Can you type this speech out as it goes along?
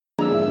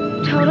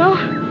Toto.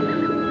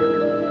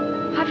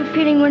 I have a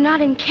feeling we're not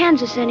in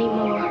Kansas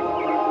anymore.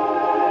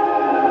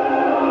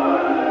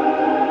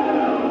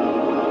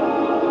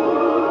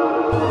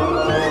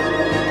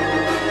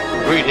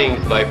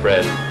 Greetings, my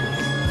friend.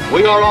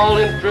 We are all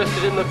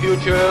interested in the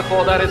future,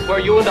 for that is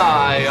where you and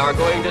I are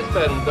going to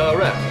spend the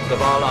rest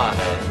of our lives.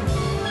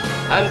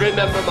 And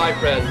remember, my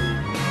friend,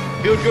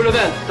 future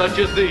events such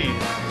as these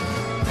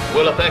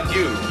will affect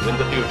you in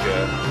the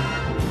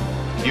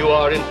future. You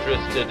are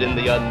interested in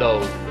the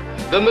unknown,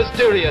 the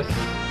mysterious,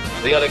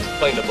 the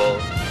unexplainable.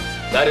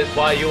 That is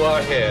why you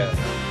are here.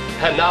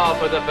 And now,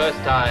 for the first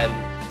time,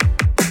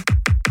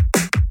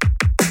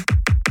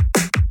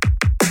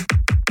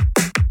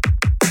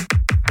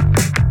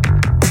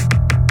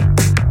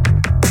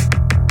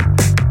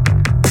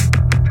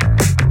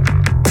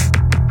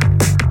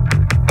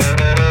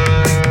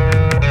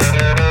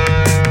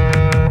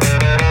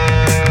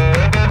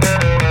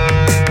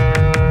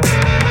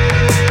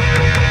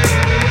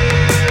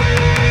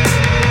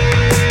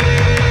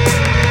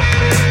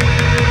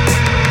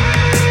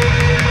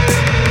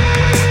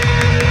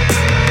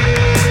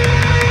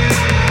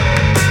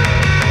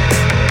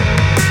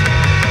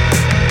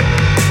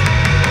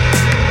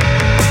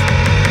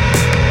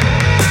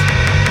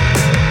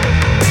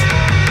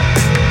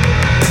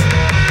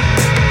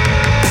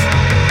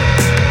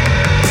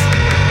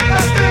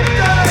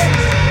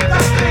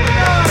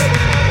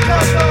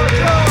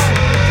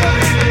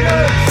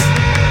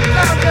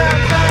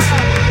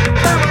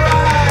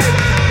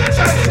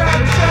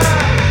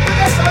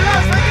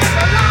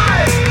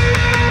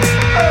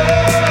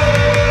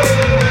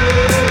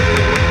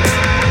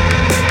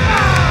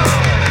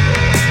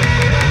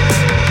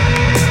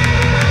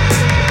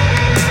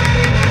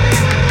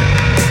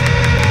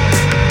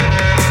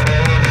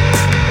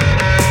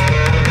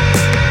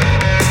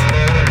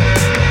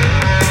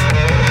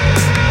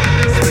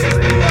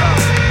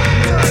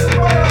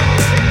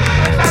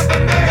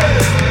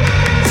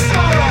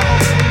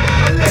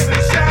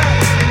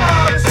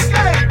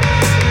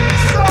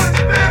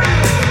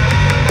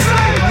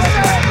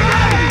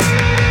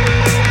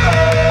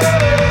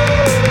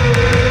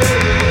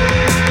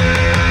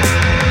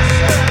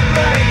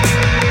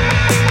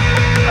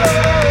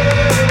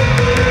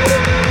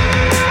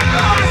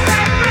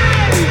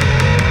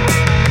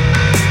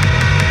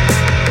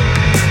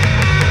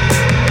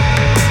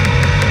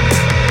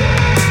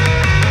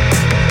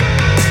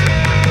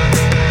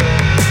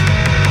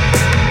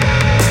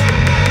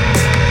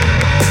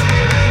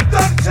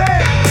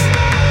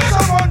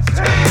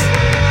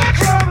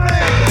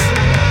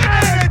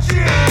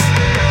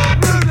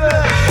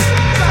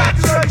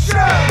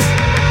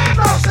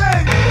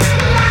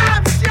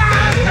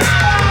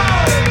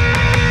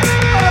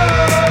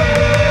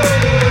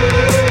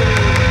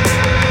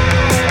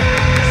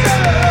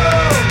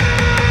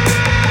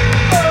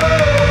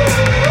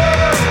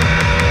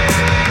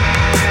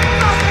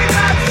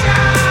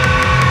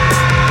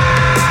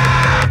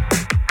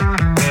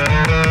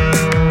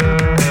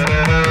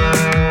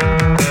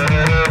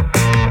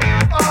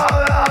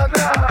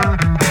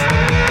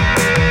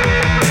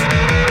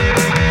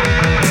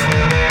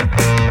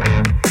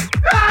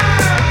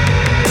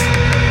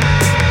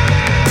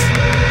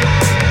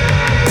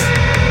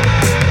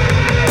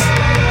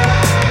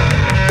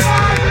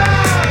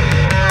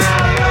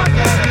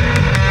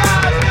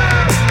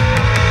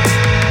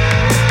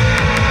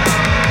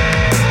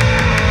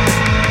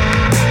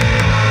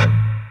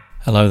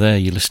 Hello there,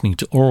 you're listening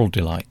to Aural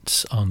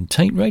Delights on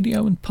Tate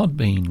Radio and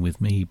Podbean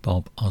with me,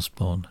 Bob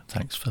Osborne.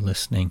 Thanks for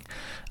listening.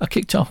 I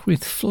kicked off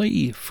with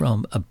Flea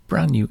from a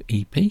brand new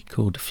EP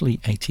called Flea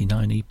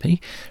 89 EP,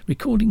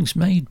 recordings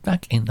made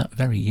back in that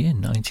very year,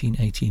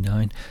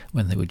 1989,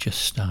 when they were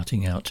just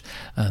starting out,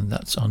 and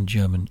that's on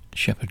German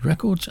Shepherd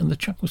Records, and the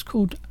track was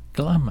called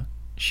Glam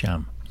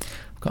Sham.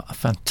 Got a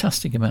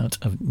fantastic amount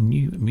of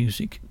new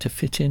music to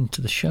fit into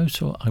the show,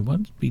 so I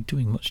won't be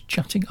doing much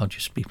chatting. I'll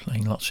just be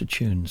playing lots of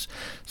tunes.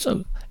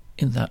 So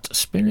in that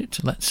spirit,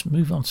 let's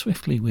move on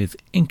swiftly with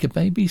Inca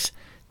Babies,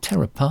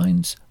 Terra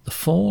Pines, The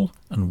Fall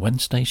and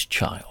Wednesday's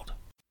Child.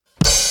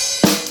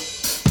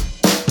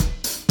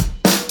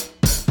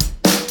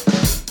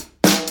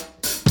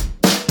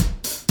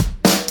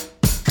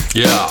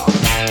 Yeah.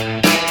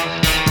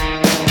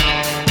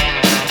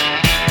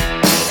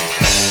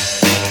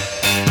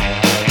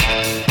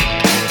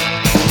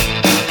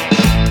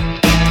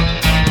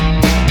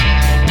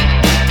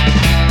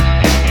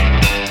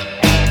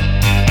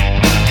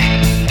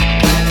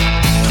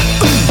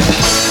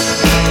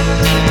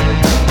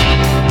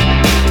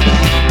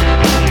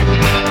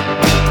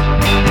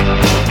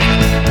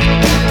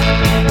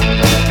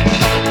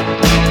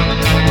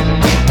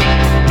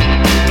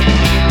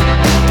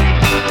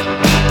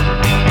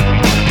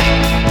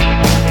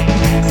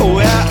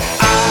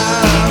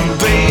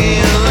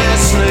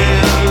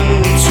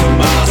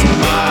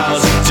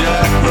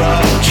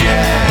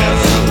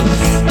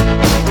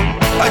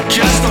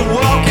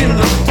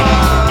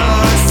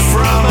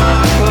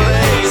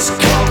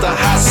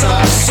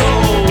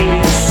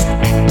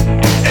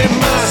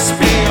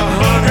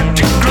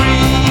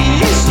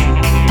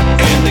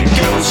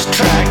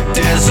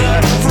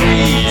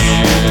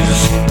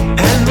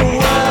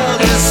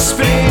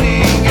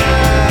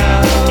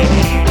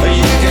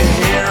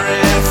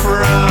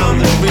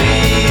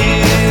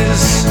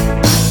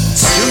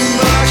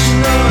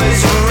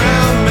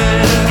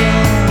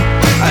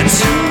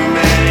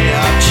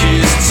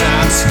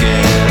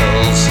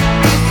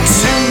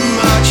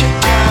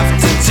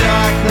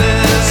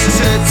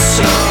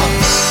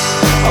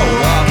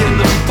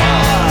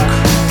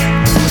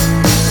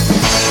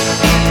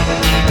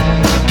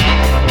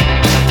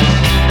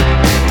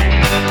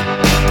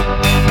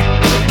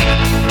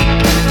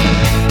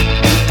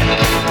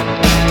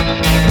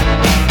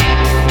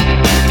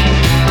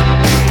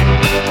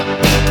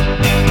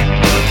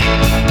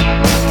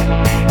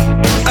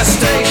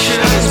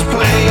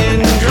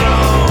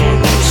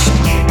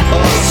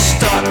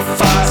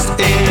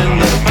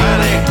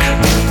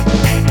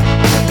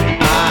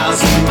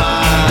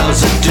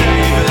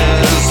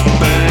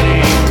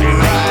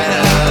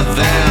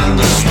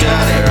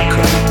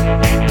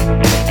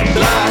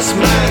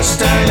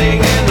 standing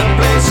in the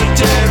place of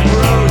dead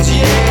roads,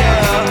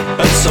 yeah.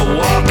 It's a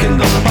walk in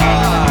the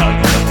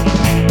park,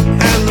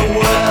 and the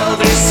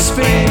world is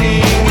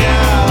spinning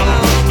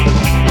out,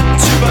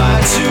 2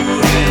 by 2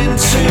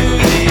 into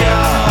the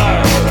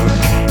yard.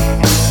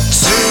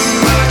 Too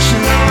much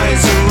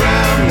noise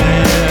around me,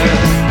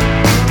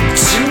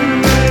 too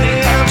many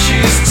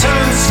ouchies,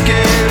 time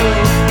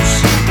scales,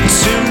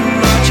 too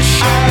much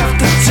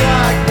after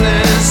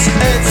darkness.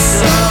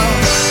 It's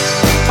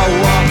a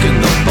walk in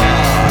the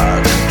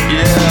park,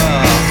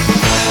 yeah.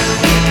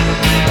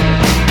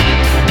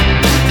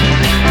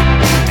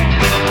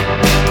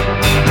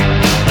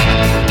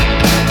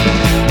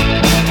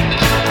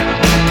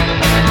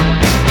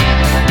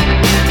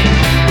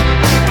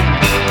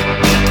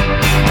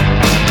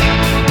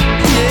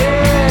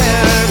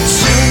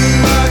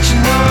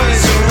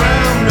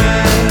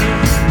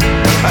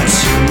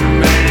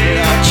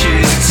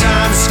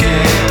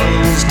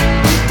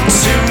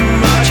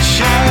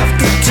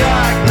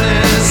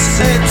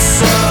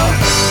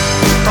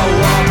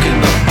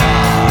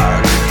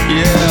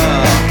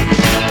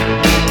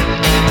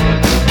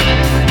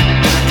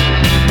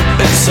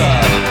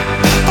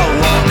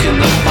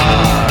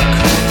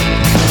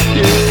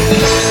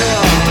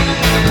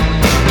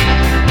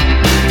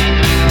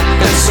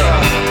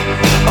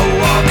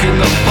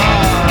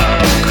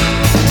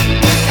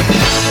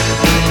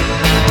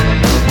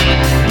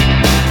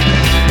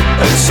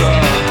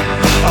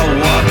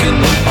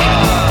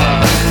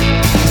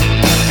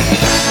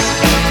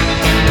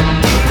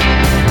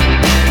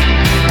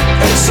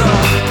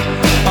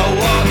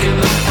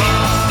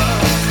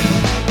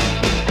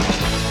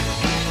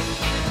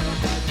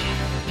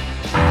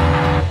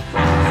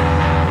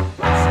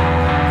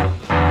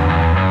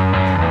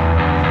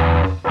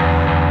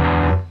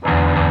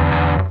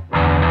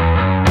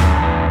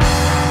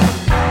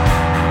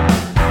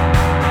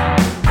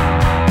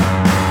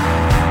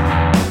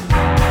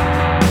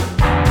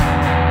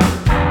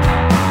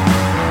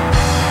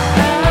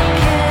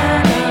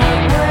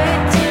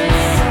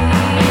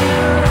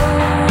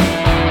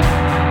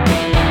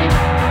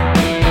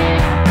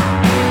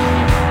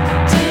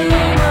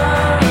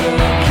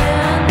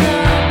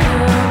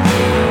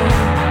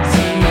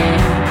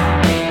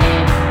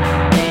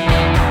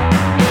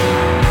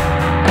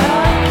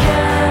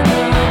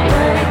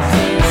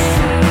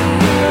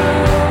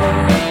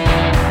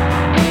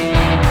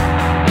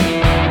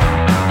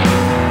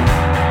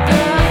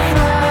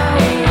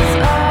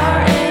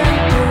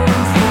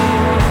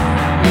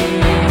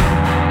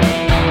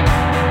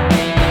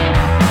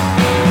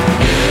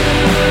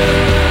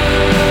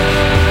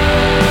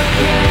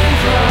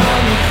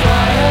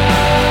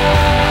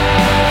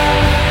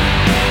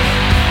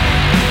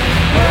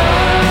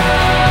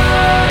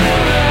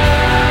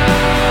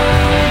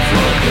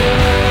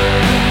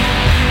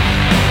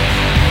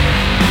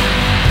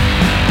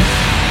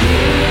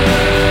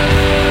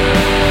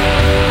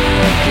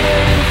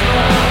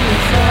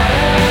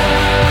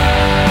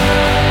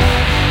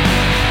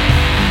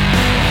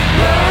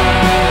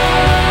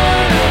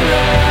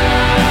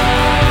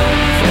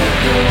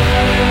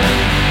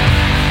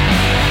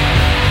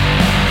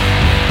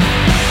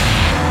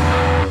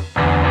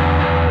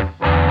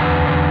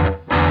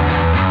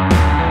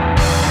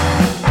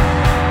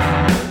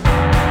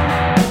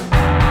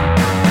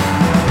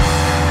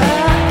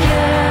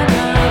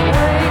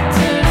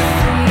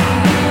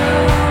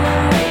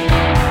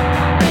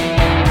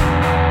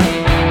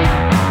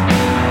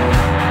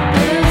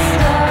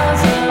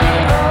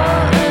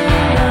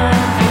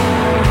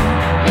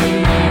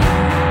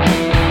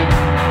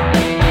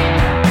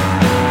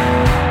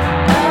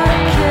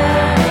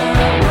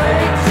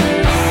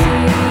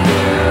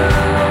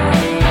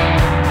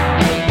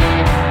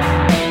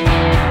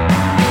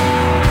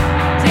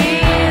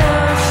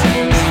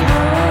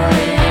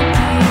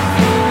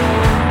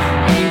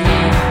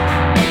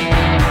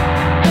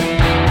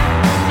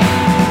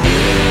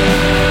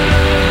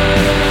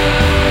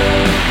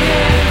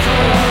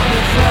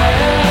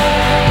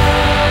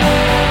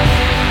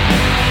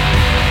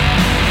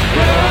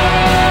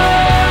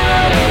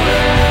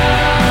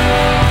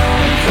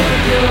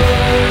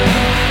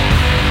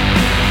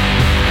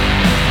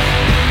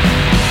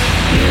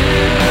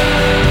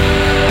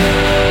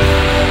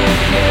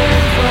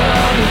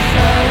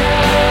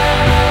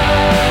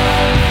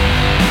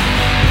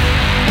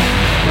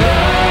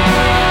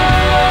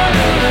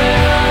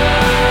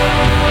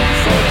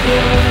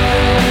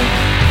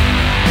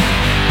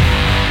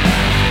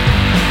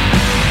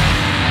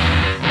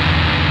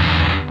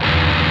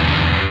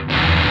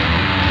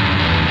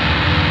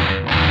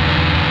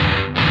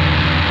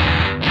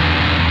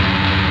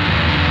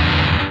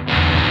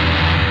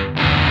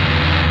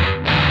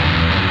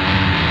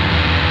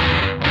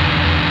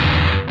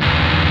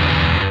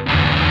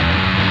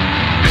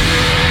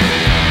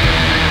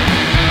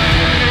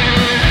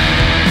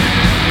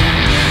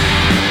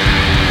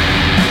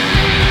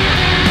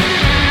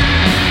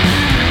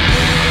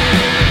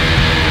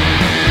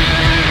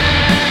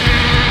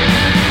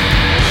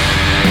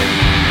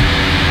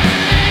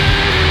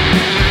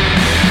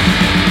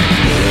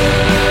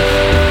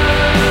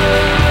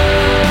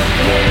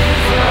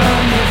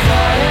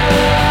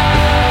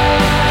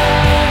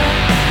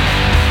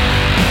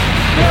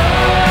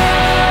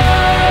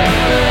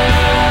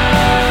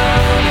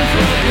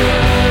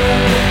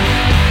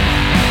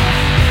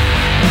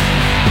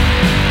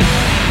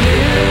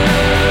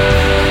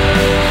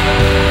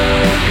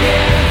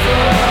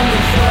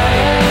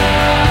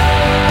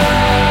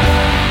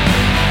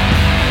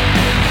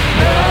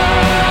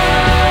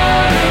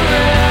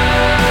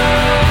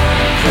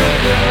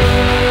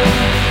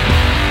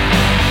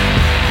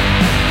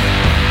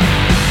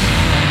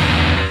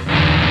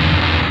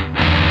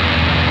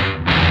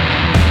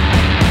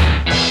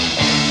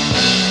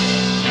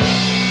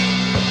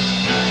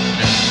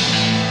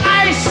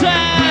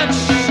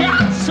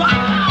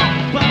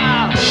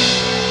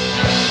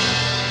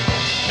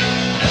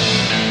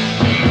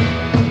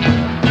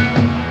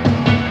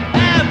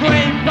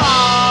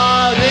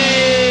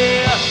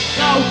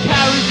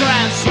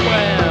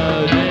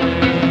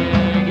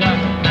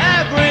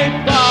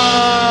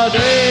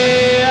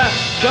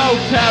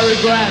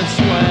 Grant's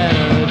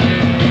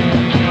wedding.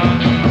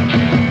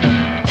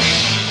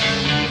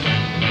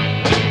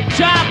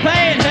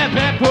 Champagne, hip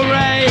hip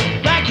hooray.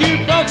 Thank you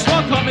folks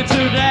for coming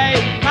today.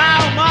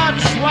 How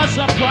much was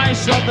the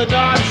price of the door?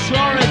 I'm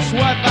sure it's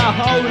worth a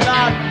whole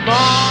lot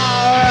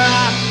more.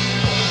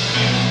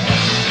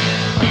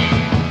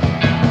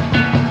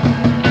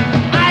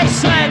 I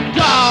said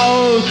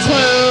go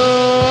to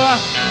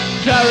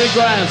Cary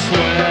Grant's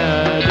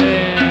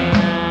wedding.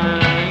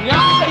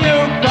 All you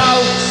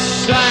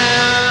folks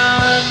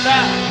and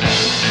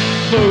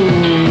fools.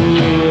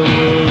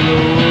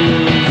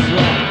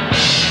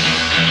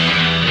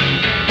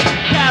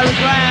 Cary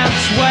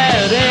Grant's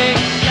wedding.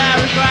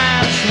 Cary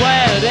Grant's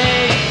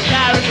wedding.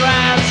 Cary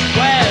Grant's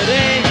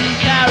wedding.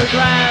 Cary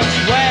Grant's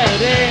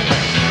wedding.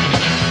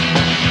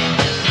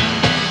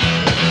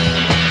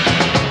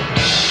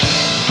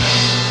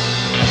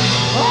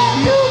 All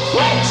you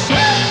folks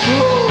and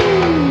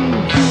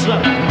fools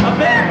have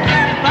been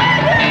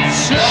invited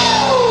to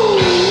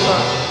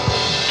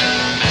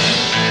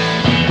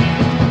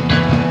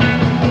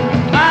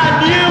a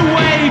new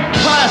wave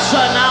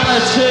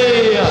personality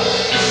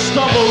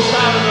stumbles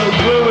out of the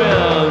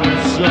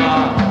ruins,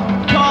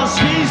 'cause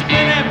he's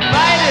been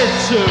invited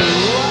to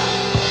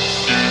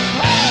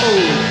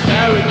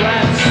Cary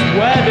Grant's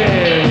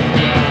wedding.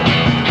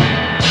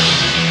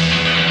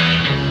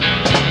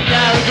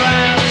 Cary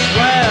Grant's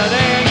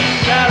wedding.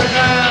 Cary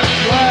Grant's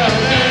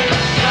wedding.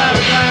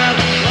 Cary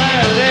Grant's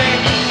wedding.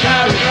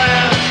 Cary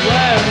Grant's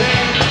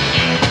wedding.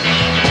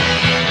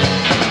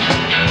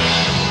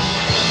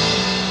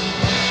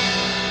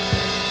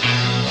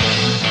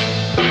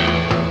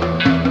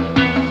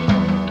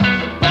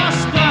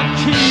 Buster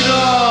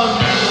Keaton,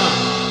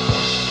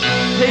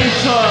 he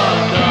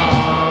turned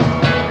on.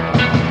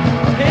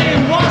 He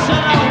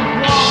wasn't a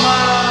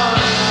woman.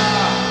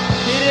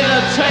 He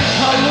didn't take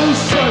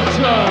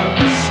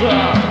hallucinogens.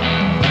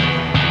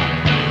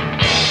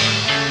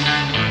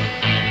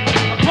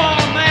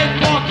 Paul made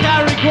for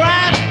Cary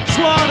Grant,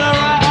 swore the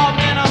right of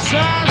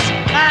innocence,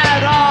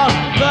 add on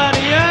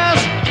 30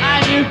 years,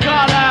 and you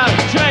gotta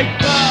take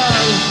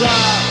those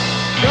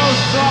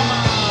drama.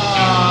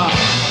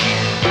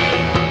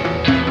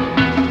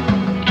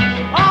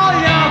 All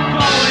you're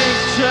going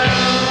to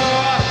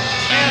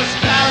is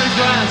Cary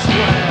Grant's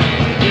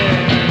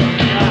wedding.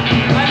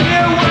 A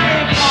new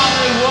wave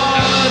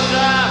Hollywood,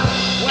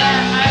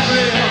 where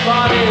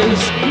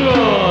everybody's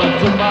good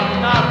but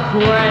not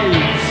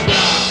great.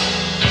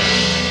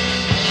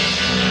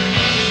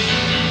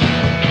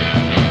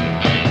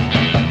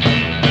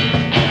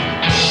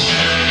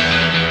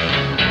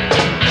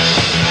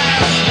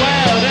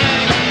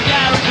 Wedding,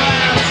 Cary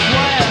Grant's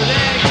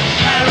wedding,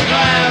 Cary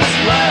Grant's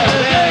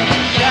wedding,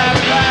 Cary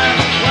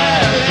Grant's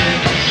wedding,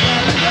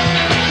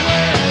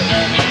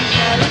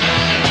 Cary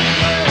Grant's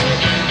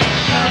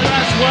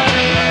wedding, Cary Grant's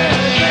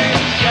wedding,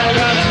 Cary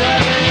Grant's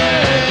wedding,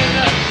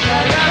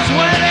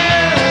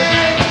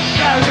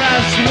 Cary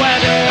Grant's wedding,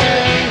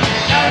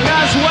 Cary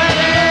Grant's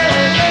wedding.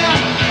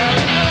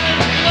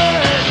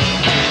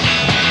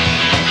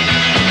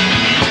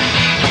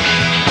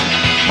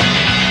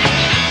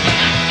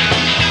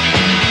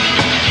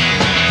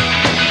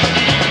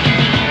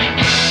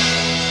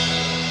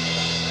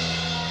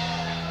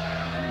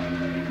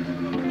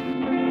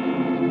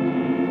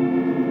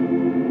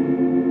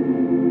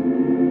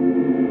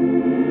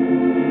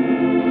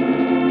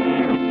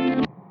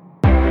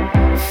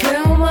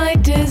 Fill my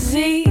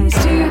disease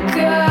to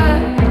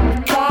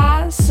capacity.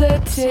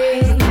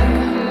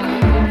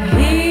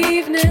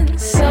 Evening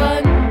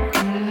sun.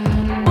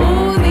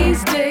 All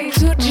these days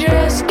will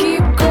just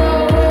keep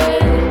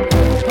going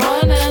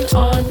on and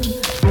on.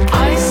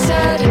 I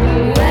said,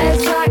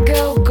 where's that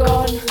girl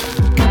gone?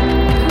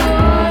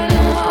 Gone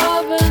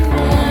up and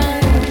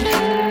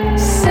on.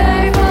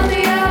 Safe on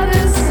the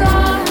other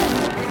side.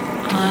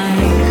 I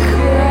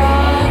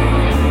cry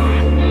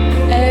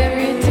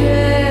every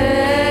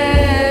day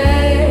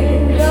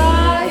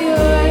that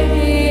you're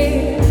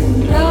here,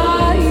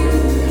 that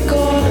you've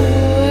gone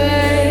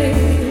away.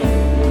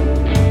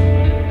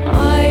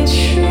 I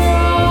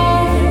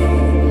try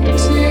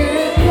to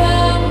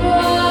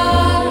remember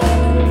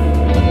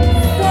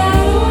that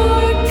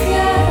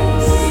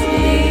August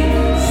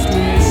is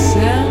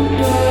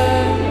December.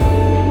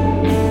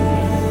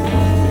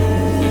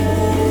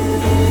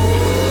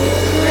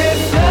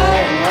 Prefer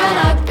when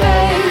I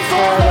pay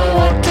for the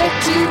water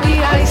to be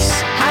ice,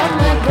 and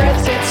my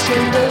breath gets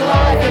trimmed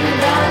alive, and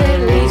then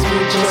it leaves me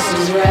just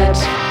as red.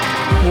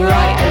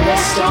 Write a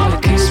list on a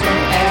goose from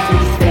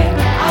everything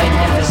I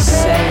never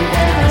say,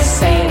 then I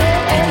say it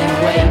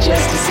anyway,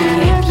 just to see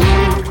if you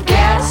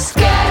get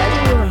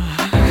scared.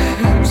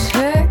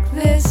 Take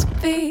this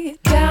beat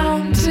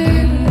down to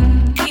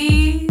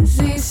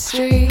Easy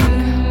Street.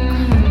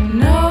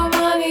 No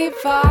money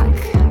back.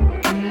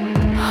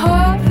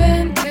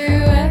 Hoping to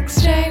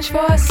exchange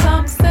for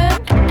something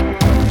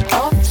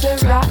off the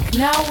rack.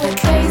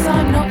 Nowadays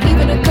I'm not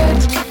even a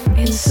good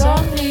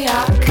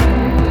insomniac.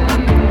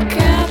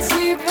 Can't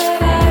sleep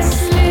but I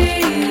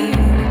sleep.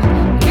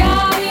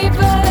 Can't eat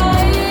but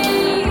I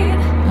eat.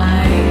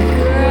 I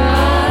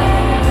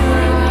cry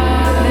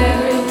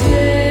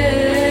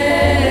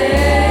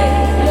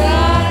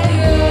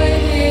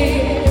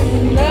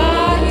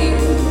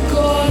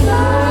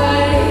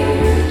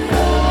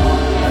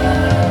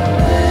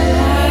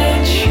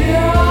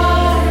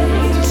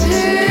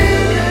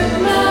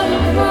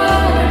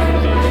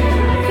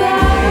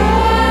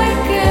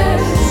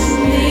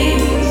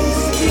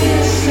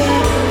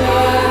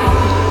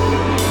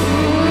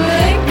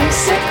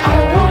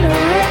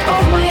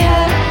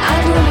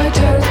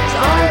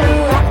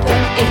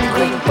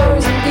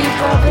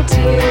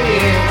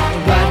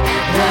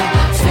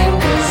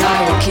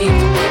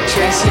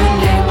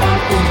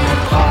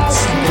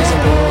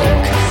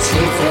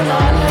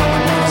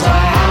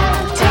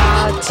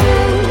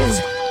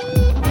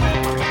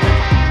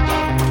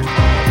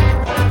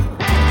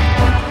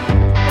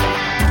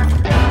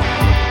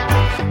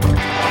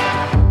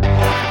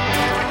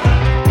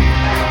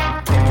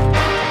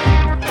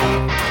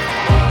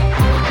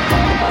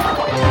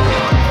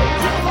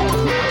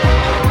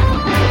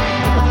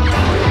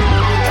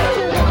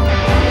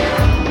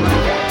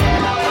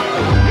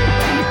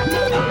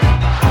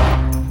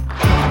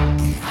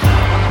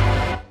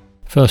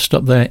First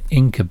up there,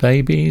 Inca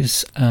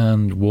Babies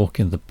and Walk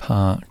in the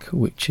Park,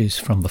 which is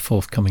from the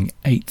forthcoming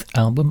 8th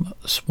album,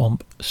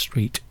 Swamp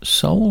Street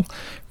Soul,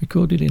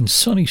 recorded in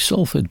sunny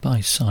Salford by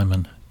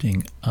Simon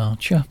Ding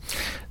Archer.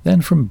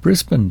 Then from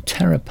Brisbane,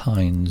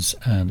 Terrapines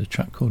and a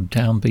track called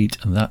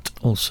Downbeat, and that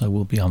also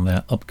will be on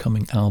their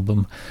upcoming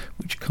album,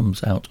 which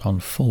comes out on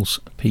False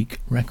Peak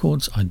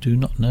Records. I do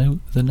not know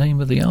the name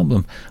of the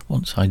album.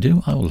 Once I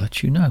do, I will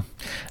let you know.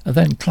 And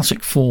then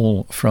Classic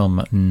Fall from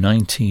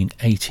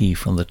 1980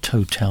 from the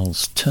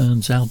Totals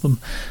Turns album,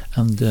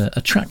 and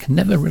a track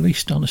never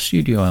released on a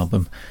studio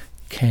album,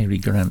 Cary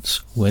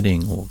Grant's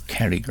Wedding, or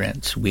Cary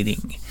Grant's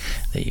Wedding.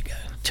 There you go.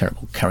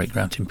 Terrible Cary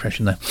Grant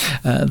impression there.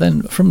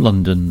 Then from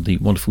London, the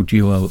wonderful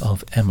duo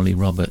of Emily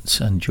Roberts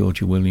and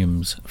Georgia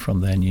Williams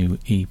from their new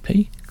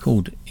EP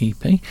called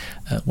EP,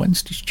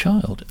 Wednesday's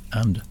Child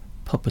and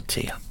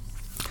Puppeteer.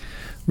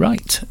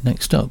 Right,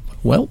 next up,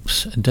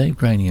 Whelps, Dave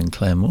Graney and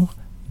Claire Moore,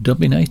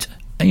 Dubinator,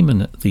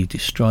 Eamon the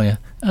Destroyer,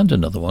 and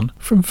another one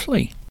from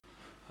Flea.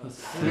 I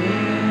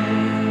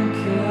think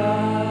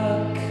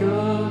I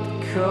could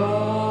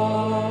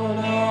call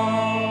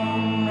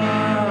on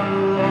my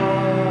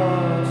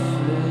losses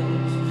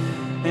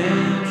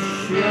and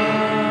shut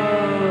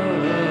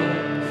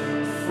up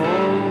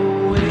for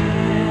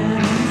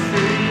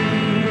wintry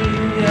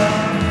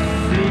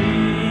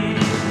seasons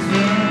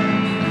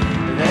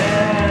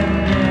that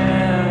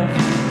never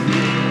give a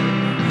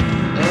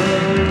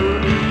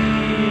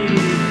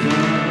reason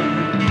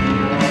why.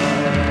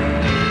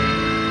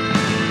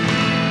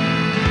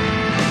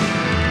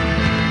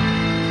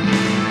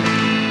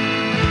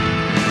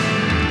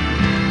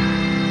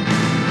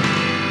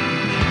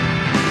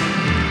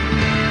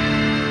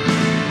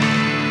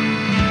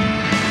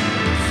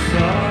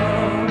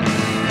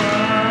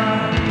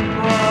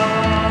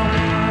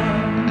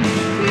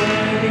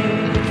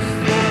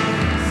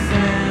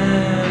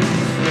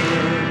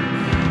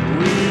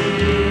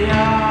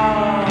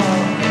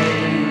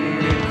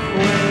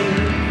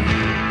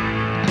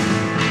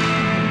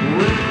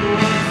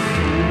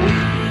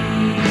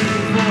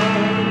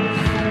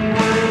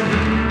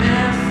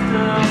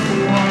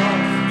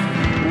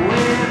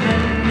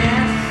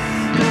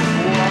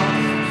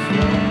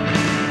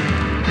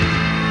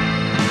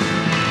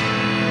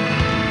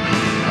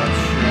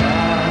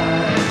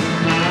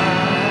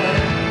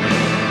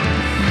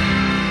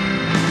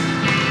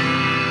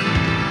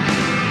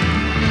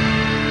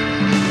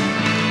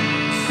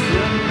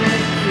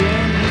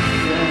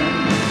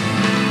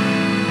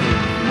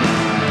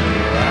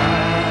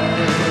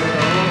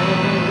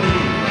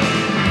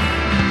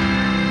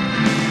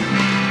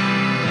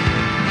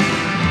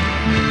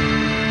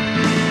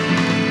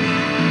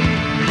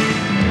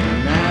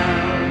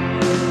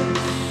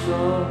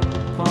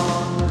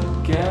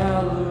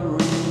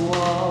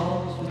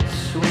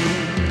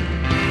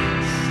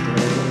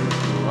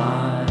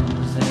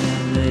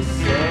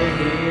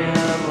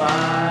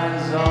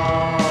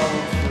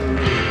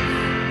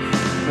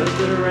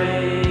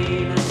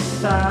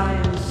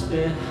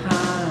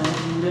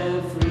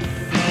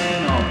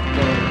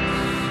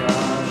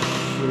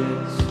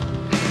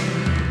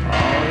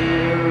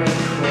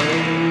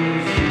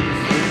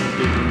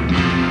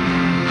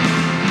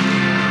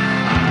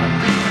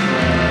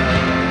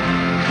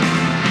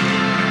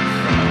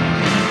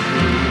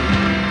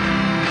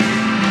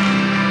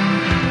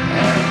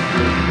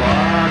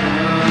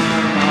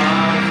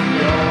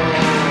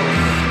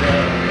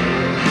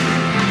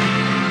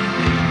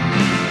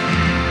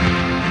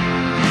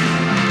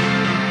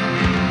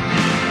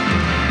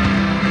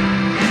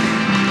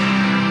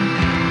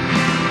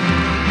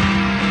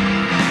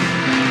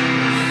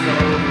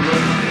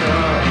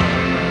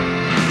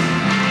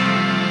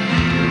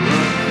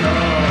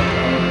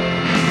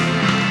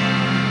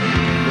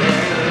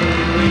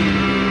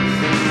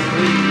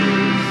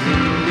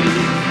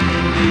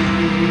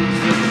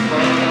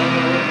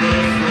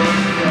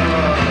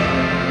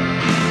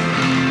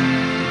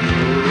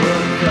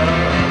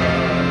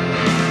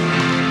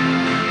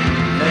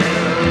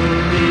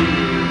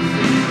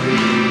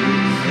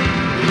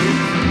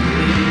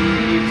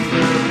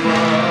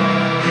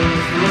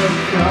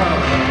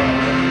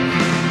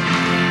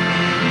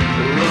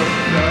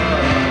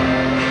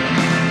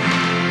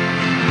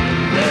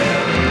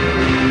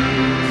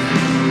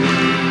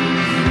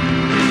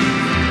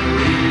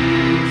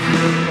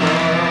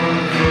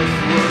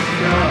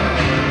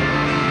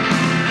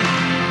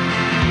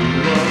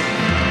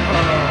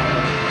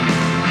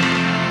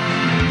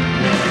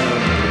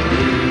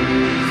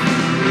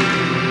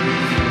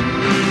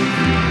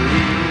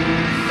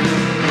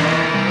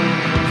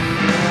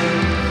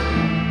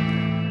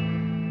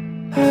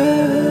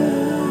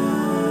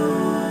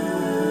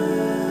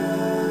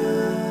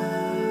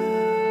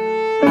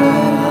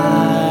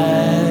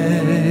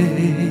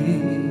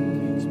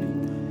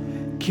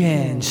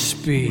 Can't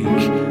speak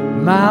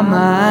my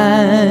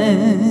mind.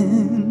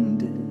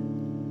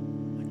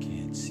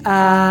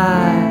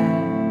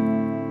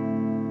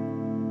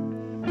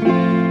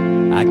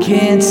 I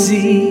can't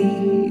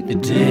see the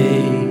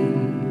day.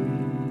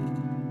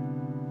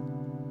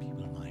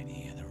 People might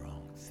hear the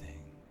wrong thing.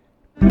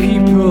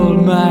 People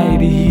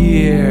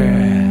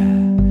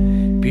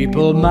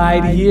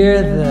might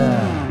hear the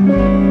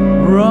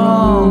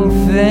wrong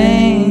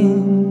thing.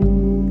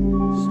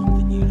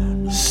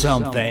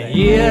 Something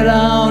you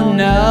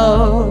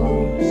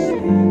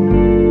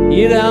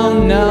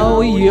don't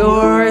know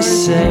you're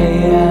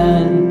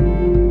saying.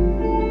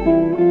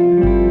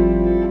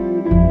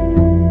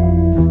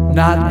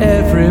 Not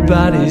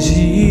everybody's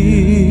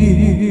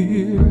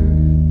here.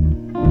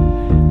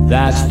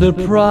 That's the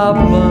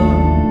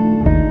problem.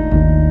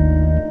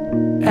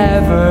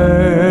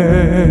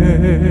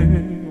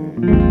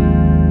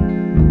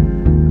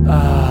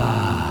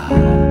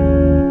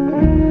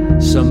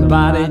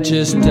 Somebody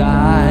just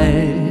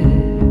died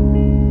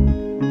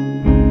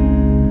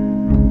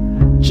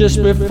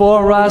just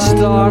before I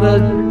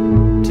started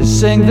to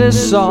sing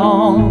this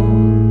song.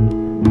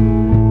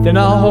 Then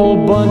a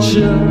whole bunch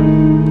of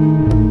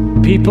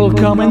people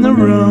come in the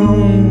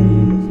room.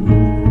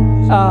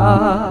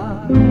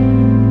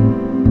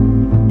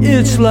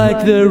 It's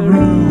like the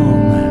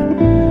room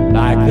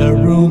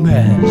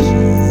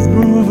is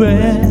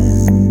moving,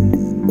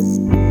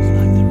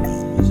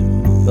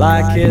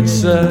 like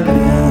it's a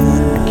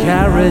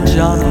carriage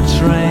on a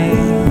train.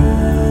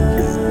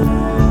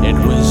 It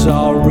was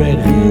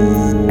already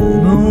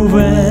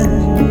moving.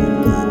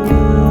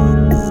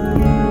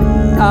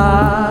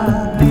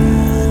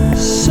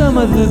 Some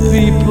of the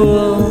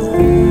people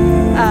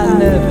I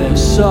never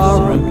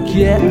saw them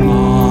get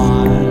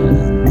on.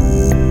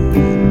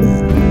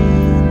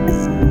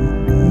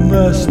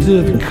 Must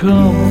have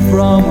come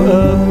from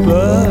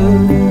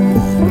above,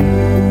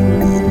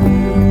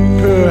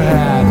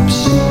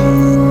 perhaps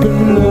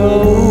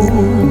below.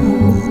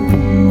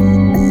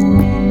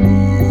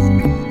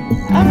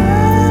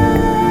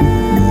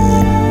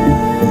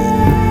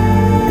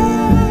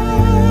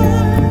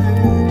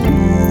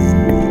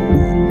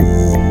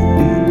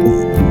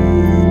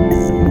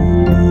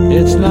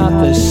 It's not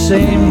the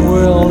same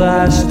world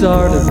I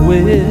started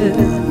with,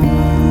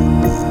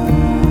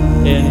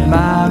 in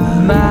my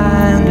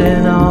mind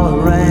and all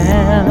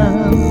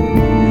around.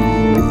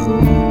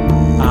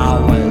 I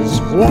was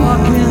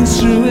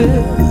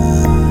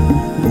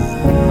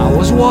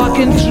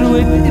walking through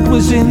it, it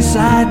was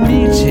inside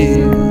me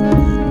too.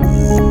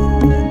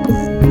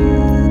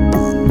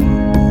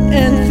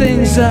 And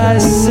things I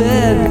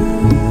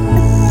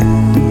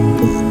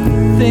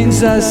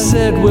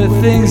said were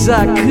things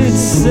I could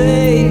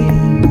say.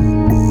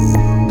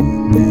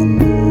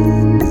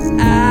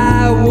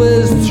 I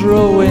was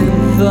throwing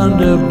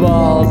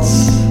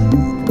thunderbolts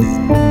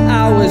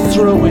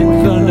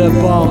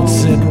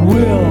at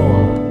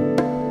will.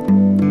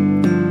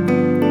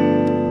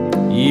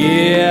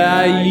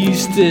 Yeah, I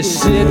used to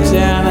sit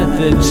down at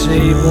the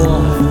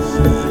table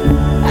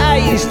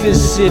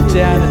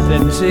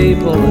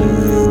and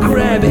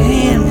grab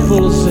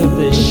handfuls of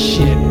the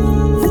shit.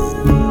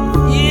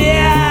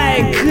 Yeah, I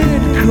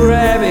could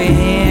grab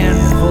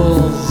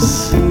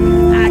handfuls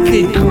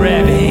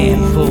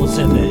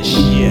of the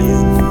shit.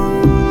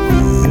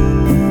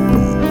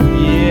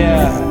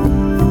 Yeah,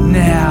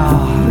 now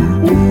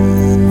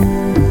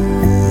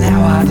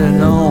I don't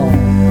know.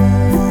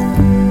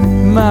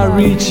 My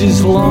reach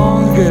is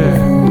longer,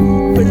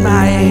 but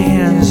my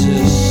hands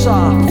are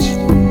soft.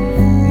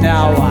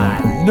 Now I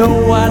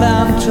know what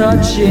I'm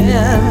touching,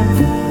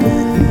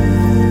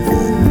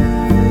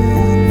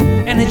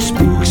 and it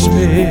spooks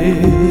me.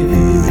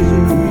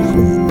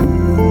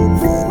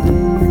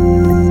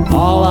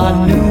 All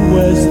I knew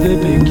was the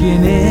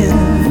beginning.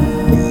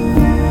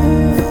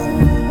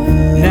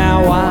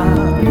 Now I'm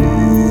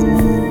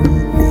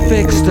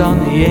fixed on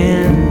the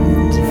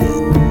end.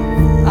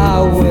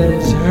 I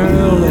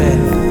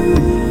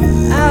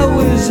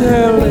was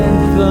hurling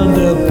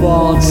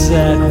thunderbolts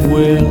at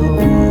will.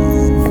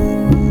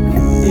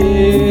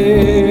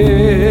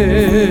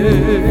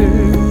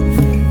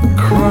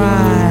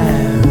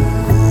 Crime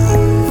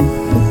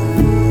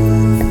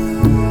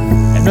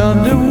and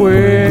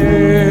underwear.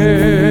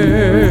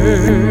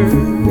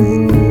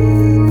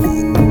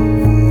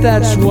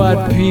 That's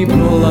what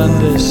people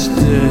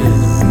understood.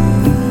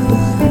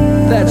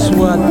 That's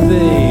what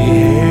they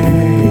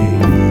hate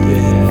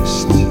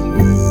best.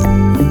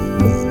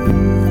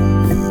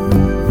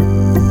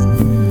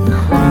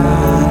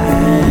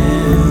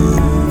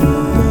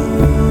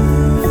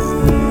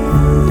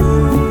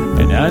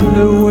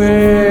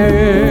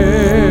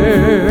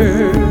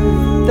 Underwear,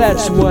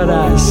 that's what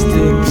I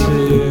stick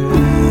to.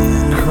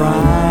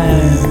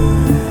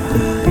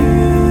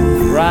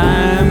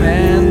 Crime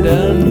and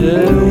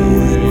underwear.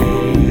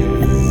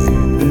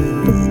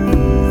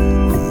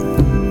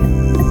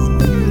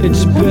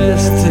 It's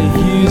best to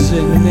use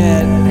a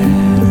net,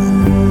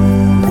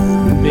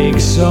 make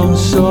some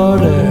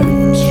sort of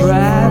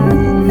trap.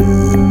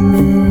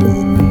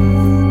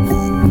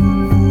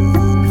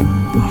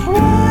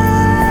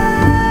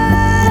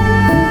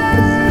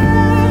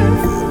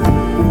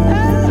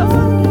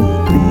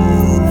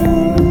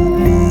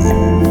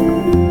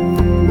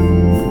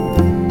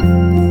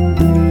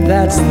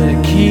 That's the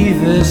key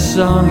this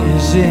song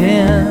is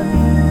in.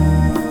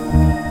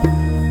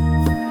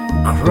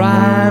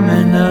 Crime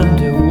and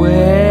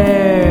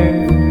underwear.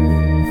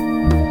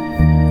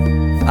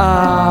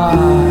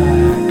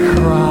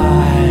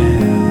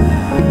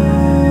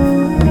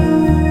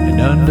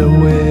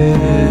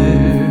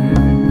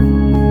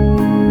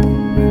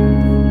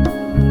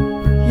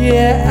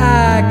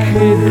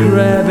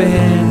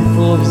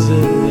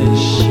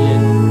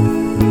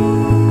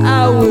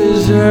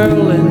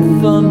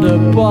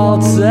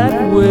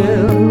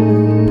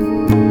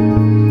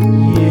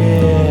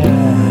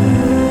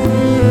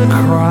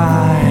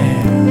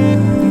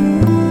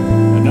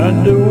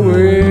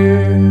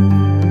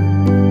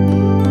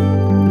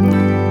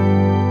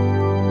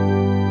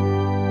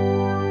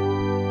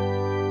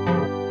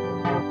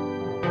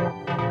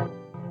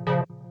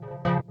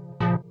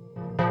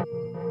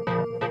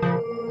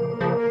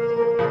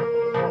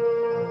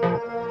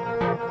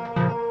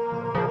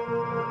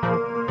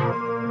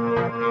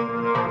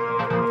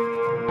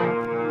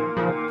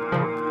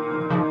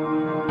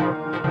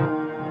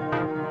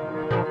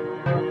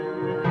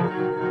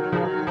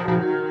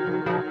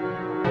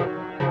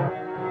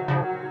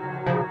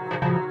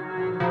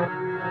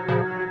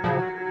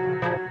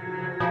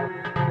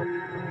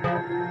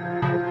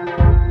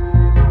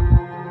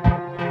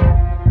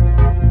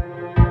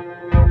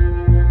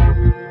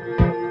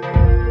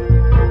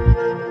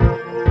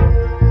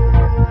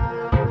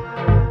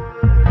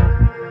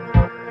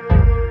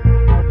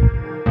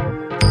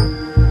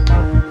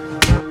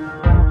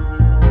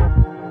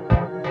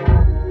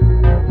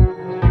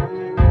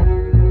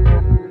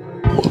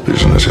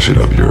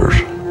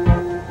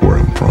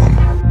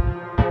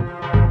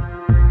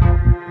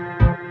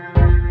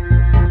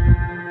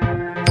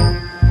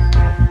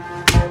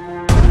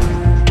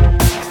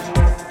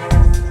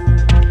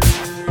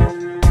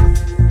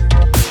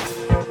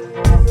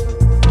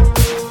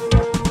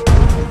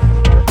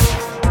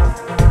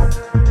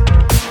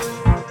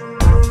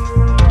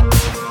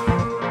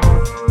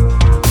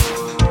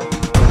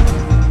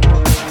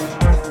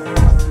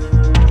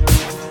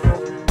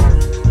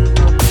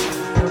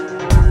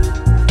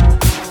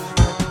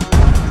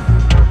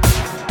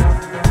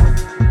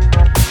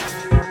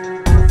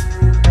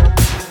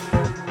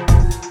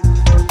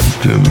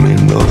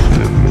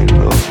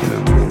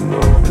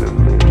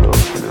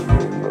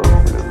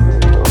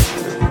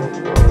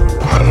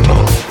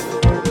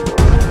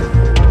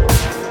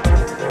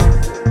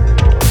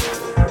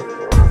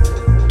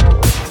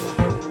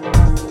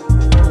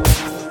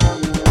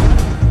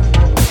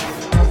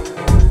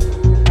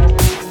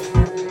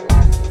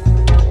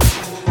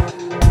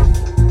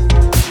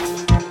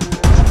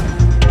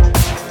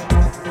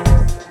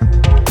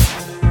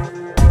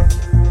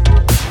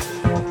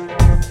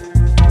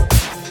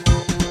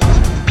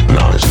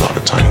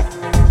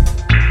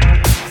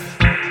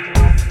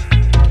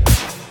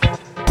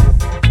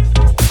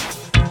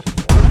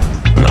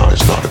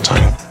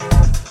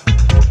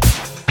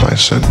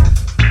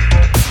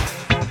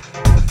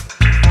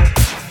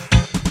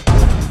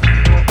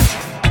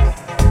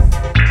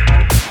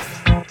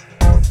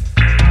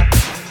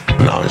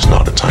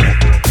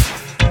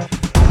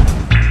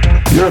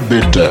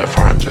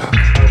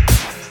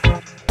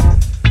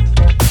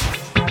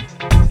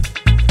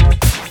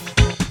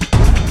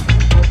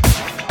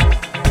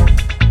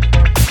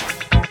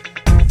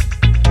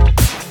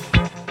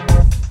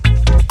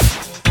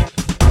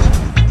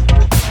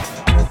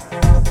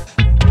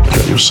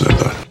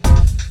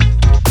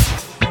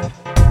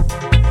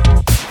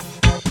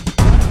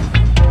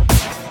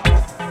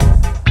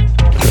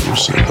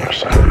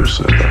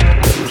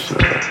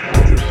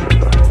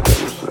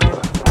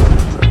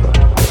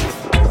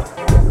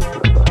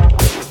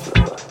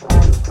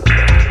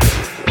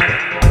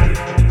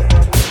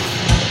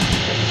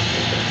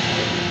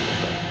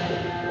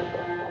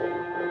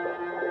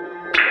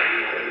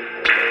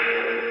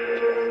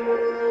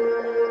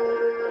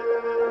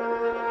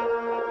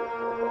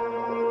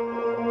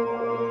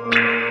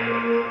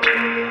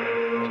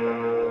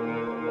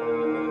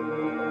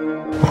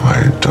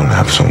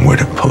 Some way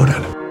to put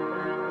it.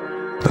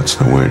 That's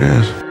the way it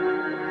is.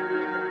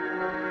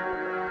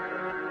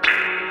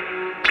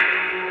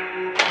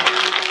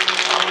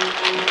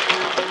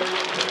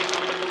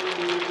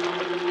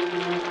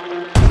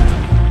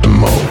 The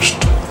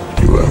most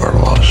you ever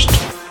lost.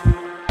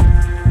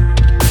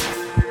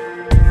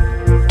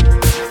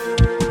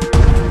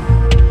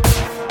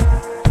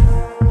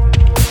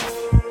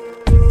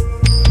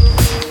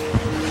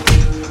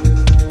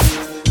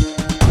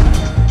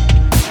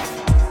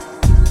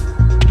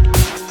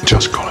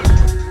 Just call it.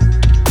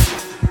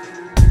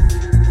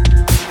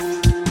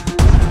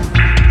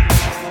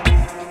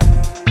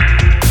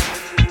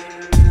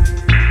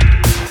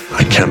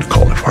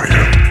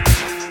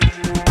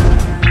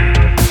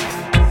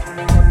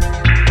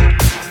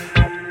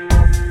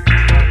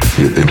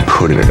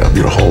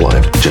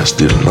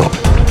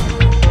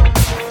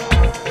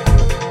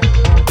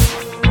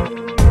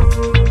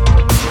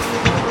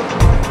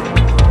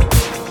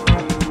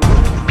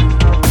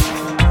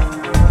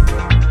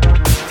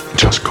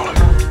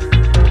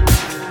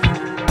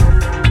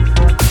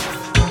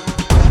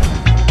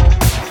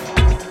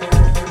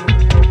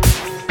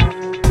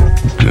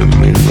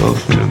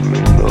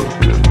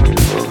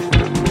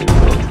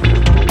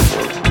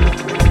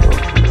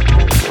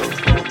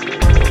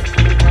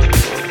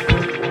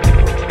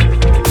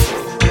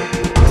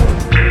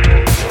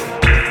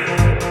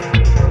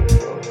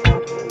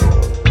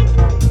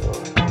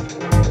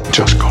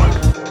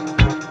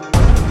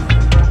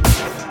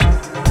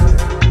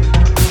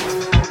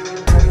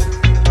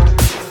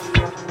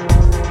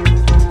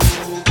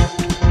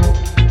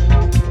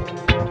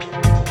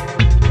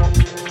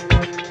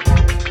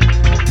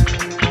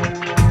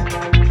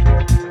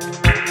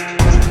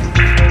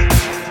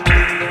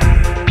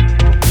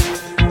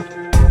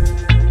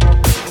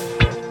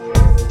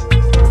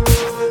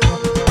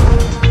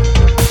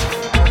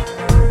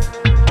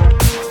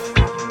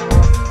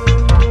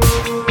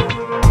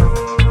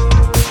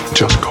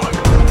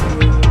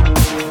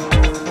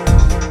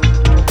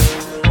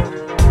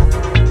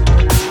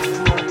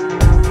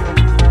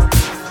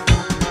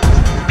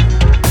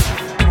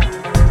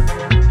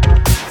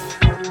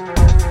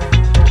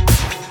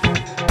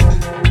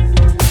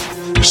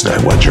 Is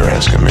that what you're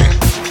asking me?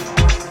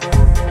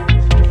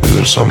 Is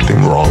there something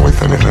wrong with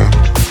anything?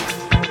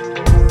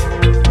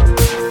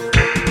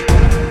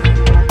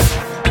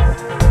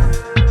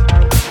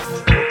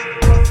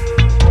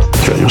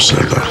 Yeah, you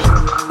said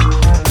that.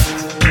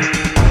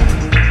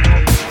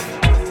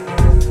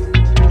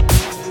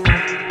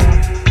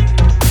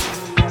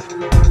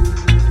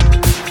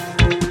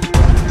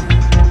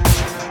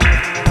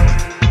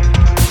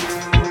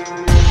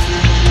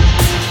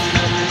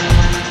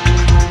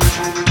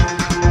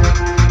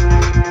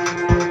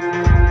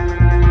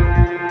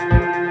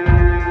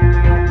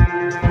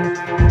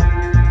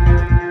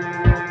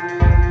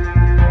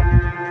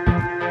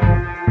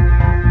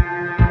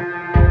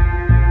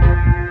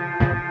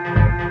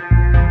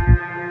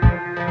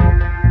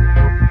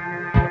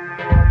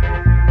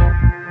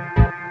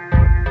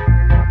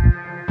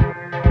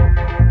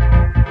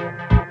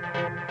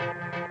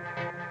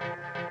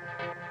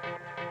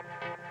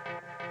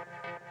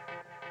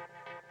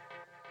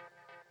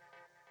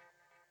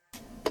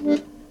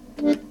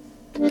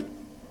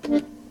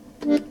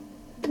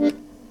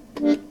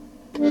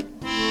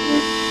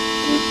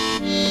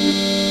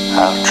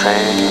 I'll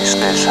trace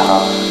this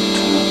heart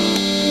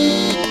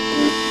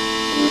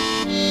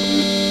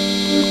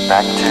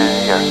back to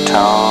your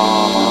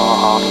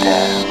tall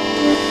dam.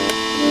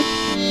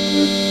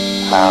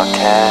 I'll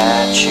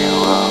catch you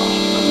up.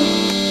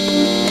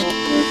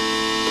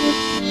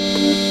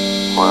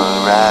 We'll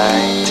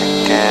ride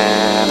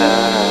together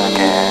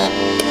again.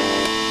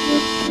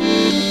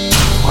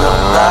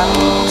 We'll run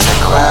the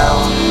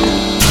ground.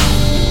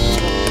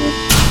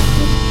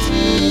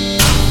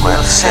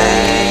 We'll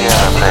say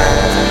our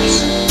prayers.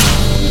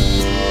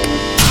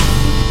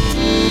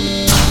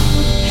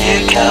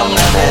 Here come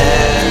the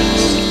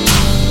bears.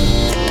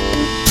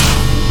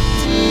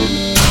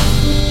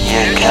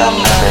 Here come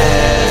the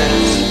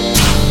bears.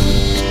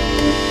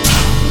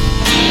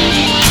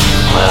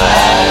 We'll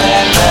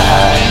hide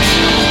behind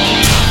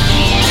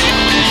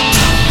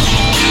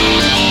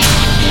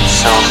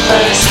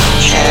sofas and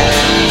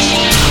chairs.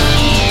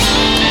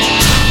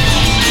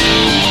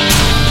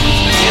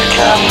 Here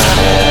come the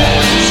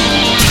bears.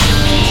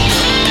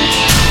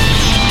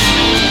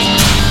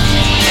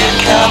 Here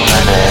come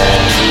the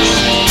bears.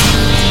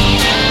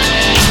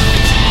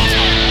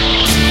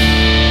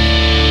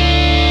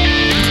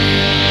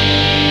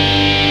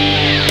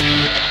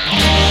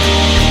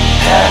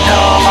 There are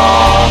no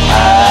more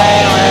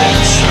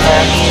pirates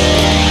left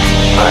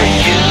for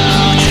you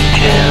to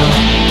kill.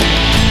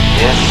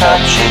 You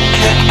thought you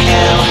could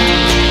kill.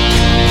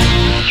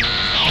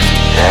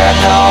 There are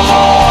no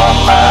more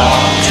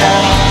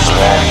mountains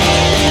left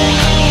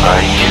for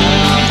you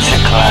to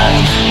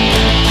climb.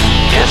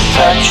 You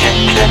thought you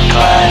could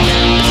climb.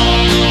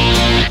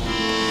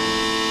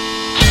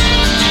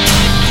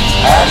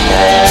 And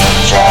there are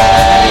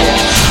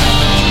giants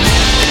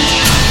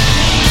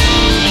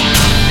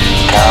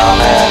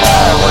coming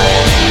our way.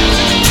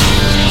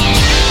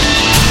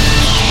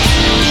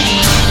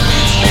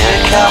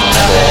 Here come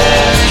the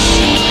bears.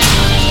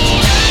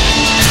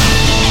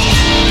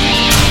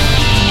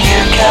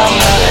 Here come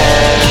the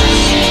bears.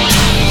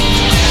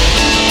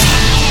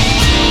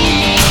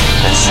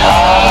 This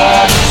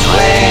heart is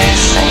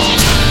racing,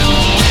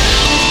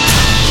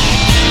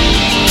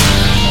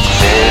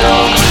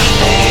 filled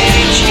with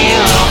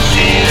age-hero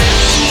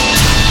fears.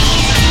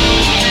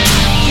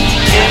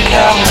 Here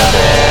come the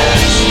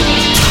bears.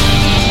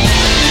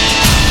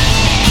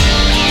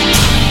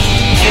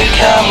 Here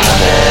come the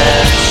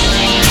bears.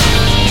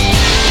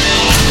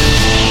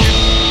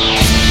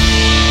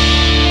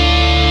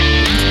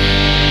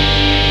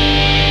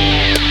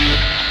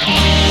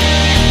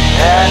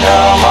 There are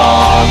no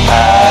more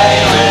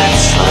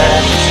pirates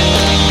left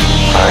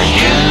for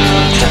you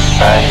to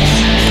fight.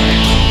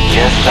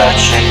 You thought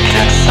you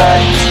could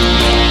fight.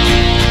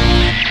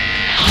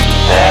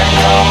 There are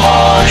no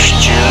more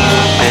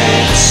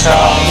stupid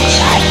songs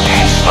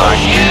for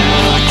you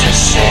to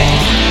sing.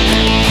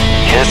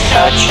 You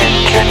thought you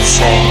could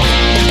sing.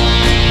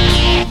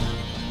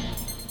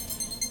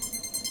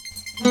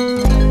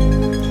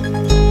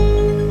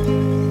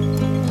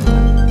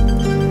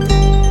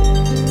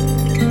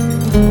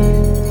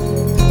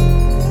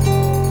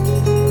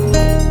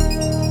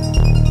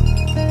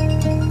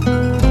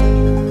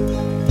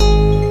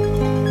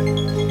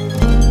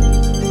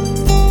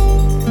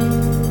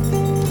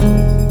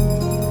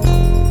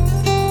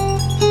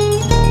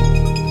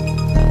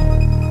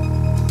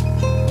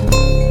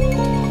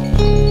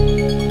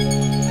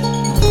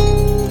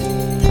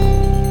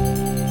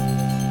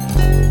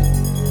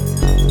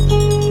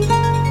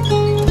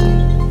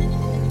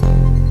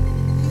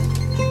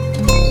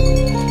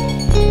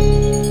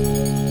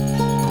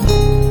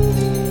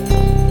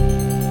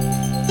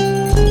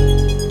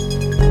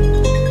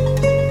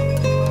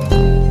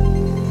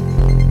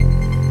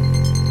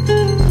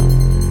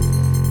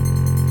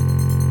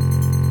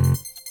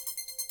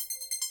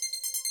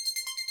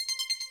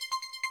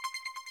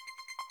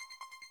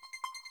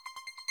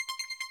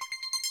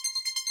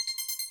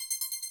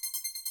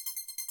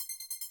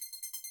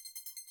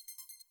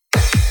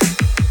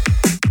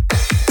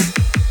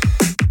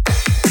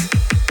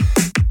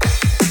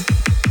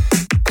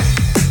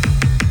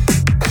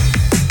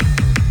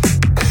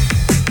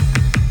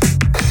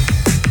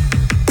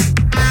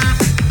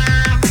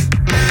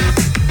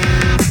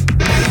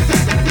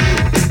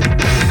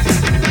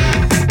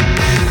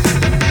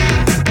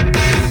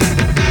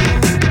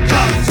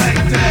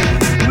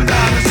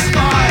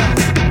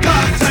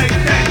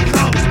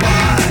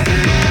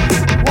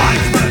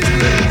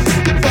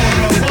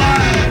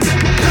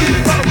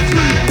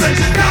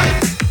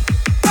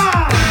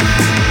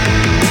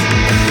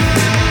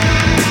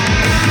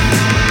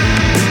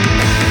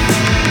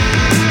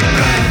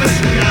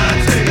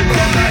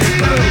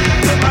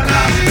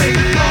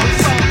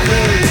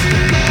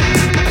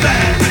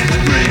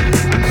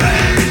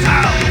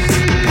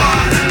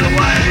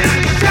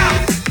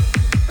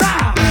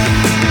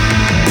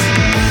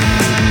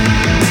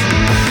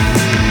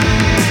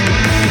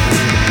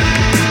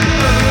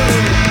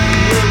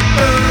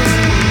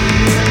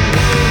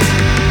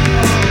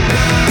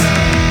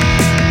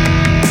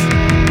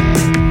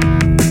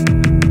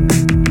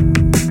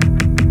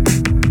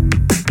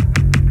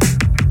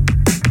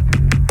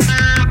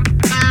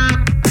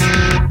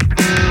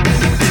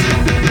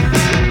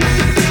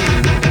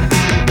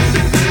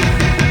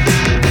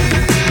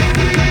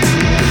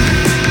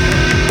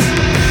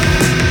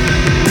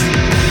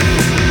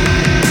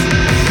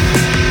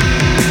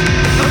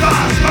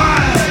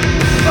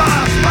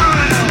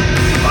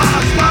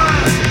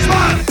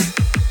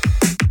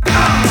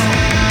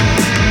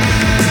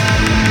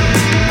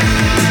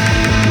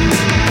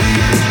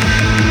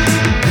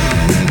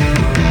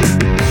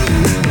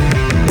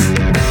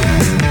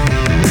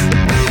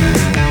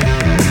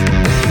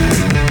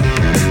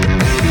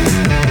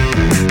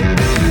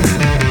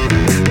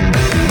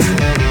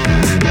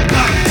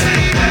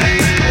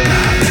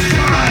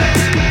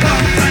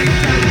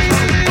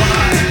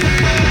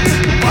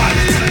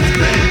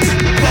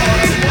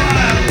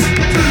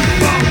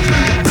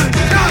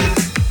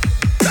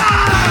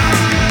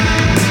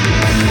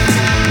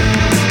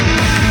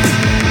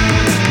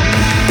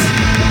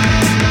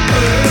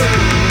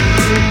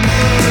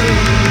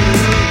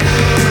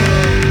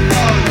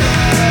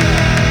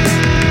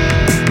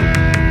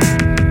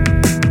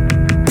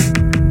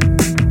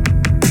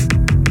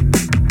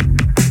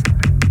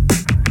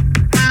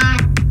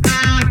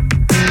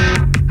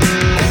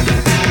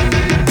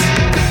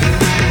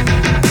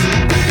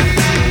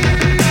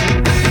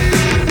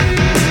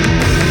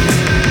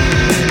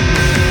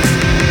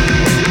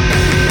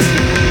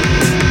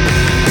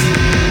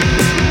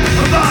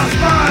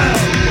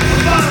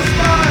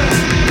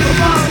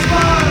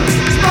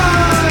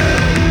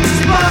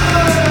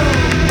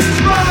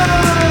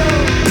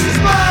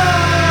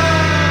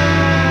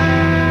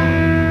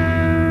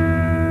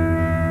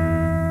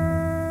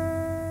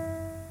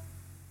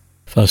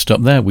 First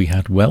up there we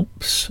had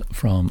Whelps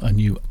from a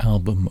new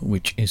album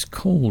which is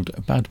called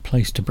Bad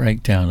Place to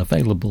Break Down,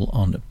 available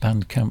on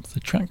Bandcamp. The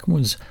track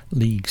was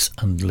Leagues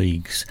and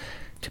Leagues.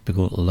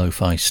 Typical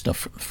lo-fi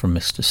stuff from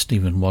Mr.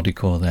 Stephen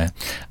Wadikor there.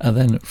 And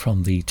then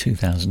from the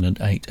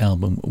 2008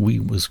 album We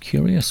Was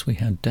Curious, we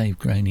had Dave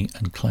Graney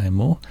and Claire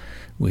Moore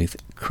with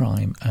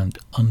Crime and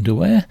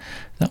Underwear.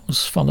 That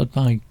was followed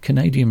by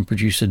Canadian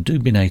producer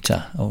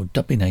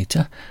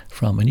Dubinator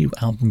from a new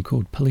album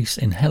called Police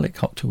in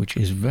Helicopter, which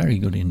is very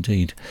good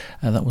indeed.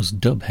 That was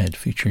Dubhead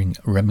featuring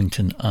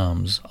Remington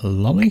Arms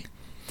Lolly.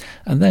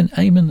 And then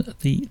Eamon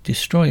the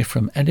Destroyer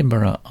from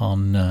Edinburgh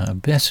on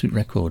Bearsuit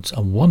Records,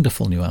 a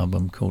wonderful new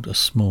album called A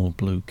Small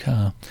Blue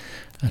Car,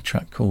 a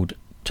track called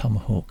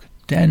Tomahawk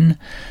Den,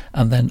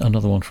 and then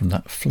another one from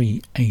that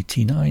Flea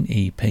 89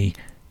 EP,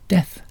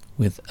 Death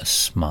with a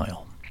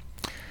Smile.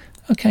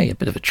 Okay, a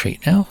bit of a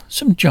treat now,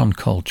 some John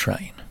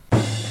Coltrane.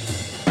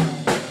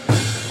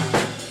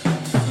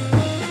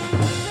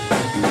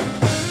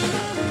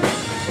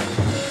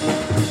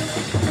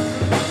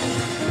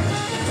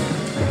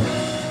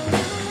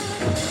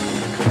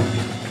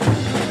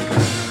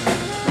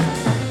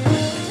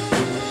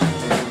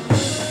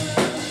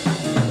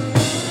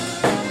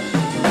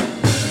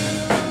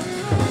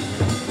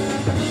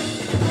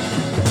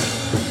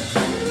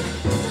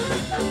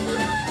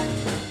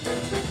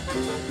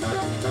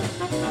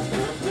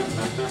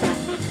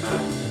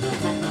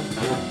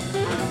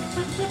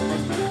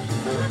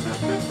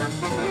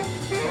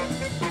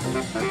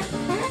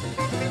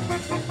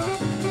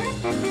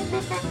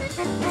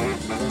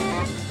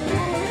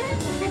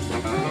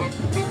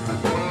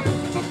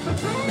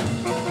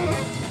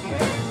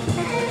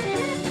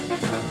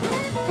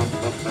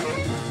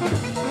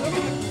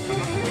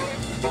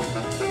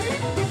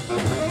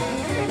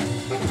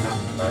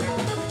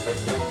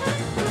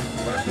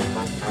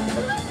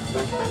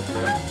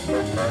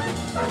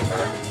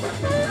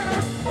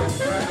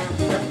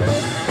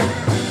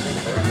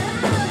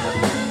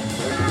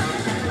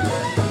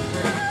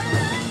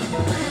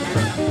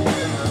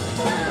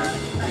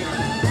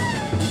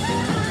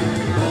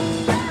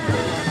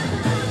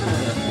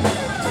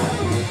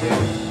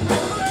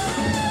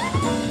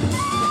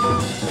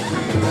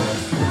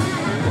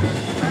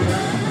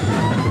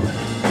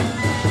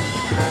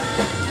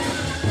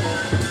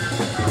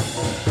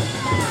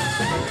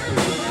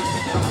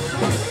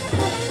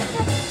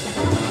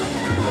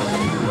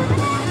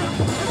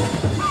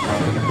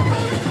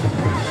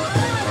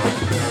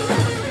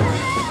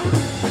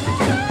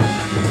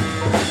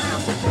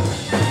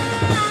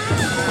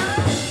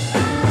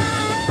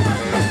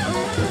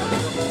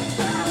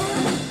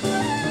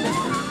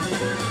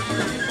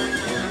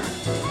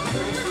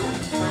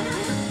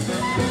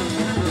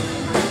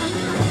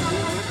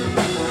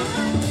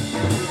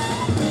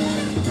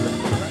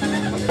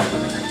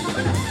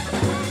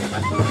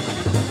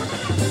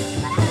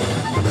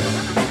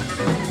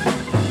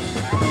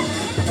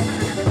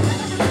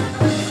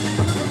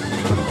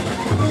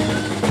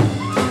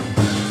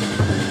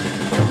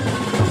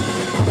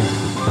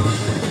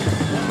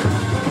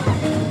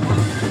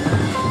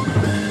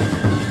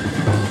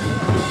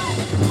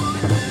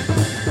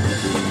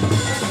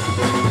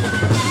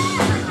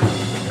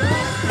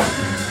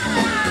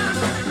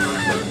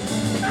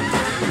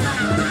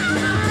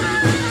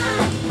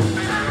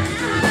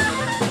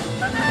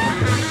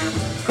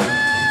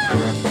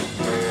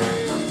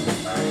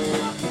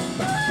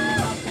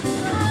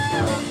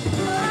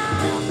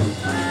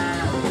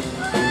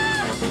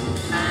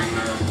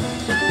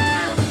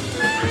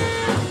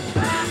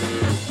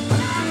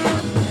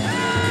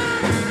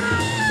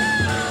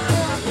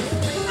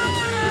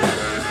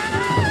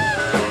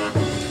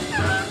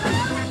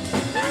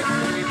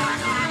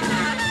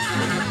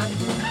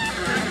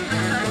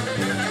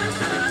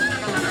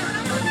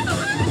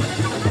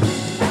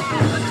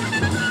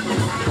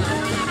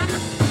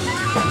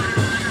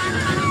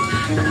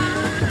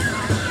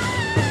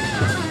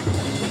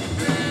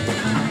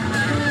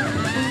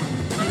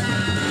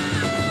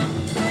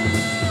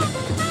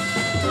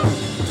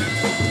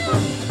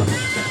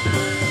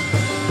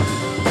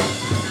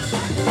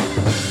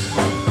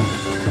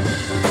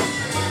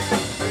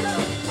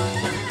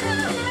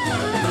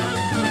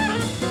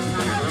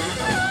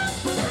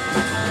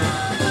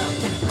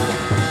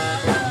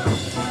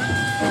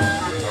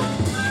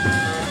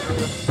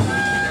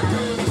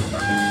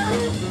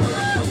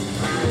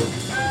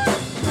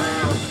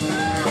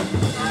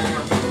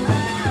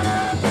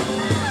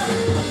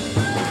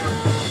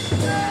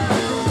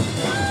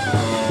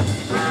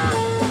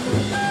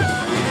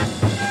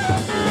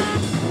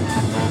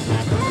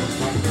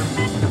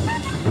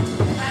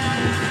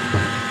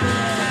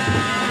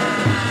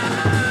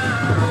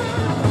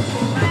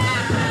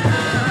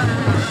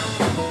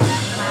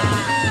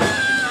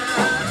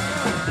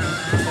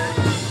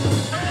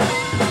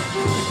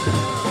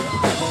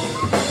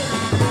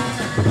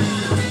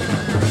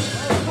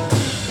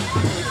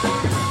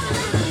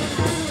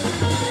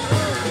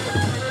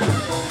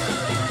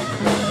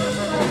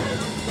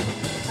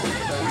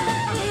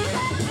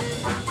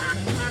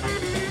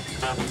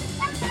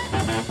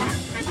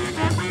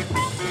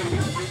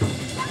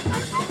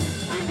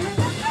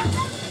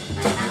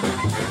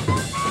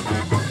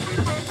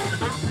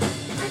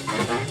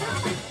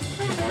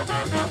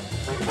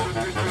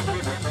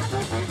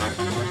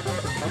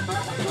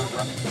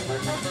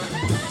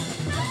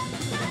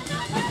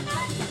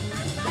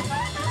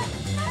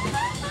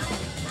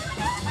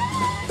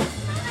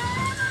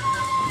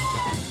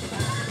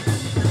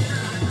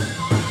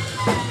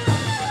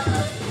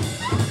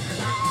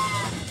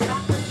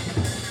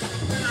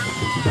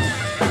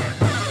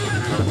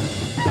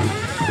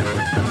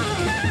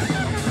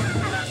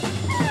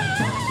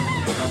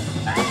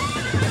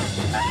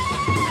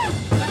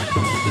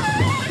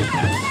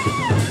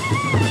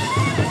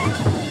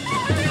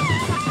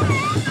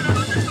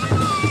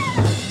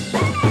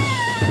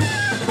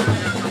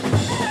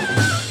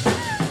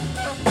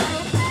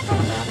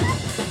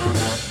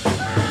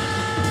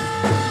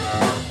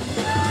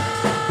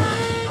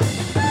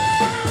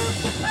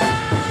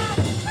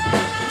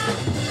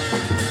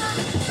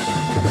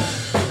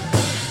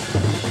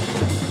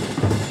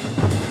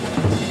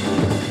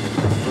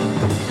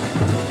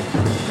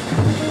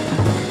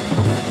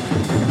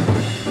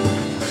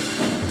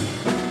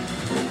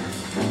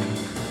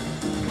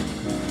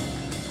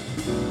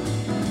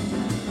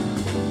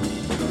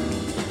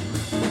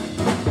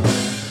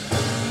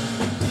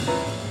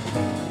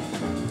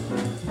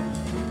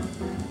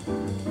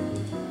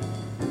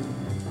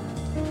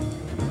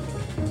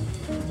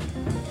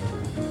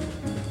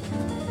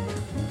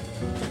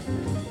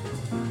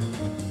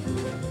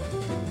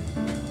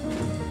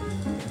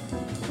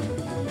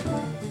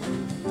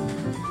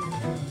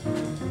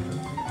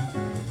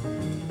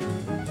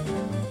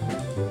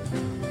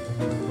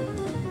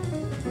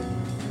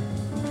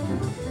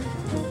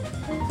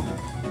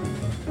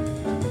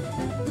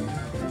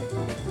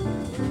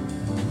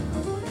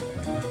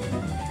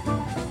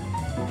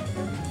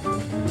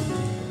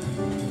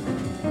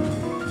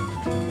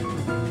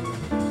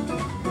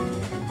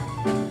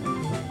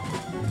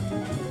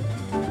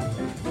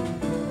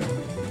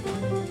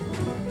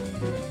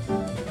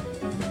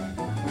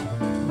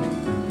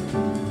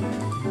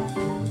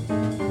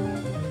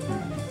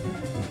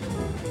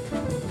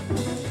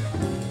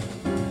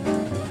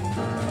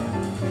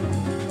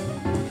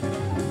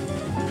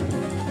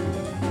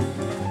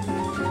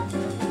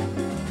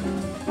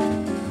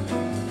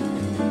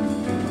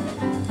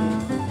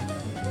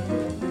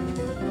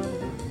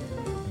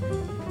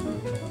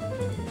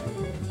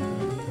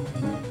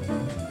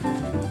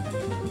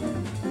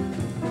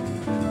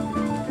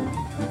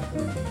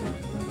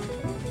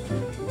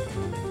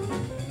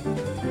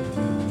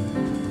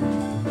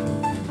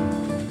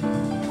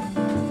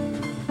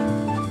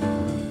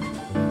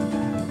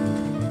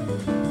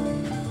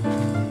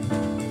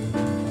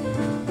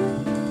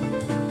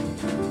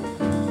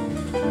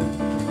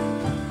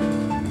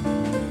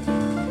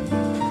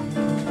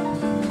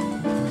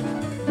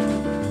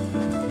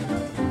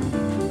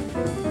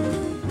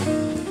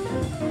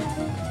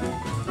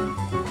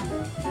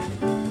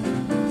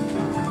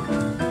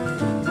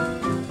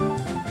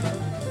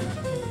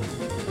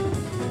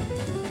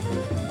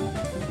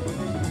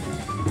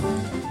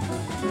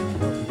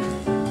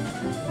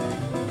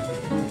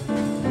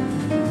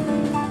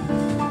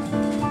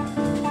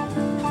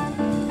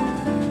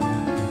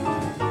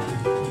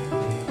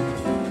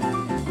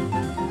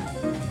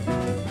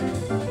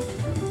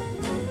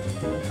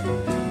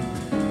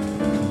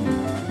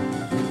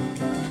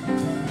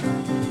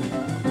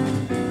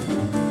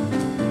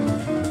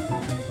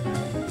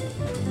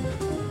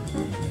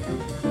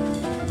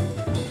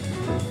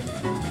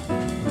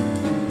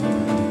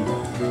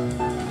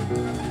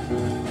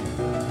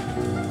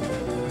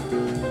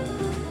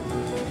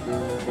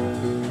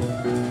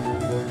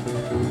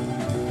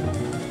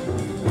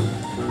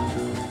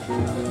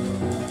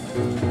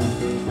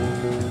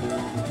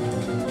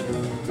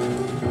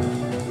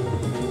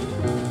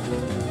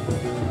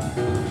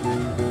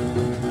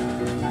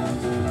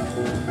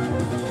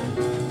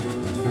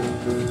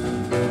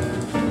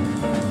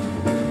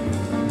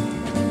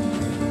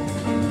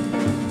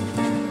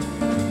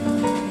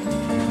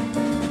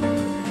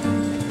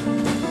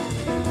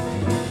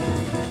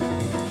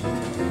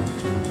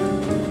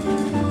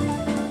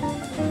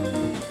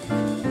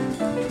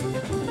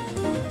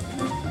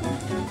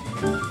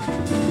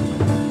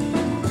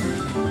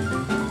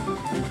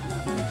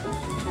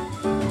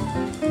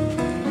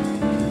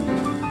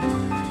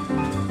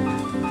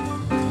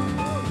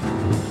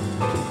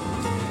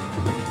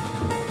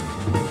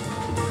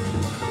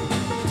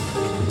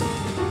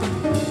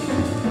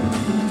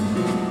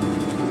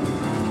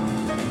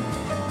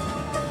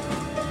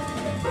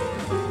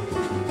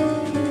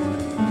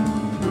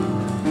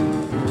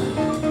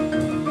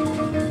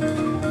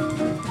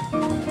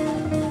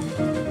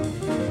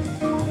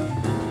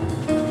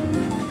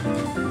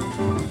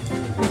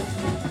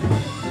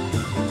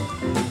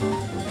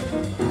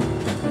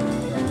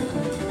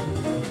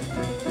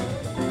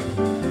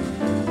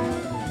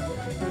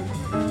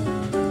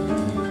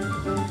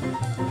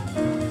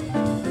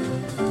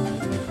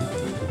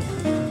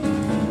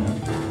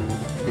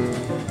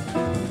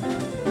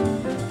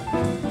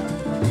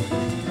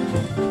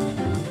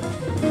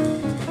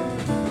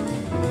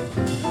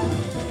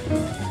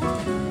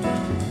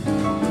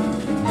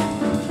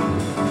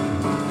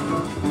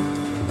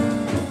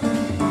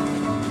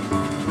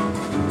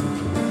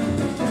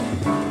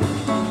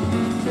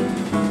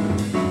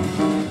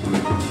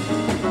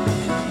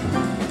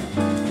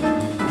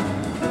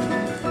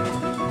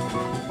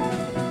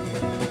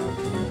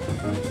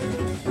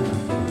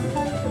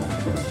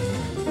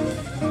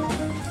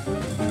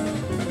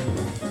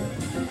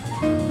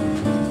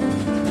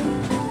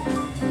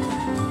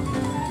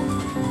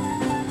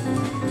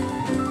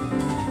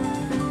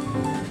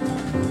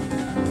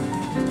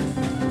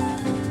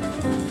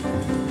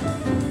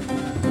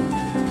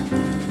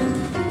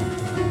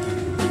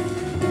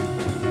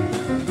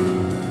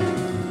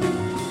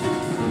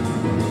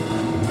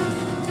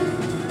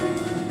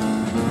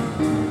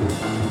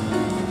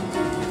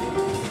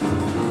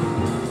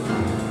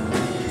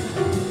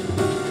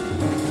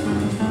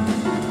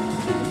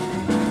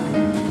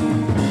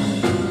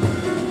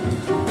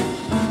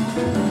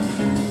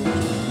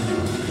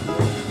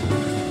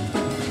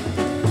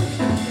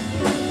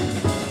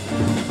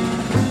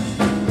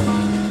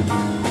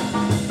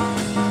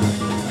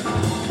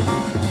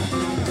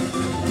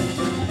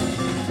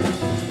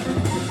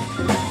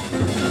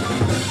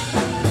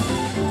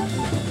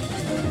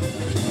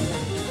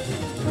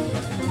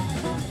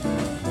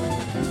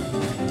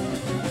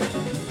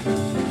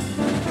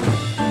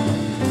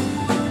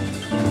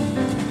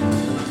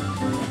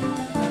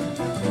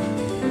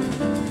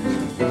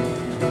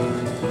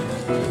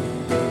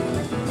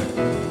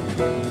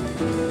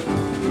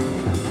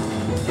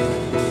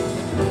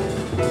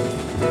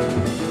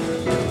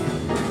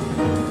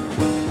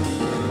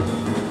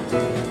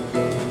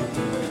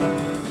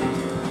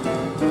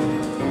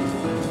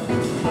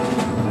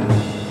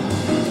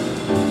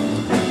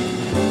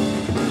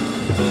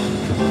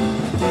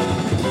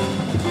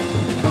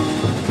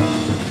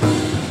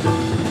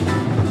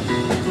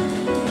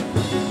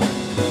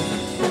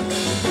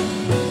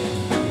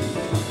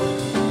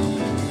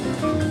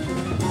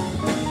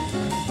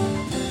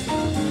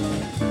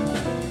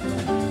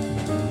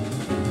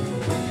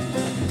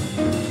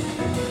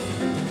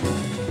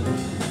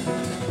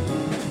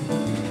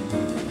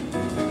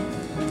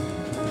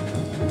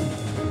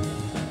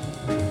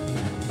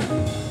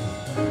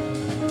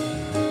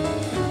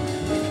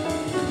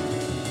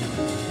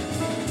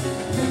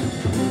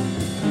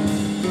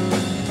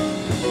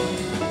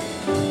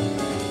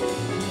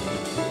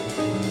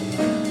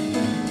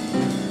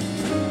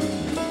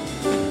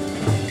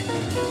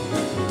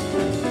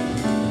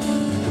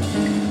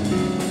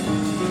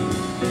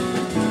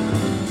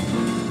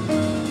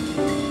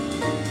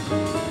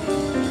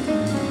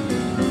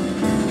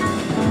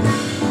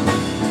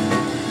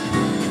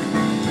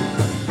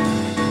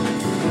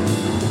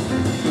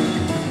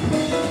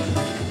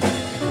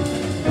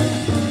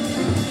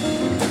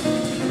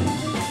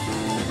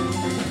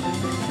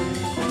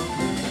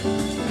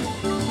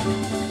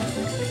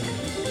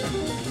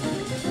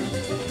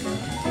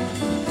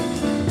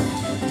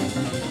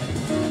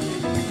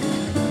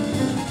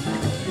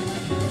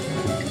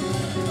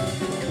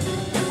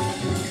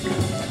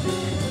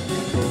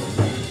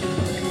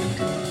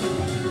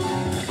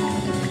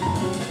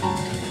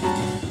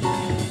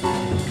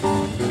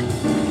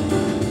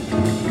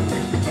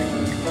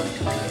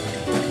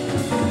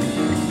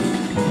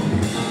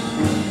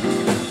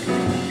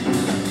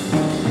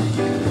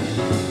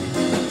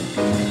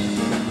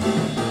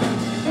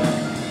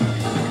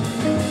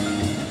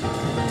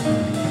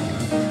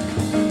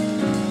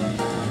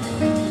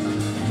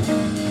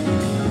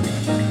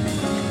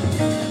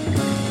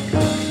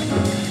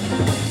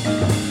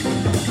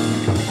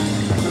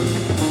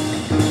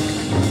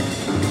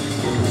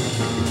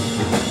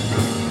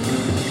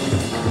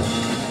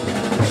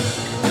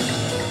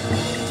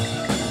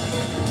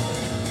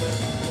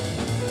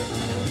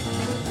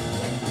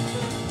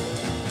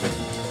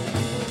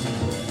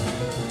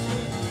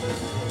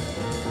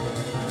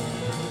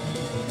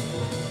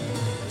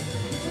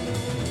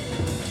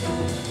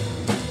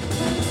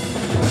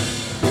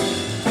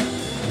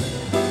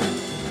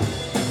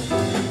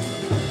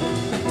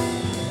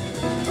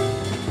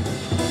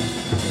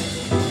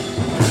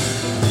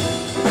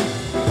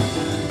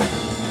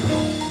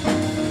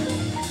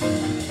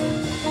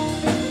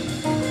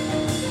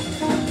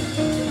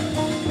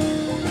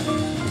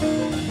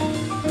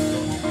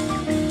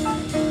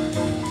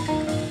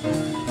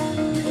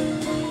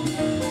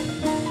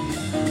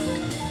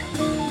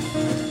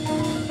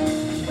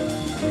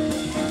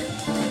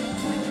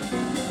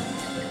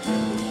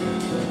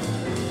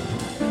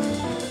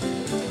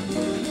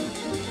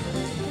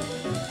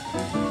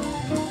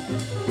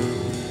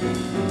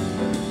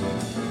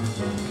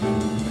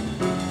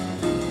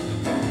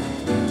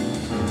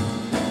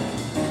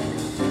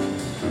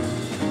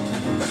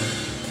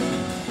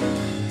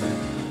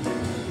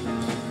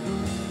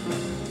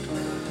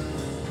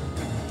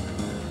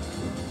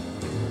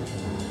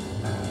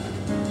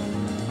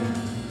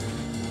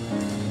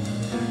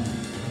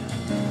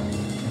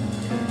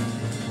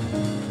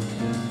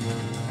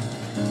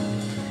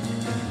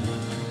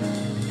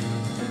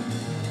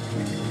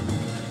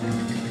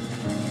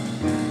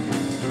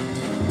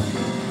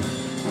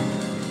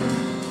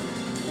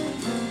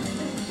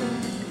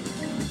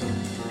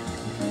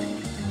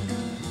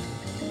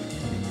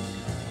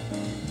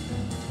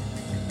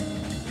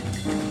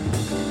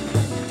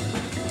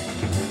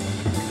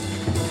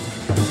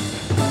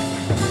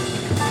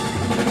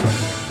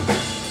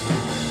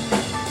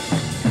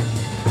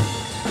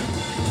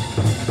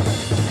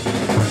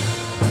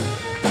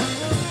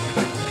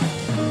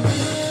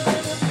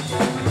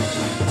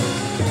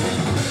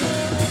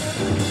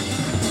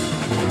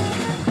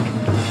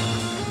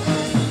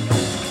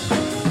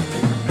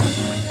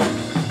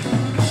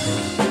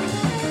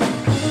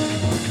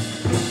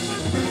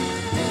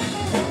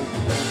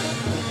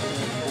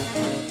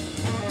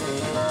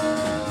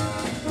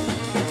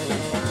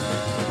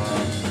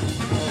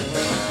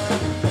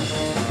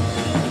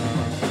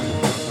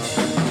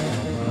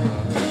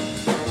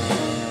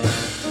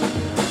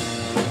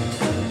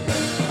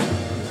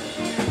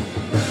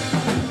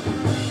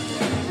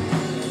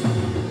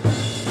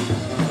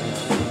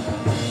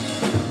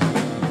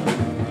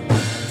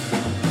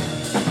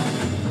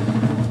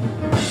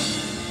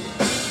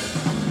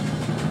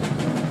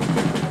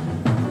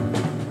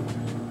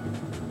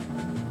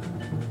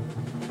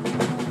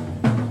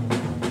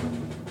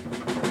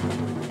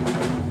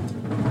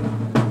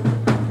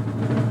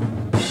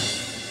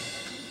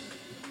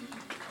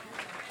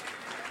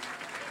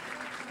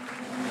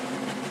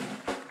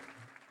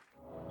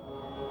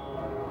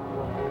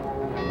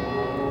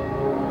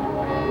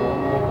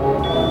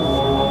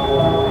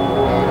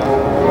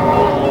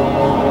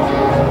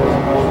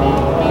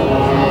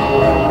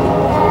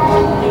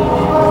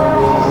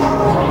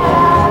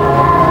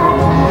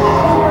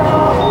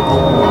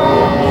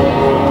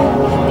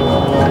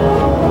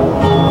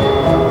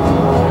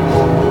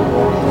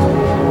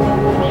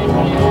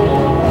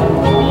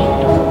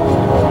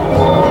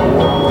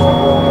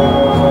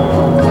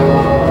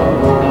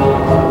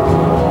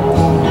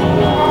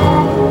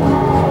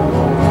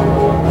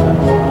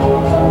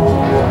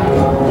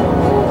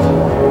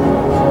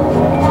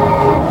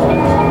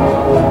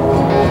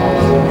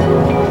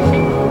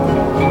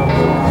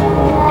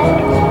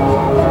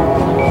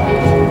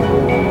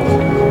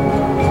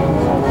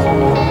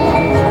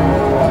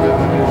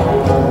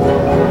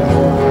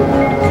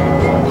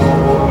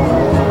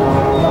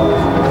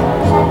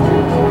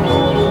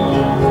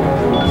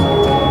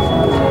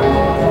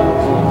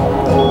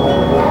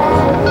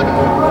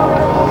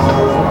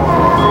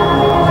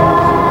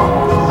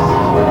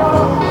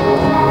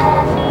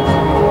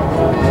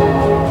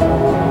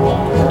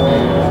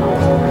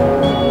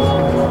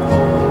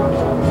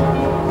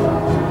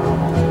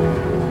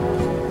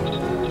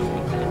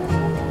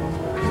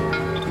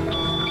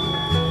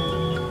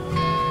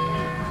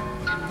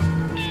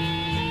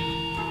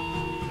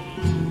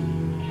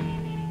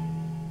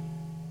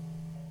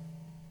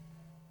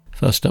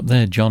 First up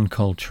there, John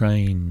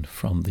Coltrane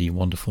from the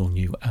wonderful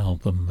new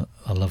album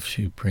A Love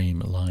Supreme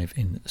live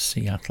in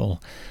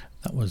Seattle.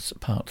 That was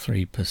part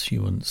 3,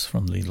 Pursuance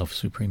from the Love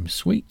Supreme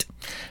suite.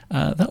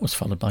 That was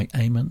followed by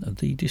Amon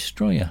the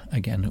Destroyer,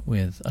 again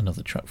with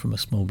another track from A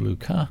Small Blue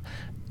Car,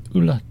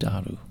 Ula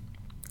Daru.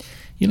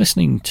 You're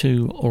listening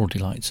to Aural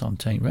Delights on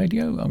Taint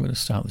Radio. I'm going to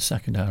start the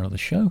second hour of the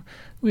show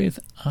with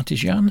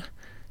Artisan,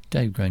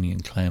 Dave Graney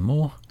and Claire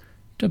Moore,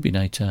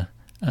 Dubinator,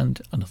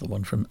 and another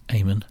one from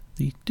Amon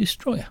the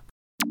Destroyer.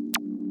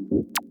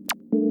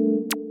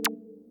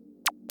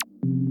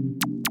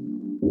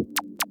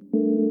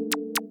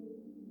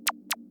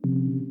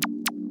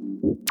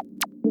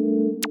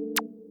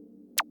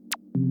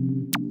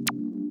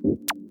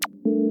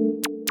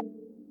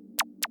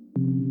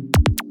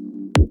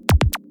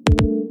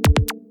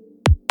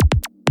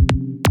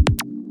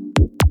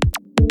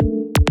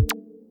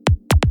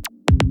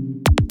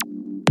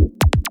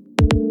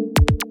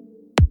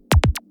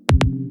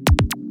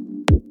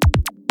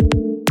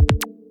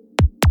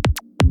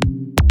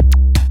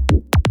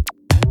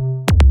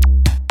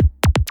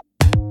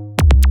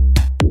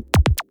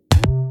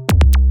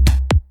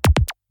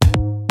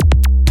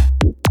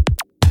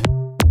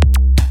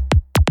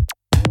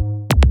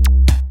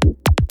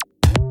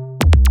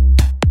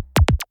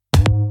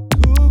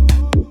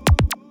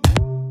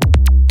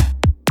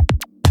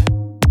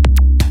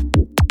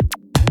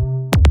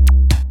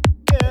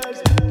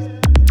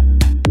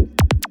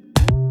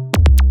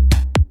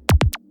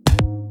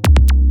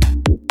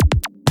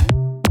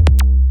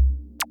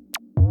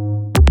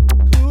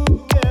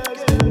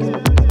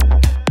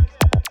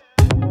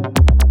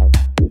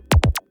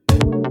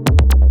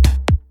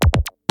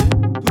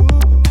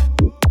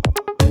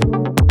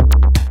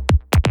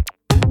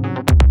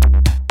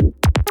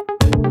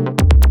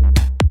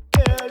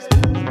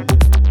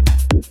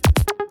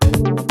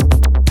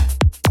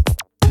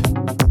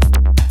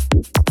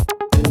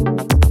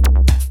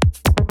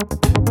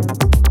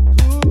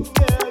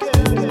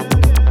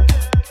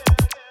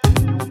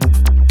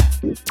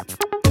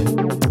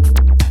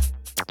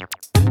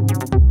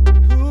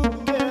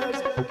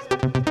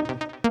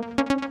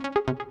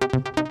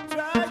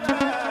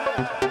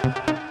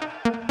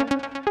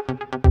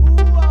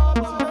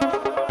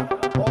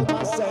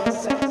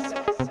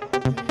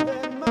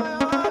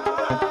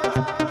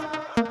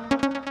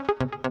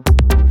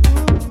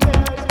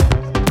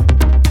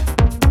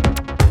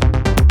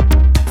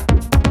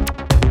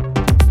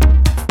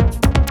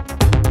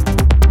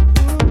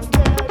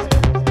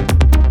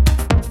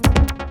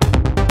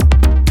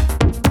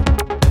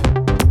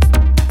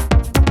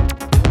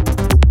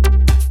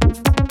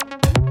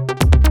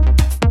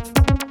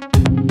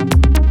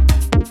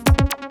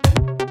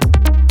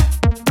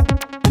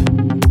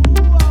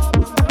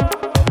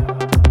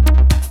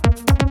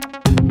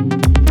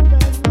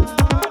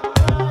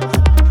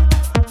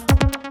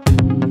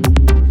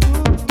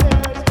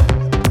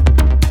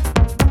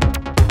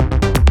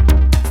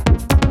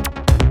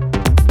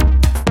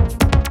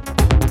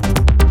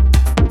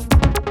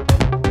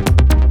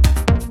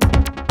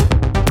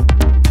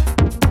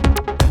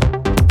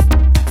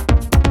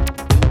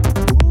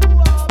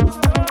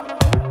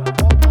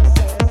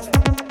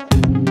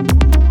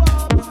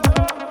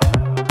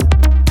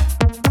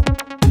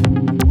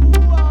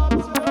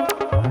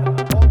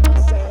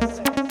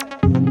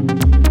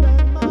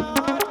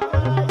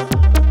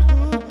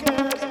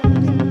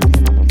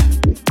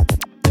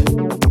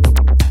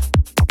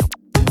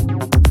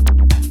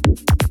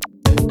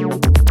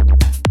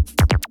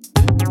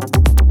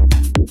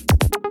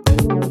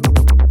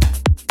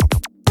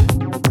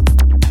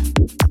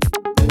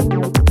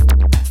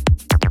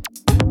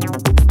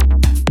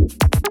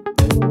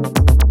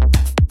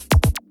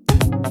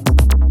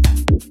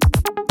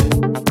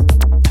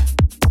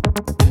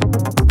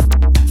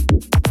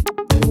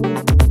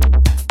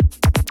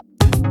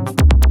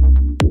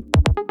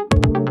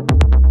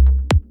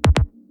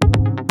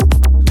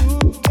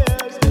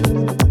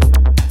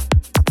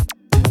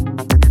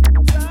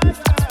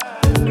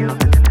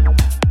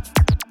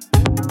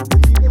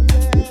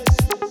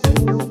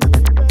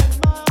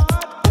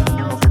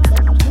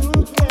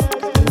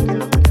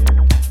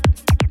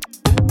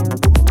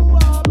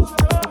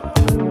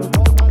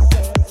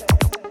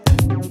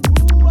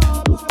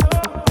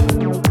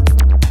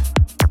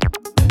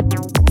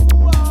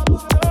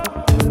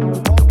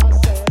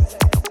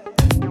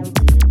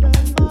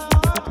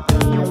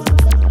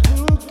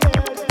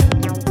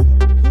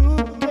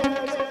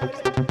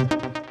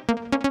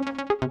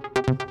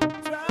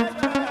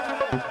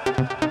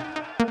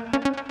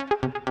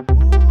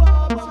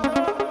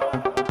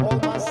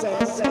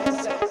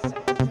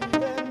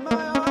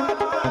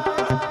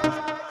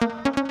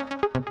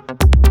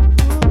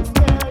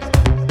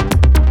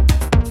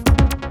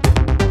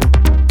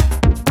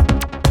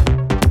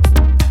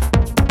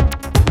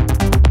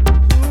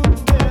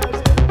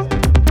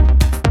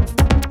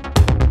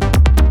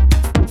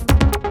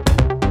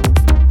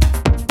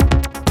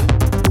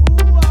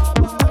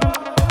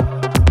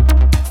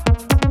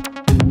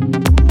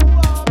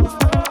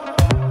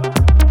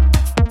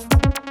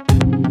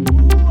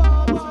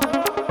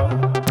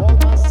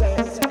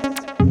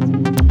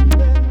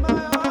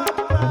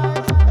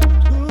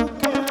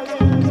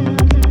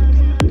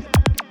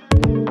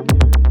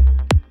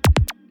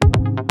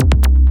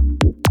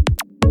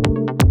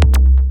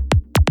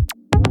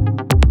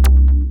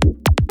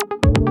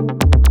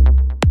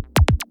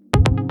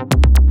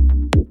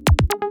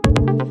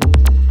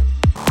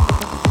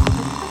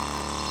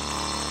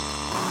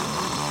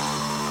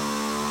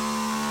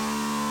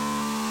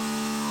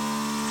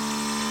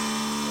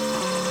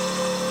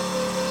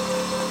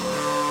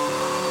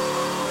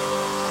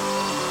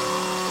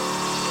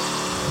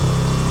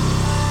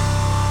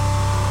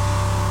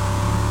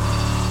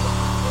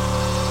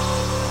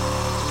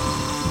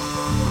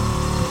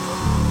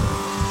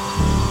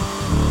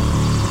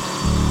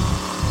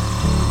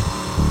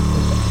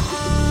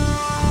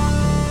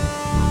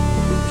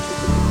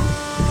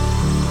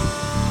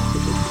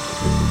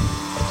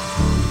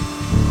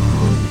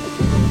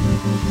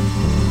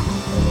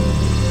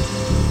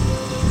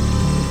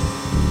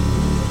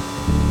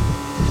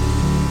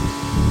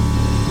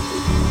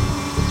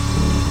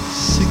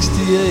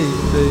 68,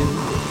 baby.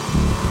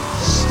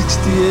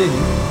 68.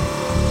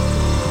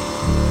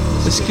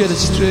 Let's get it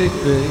straight,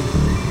 baby.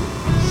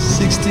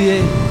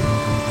 68.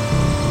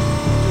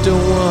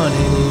 Don't want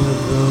any of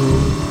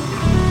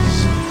those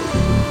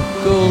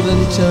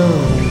golden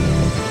tones.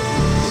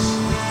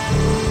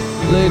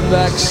 Laid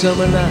back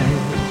summer night,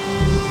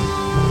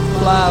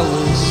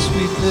 flowers,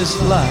 sweetness,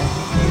 light,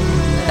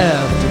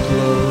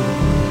 afterglow.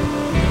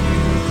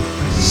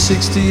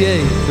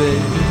 68,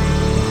 baby.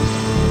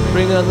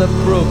 Bring on the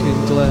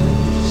broken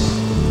glass.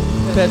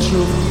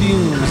 Petrol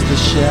fumes the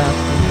shaft,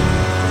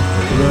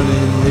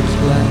 running the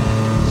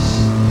glass.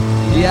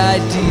 The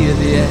idea,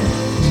 the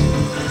act,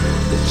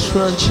 the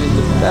truncheon,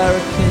 the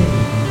barricade.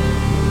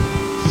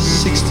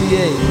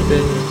 68,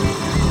 baby.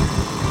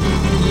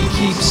 You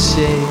keep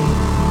saying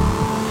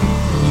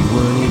you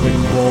weren't even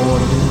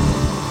born then.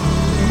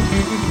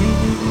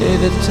 Hey,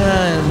 the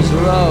times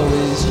are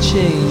always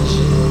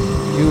changing.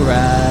 Your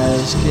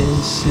eyes can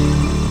see.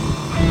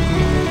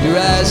 Your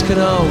eyes can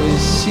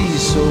always see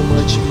so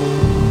much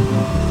more,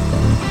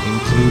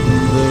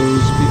 including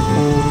those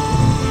before.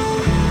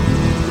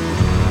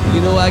 You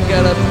know I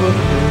got a book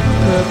of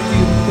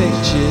perfume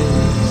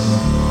pictures.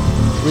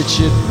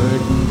 Richard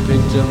Burton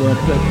picked them up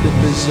at the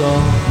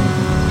bazaar.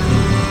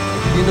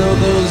 You know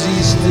those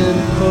Eastern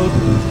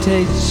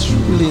potentates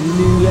really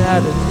knew how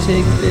to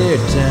take their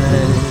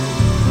time.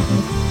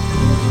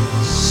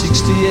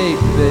 68,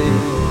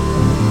 baby,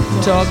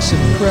 talks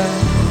and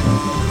cries.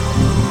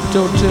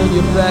 Don't turn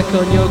your back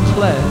on your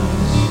class.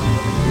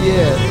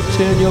 Yeah,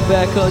 turn your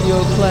back on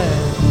your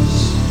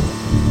class.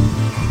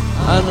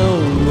 I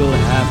know we'll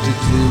have to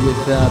do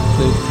without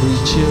the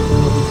preacher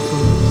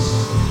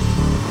voice.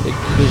 It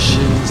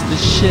cushions the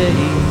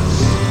shades.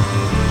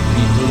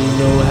 People who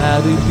know how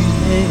to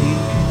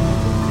behave.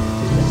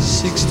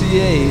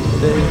 68,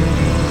 baby.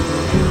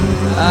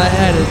 I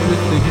had it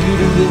with the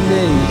good of the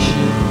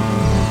nation.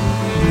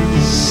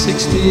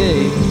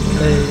 68,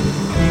 baby.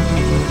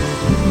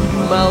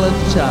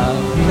 Molotov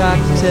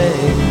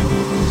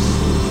cocktails,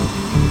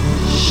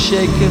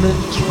 shaking a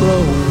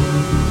throne.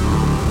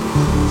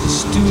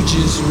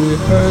 Stooges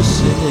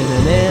rehearsing in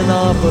an Ann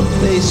Arbor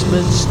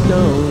basement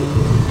stone.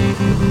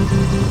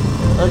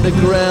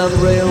 Underground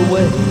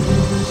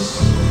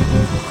railways,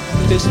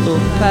 pistol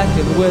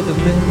packing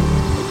weathermen.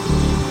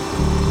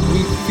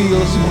 We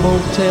fields,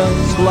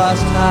 motels,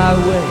 lost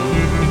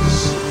highways.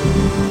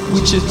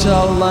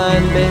 Wichita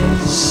linemen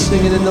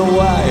singing in the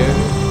wire.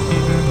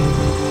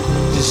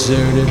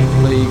 Deserted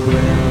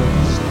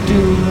playgrounds,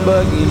 dune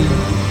buggies,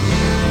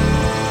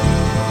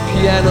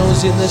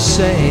 pianos in the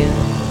sand,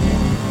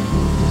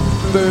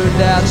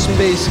 burned out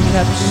space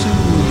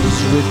capsules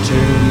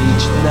return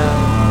each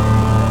night.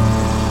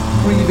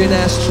 Grieving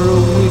astro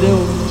widow,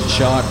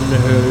 charting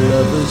her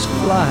lover's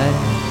flight.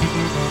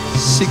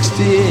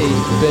 68,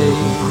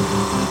 babe,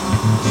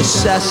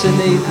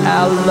 assassinate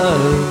our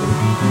love.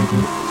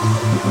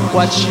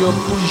 Watch your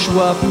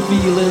bourgeois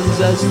feelings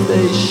as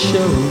they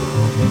show.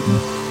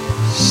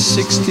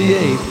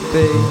 68,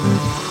 babe,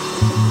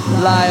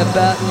 lie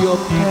about your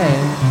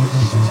past.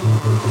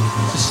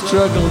 The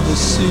struggle to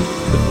suit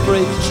the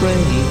freight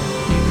trains.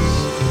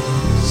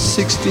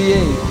 68,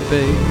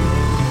 babe,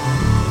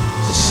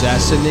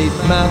 assassinate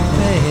my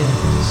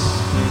pants.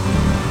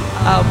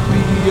 I'll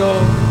be your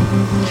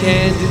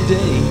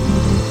candidate.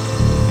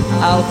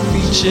 I'll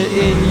feature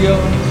in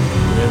your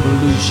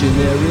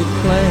revolutionary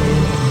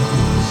plans.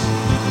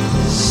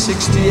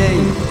 68,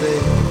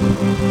 babe.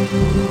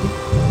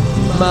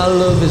 My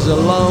love is a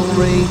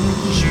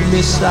long-range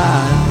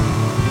missile.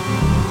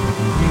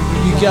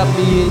 You got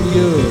me in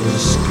your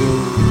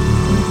scope.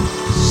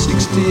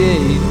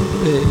 68,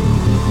 babe.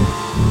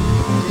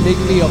 Make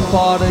me a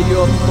part of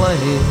your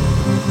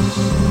plans.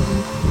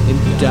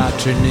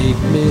 Indoctrinate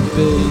me,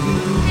 babe.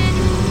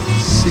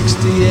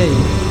 68,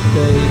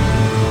 babe.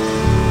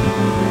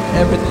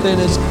 Everything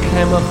is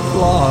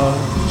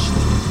camouflaged.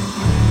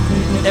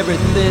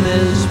 Everything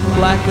is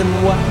black and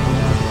white.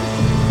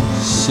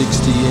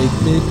 68,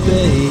 me,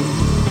 babe.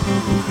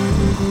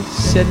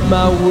 Set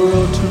my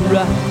world to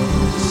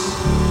rights.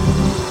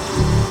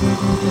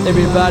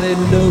 Everybody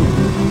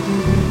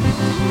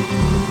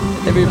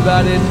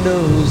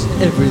knows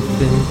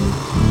everything.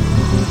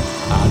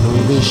 I know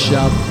the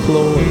shop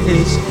floor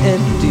is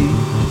empty.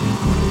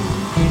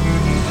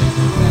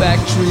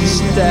 Factory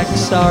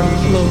stacks are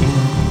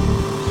closed.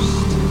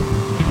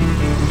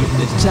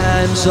 The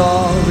times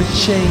are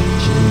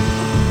a-changing.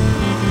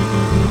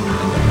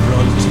 The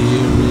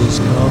frontier is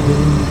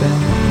coming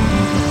back.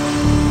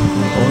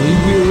 Only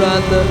we're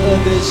on the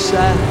other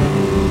side.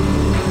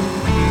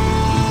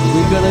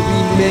 We're gonna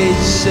be made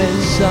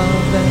sense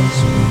of as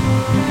we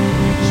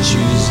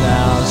choose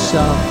our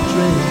soft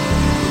drink.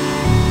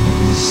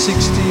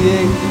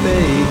 68,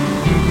 babe.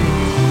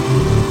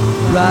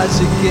 Rise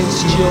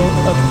against your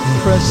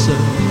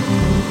oppressor.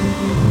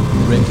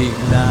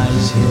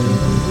 Recognize him.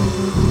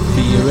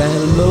 Fear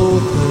and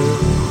loathing.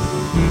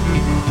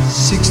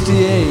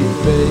 68,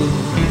 babe.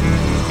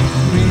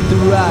 Read the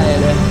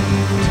riot act.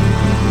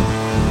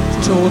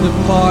 Toward the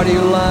party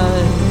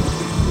line.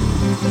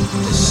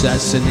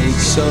 assassinate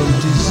some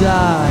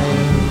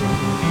desire.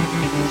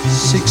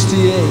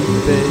 68,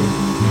 babe.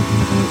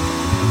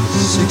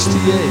 68.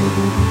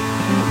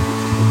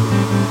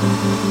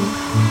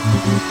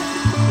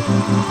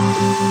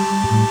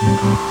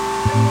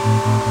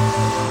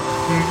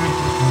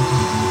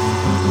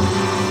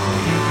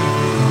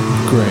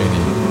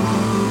 Granny,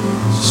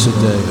 Sir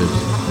David,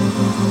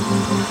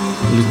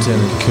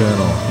 Lieutenant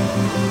Colonel,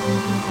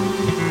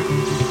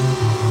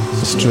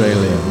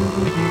 Australian,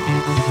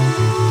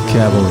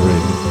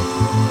 Cavalry,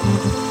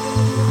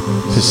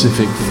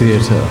 Pacific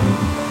Theatre.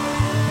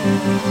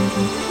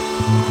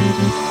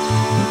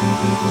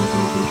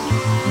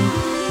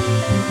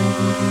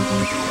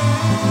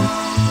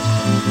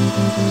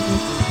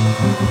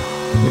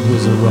 It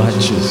was a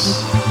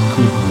righteous,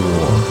 good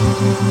war,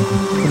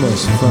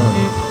 almost fun,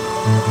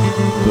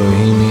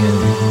 bohemian,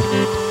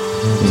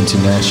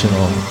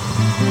 international,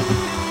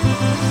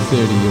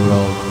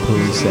 30-year-old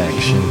police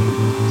action,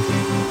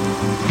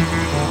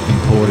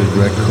 imported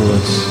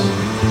records,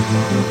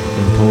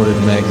 imported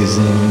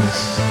magazines,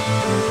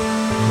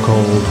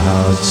 cold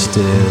hard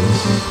stairs,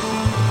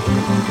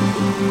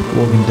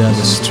 walking down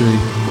the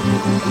street.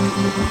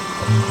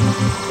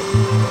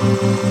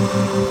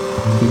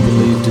 We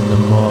believed in the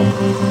mob,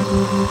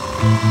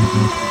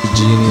 the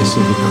genius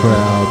of the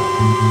crowd.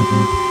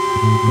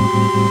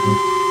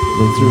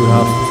 They threw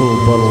half-full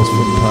bottles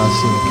from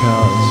passing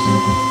cars,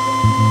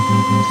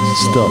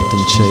 stopped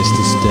and chased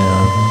us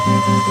down.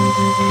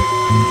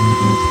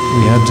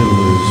 We had to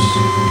lose.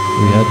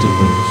 We had to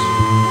lose.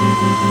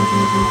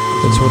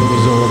 That's what it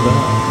was all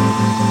about.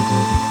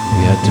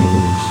 We had to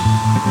lose.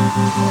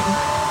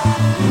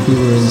 We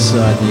were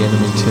inside the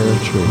enemy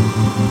territory.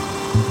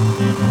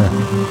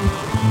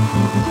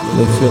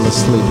 They fell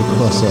asleep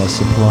across our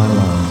supply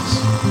lines.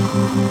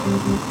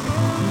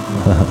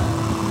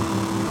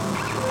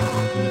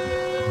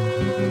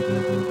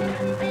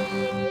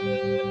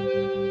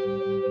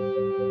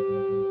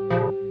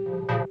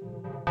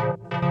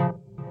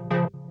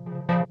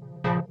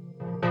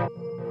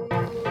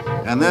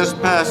 And this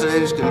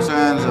passage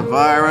concerns a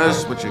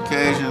virus which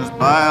occasions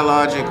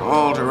biologic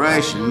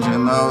alterations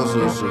in those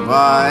who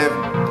survive,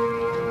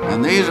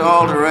 and these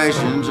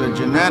alterations are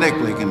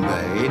genetically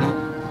conveyed,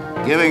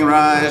 giving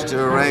rise to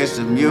a race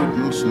of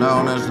mutants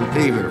known as the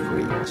fever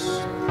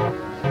freaks.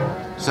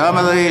 Some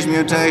of these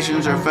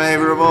mutations are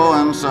favorable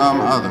and some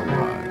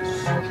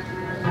otherwise.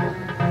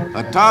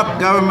 A top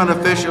government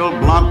official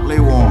bluntly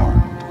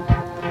warned,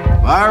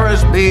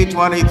 virus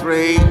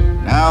B23,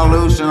 now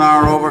loose in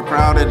our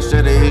overcrowded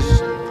cities,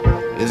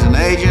 is an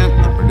agent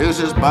that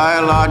produces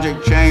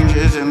biologic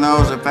changes in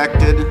those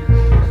affected,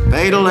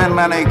 fatal in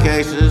many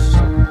cases,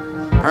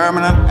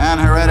 permanent and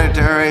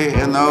hereditary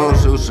in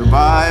those who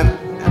survive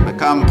and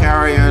become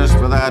carriers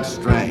for that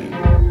strain.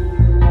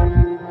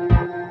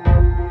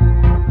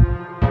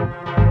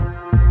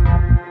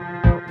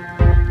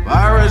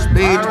 Virus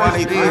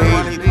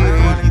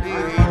B23.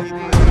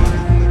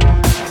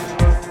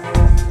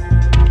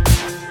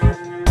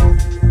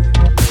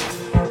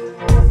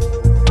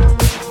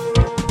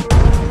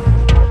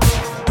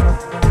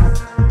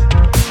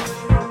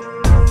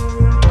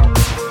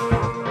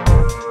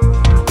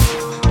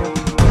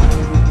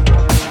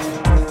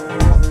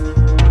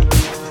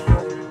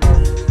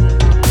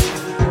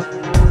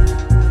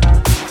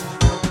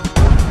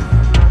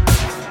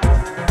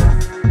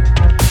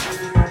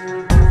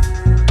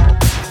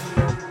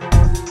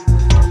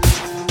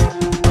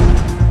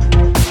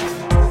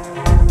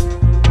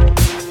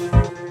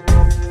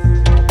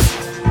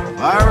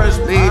 Virus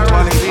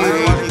B23.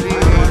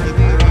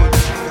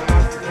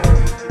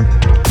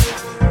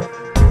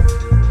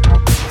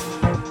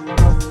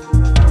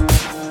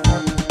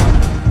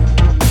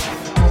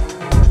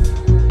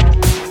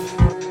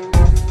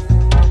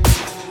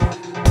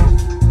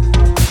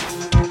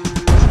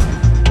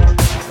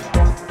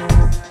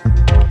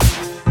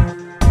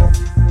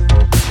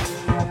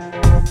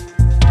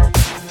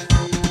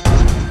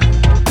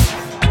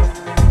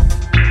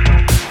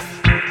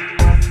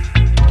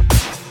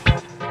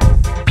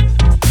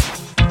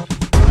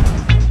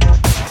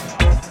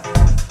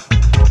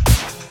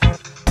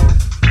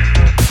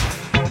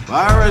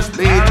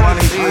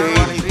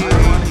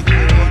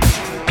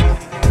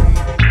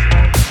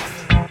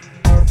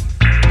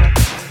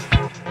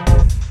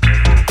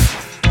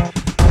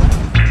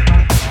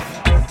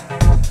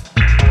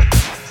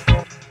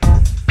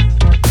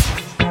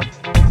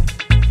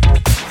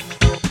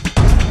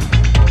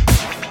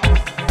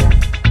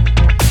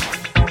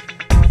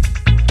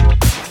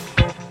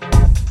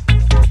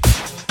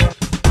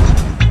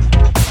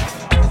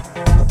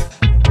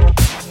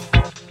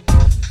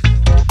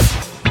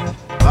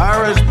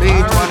 Virus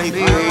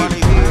B23.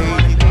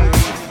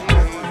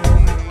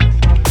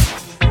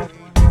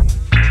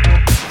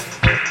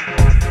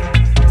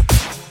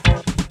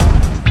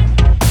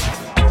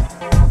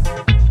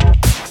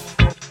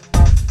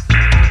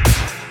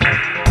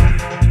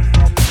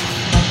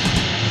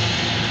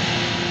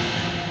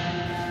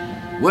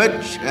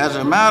 Which, as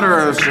a matter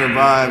of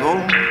survival,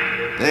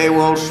 they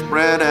will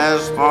spread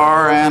as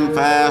far and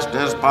fast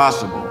as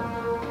possible,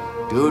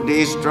 to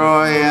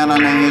destroy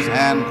enemies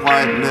and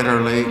quite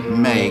literally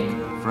make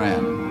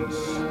friends.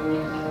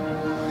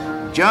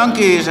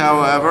 Junkies,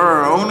 however,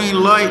 are only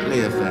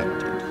lightly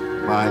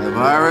affected by the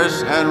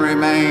virus and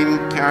remain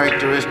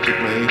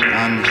characteristically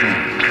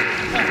unchanged.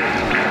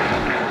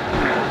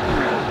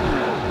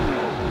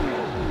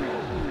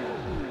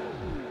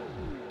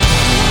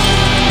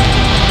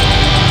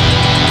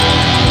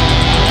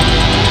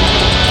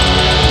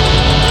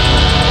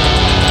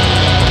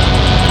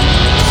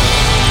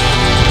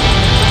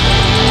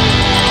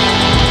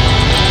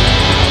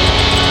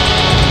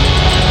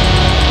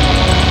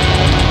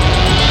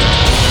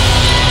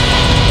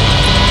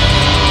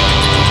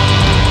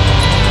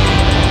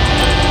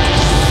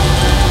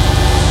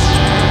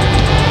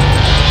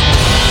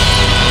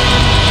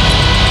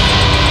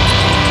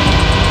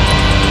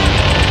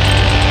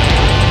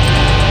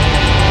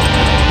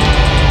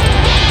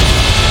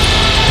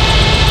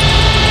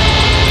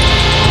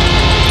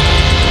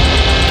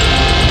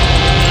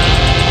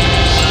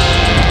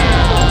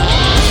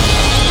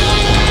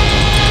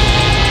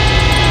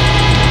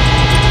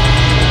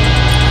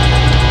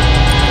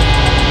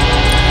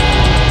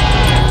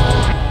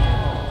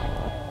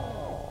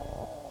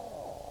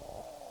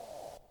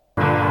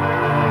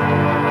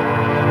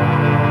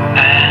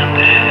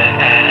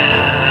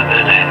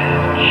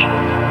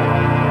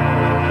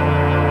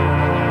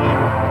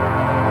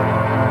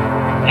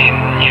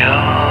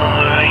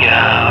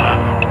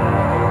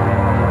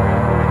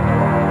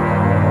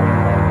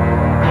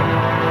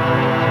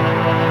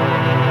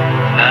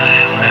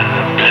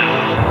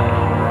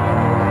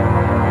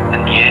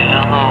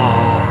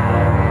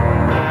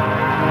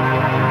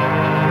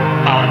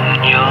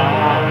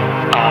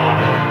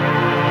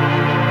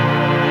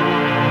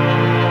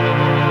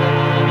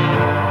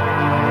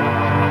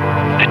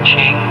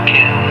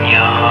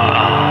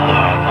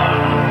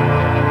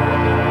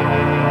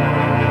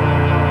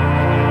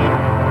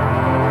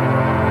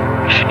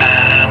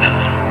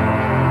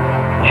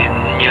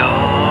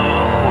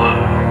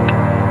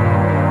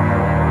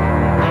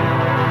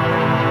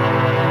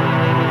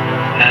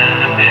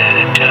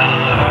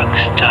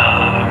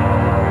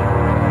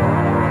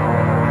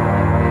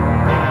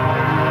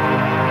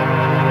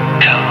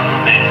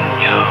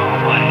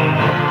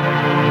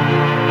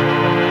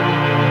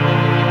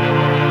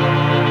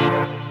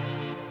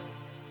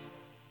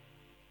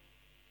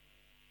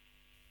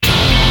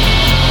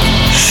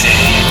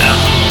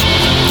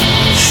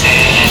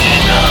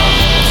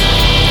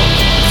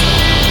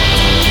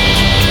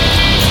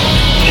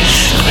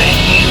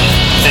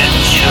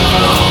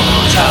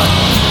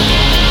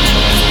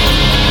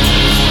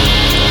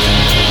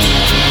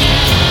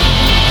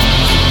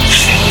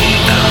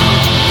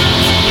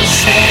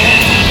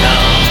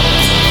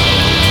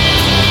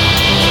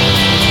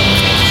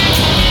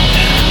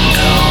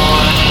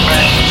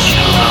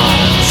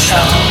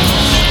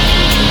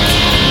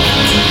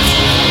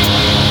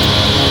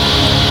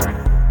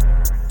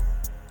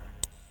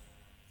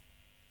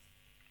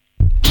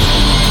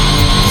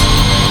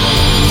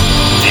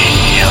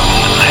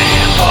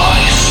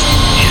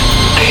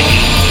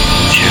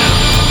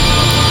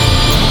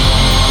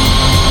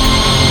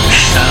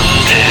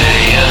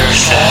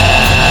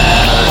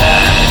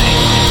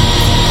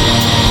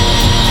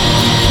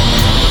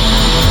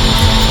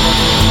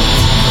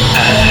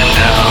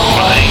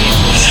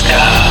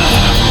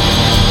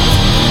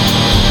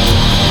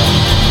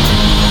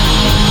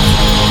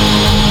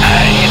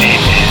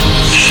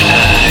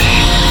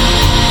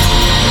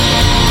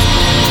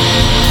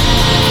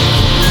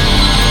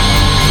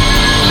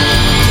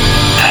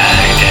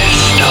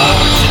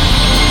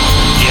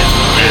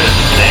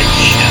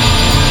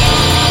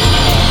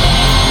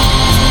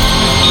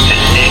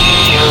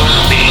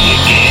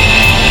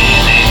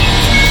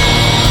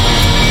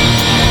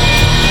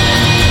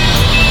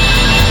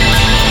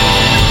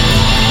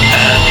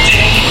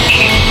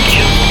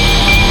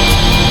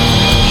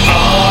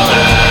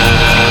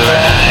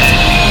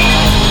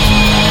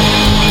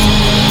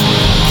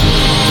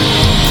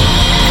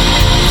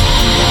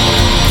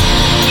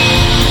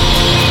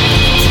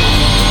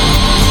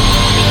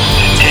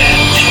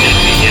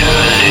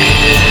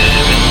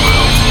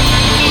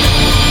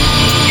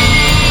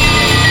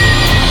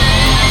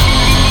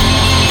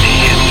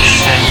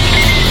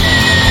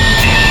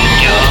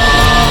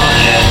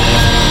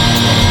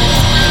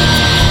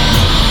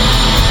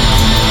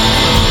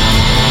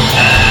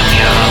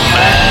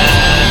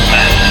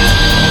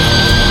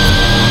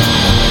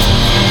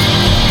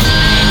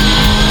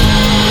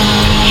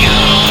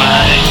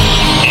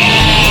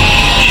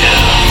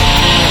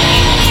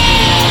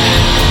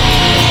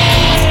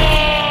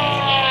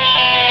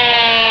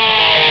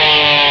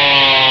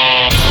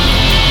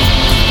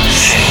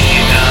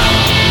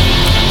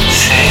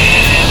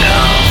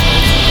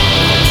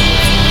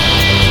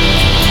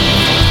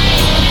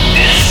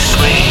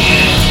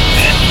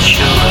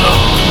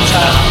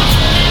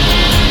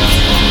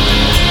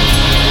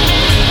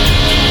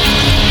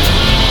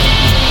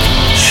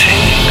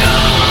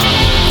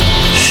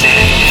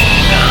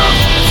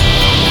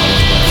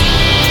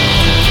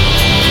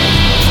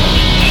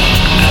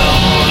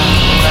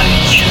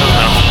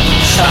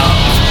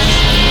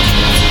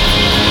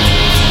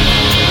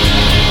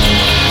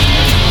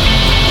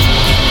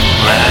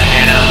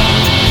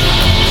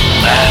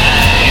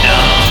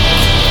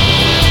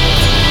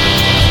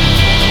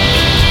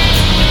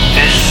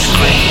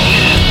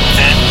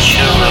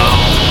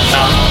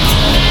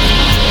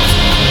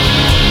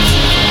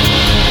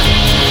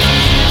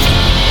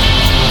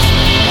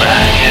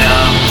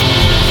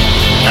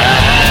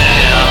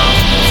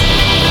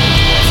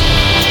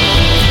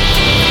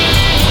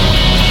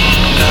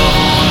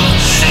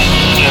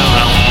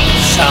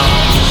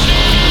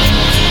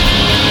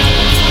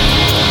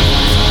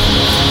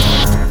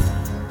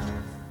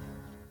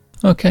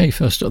 Okay,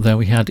 first up there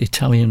we had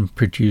Italian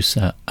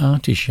producer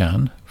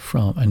Artisan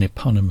from an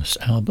eponymous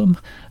album.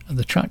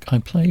 The track I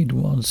played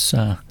was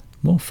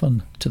More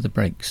Fun to the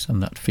Breaks,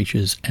 and that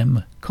features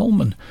M.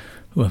 Coleman,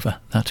 whoever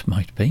that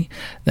might be.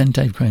 Then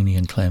Dave Craney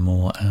and Claire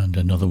Moore, and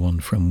another one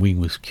from We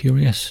Was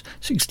Curious,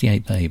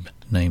 68 Babe,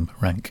 Name,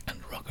 Rank and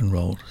Rock and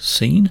Roll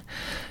Scene.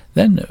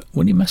 Then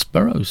William S.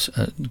 Burroughs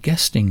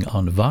guesting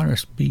on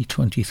Virus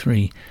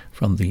B23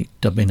 from the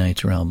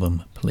Dubinator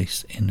album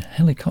Police in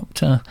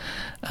Helicopter,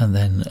 and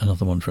then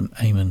another one from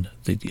Eamon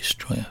the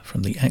Destroyer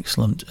from the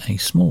excellent A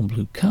Small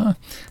Blue Car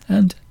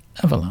and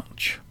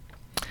Avalanche.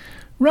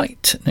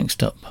 Right,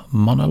 next up,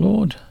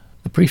 Monolord,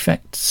 The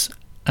Prefects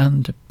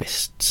and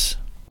Bists.